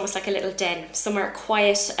somewhere that's almost like a little den, somewhere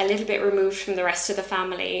quiet, a little bit removed from the rest of the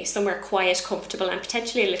family, somewhere quiet, comfortable, and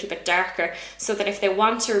potentially a little bit darker, so that if they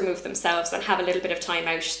want to remove themselves and have a little bit of time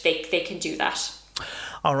out, they can do that.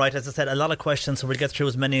 All right, as I said, a lot of questions, so we'll get through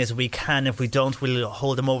as many as we can. If we don't, we'll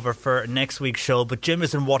hold them over for next week's show. But Jim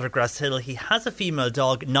is in Watergrass Hill. He has a female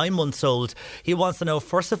dog, 9 months old. He wants to know,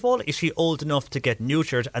 first of all, is she old enough to get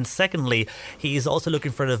neutered? And secondly, he is also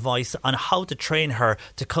looking for advice on how to train her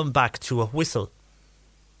to come back to a whistle.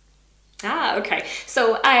 Okay.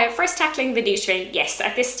 So first, tackling the neutering. Yes,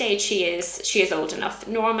 at this stage she is old enough.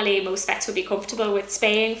 Normally most vets would be comfortable with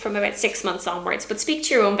spaying from about 6 months onwards, but speak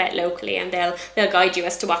to your own vet locally and they'll guide you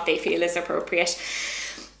as to what they feel is appropriate.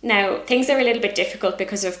 Now, things are a little bit difficult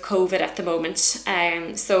because of COVID at the moment.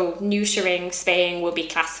 So neutering, spaying will be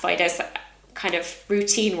classified as kind of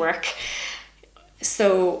routine work.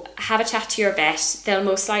 So have a chat to your vet. They'll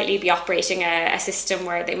most likely be operating a system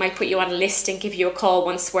where they might put you on a list and give you a call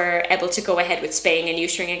once we're able to go ahead with spaying and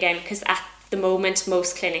neutering again, because at the moment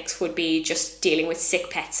most clinics would be just dealing with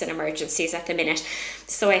sick pets and emergencies at the minute.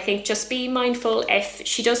 So I think just be mindful if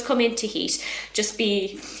she does come into heat, just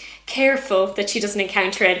be careful that she doesn't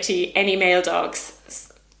encounter any male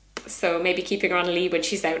dogs. So maybe keeping her on a lead when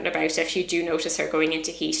she's out and about if you do notice her going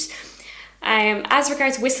into heat. As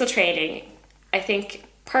regards whistle training, I think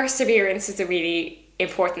perseverance is a really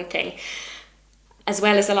important thing, as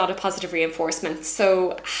well as a lot of positive reinforcement.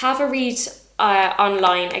 So have a read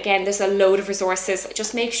online. Again, there's a load of resources.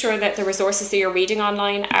 Just make sure that the resources that you're reading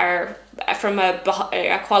online are from a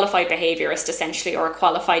qualified behaviourist, essentially, or a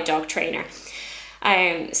qualified dog trainer.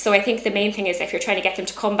 So I think the main thing is, if you're trying to get them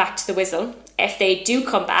to come back to the whistle, if they do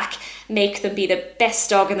come back, make them be the best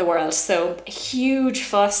dog in the world. So a huge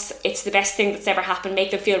fuss, it's the best thing that's ever happened.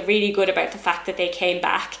 Make them feel really good about the fact that they came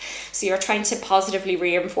back. So you're trying to positively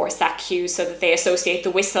reinforce that cue so that they associate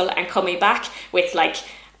the whistle and coming back with like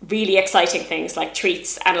really exciting things like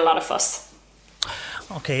treats and a lot of fuss.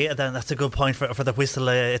 Okay, then that's a good point for the whistle.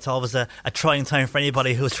 It's always a trying time for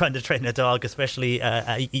anybody who's trying to train a dog, especially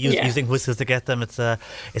using whistles to get them.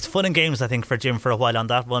 It's fun and games, I think, for Jim for a while on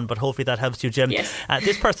that one, but hopefully that helps you, Jim. Yes.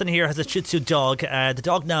 This person here has a Shih Tzu dog. The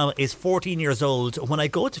dog now is 14 years old. When I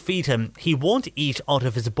go to feed him, he won't eat out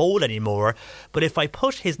of his bowl anymore, but if I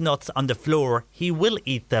push his nuts on the floor, he will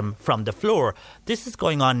eat them from the floor. This is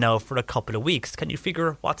going on now for a couple of weeks. Can you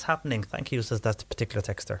figure what's happening? Thank you, says that particular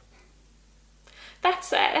texter.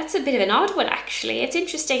 That's a bit of an odd one, actually. It's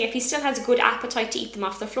interesting. If he still has a good appetite to eat them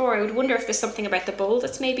off the floor, I would wonder if there's something about the bowl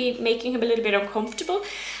that's maybe making him a little bit uncomfortable.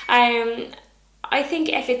 I think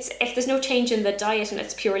if there's no change in the diet and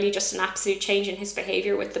it's purely just an absolute change in his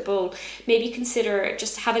behaviour with the bowl, maybe consider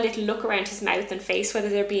just have a little look around his mouth and face, whether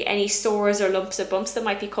there be any sores or lumps or bumps that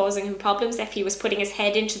might be causing him problems if he was putting his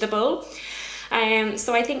head into the bowl.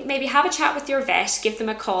 So I think maybe have a chat with your vet, give them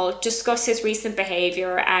a call, discuss his recent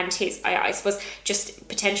behaviour and his, I suppose, just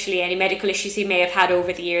potentially any medical issues he may have had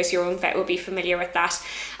over the years. Your own vet will be familiar with that.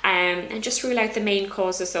 And just rule out the main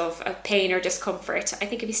causes of pain or discomfort. I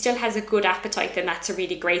think if he still has a good appetite, then that's a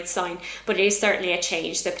really great sign. But it is certainly a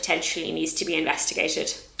change that potentially needs to be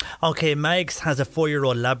investigated. Okay, Mags has a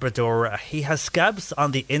 4-year-old Labrador. He has scabs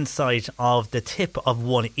on the inside of the tip of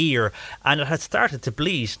one ear and it has started to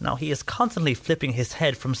bleed. Now he is constantly flipping his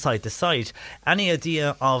head from side to side. Any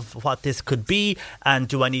idea of what this could be, and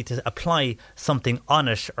do I need to apply something on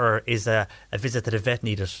it, or is a visit to the vet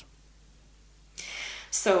needed?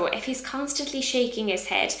 So if he's constantly shaking his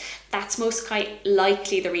head, that's most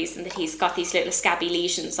likely the reason that he's got these little scabby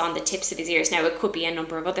lesions on the tips of his ears. Now, it could be a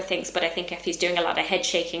number of other things, but I think if he's doing a lot of head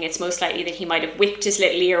shaking, it's most likely that he might have whipped his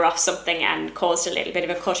little ear off something and caused a little bit of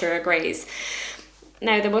a cut or a graze.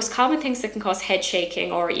 Now, the most common things that can cause head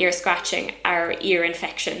shaking or ear scratching are ear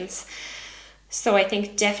infections. So I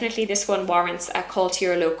think definitely this one warrants a call to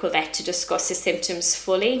your local vet to discuss his symptoms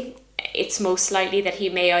fully. It's most likely that he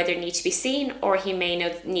may either need to be seen or he may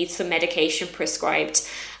need some medication prescribed.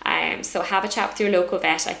 So have a chat with your local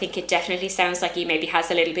vet. I think it definitely sounds like he maybe has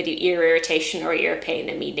a little bit of ear irritation or ear pain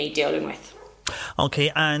that we need dealing with.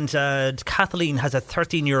 Okay, and Kathleen has a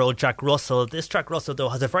 13-year-old Jack Russell. This Jack Russell, though,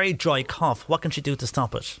 has a very dry cough. What can she do to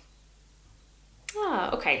stop it?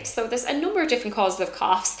 Okay, so there's a number of different causes of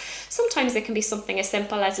coughs. Sometimes it can be something as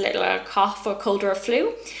simple as a little cough or cold or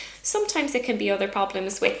flu. Sometimes it can be other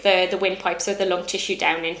problems with the windpipes or the lung tissue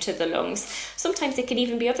down into the lungs. Sometimes it can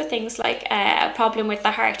even be other things like a problem with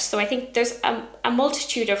the heart. So I think there's a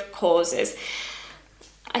multitude of causes.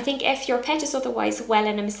 I think if your pet is otherwise well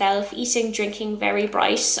in himself, eating, drinking very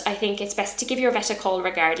bright, I think it's best to give your vet a call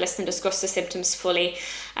regardless and discuss the symptoms fully.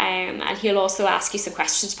 And he'll also ask you some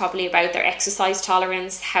questions probably about their exercise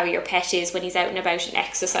tolerance, how your pet is when he's out and about and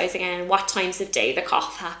exercising, and what times of day the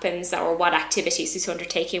cough happens or what activities he's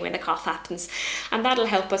undertaking when the cough happens. And that'll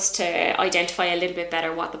help us to identify a little bit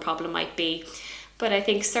better what the problem might be. But I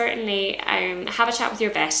think certainly have a chat with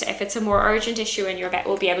your vet. If it's a more urgent issue and your vet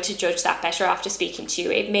will be able to judge that better after speaking to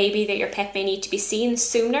you, it may be that your pet may need to be seen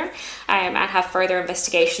sooner and have further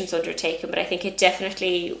investigations undertaken. But I think it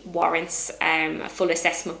definitely warrants a full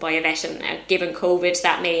assessment by a vet. And given COVID,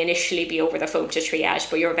 that may initially be over the phone to triage,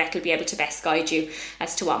 but your vet will be able to best guide you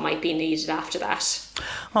as to what might be needed after that.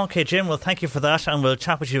 Okay, Jim, well, thank you for that, and we'll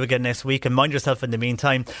chat with you again next week, and mind yourself in the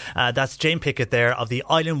meantime. That's Jane Pickett there of the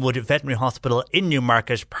Islandwood Veterinary Hospital in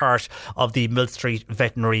Newmarket, part of the Mill Street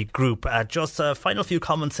Veterinary Group. Just a final few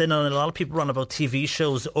comments in on it. A lot of people run about TV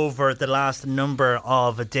shows over the last number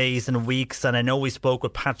of days and weeks, and I know we spoke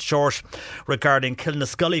with Pat Short regarding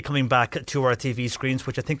Kilnascully coming back to our TV screens,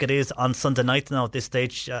 which I think it is on Sunday night now at this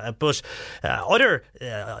stage, but other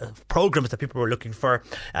programmes that people were looking for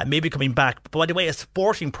may be coming back. But by the way,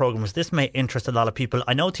 sporting programmes, this may interest a lot of people.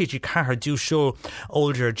 I know TG Carr do show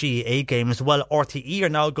older GAA games. Well, RTE are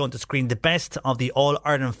now going to screen the best of the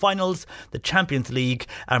All-Ireland finals, the Champions League,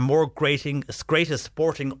 and more greatest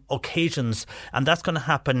sporting occasions, and that's going to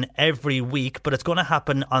happen every week, but it's going to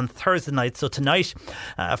happen on Thursday night. So tonight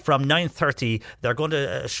from 9:30 they're going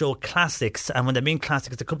to show classics, and when they mean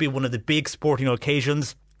classics, it could be one of the big sporting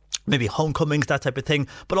occasions, maybe homecomings, that type of thing,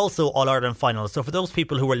 but also All-Ireland finals. So for those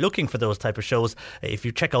people who are looking for those type of shows, if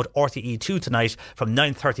you check out RTE2 tonight from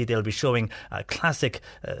 9:30, they'll be showing classic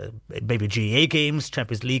maybe GAA games,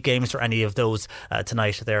 Champions League games, or any of those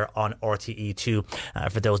tonight there on RTE2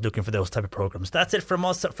 for those looking for those type of programmes. That's it from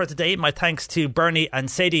us for today. My thanks to Bernie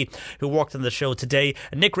and Sadie who worked on the show today.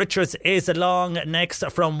 Nick Richards is along next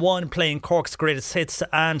from 1 playing Cork's greatest hits,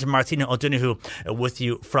 and Martina O'Donoghue with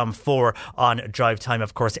you from 4 on Drive Time.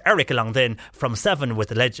 Of course, Eric along then from 7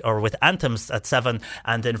 with with Anthems at 7,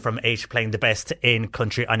 and then from 8 playing the best in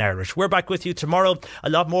country and Irish. We're back with you tomorrow. A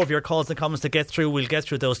lot more of your calls and comments to get through. We'll get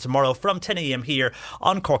through those tomorrow from 10 a.m. here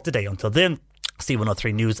on Cork Today. Until then,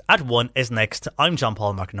 C103 News at 1 is next. I'm John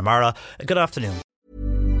Paul McNamara. Good afternoon.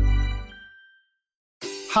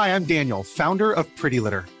 Hi, I'm Daniel, founder of Pretty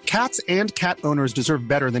Litter. Cats and cat owners deserve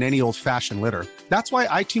better than any old-fashioned litter. That's why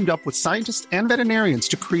I teamed up with scientists and veterinarians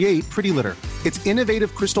to create Pretty Litter. Its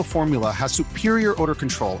innovative crystal formula has superior odor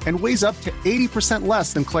control and weighs up to 80%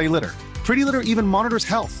 less than clay litter. Pretty Litter even monitors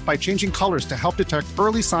health by changing colors to help detect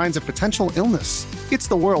early signs of potential illness. It's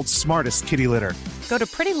the world's smartest kitty litter. Go to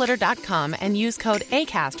prettylitter.com and use code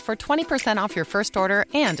ACAST for 20% off your first order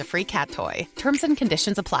and a free cat toy. Terms and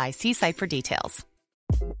conditions apply. See site for details.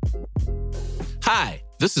 Hi,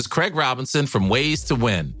 this is Craig Robinson from Ways to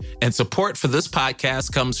Win, and support for this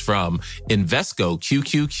podcast comes from Invesco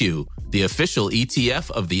QQQ, the official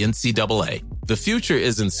ETF of the NCAA. The future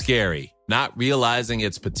isn't scary. Not realizing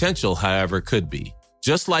its potential, however, could be.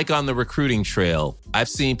 Just like on the recruiting trail, I've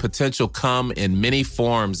seen potential come in many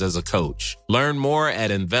forms as a coach. Learn more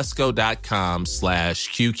at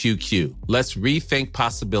Invesco.com/QQQ. Let's rethink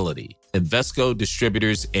possibility. Invesco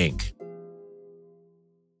Distributors, Inc.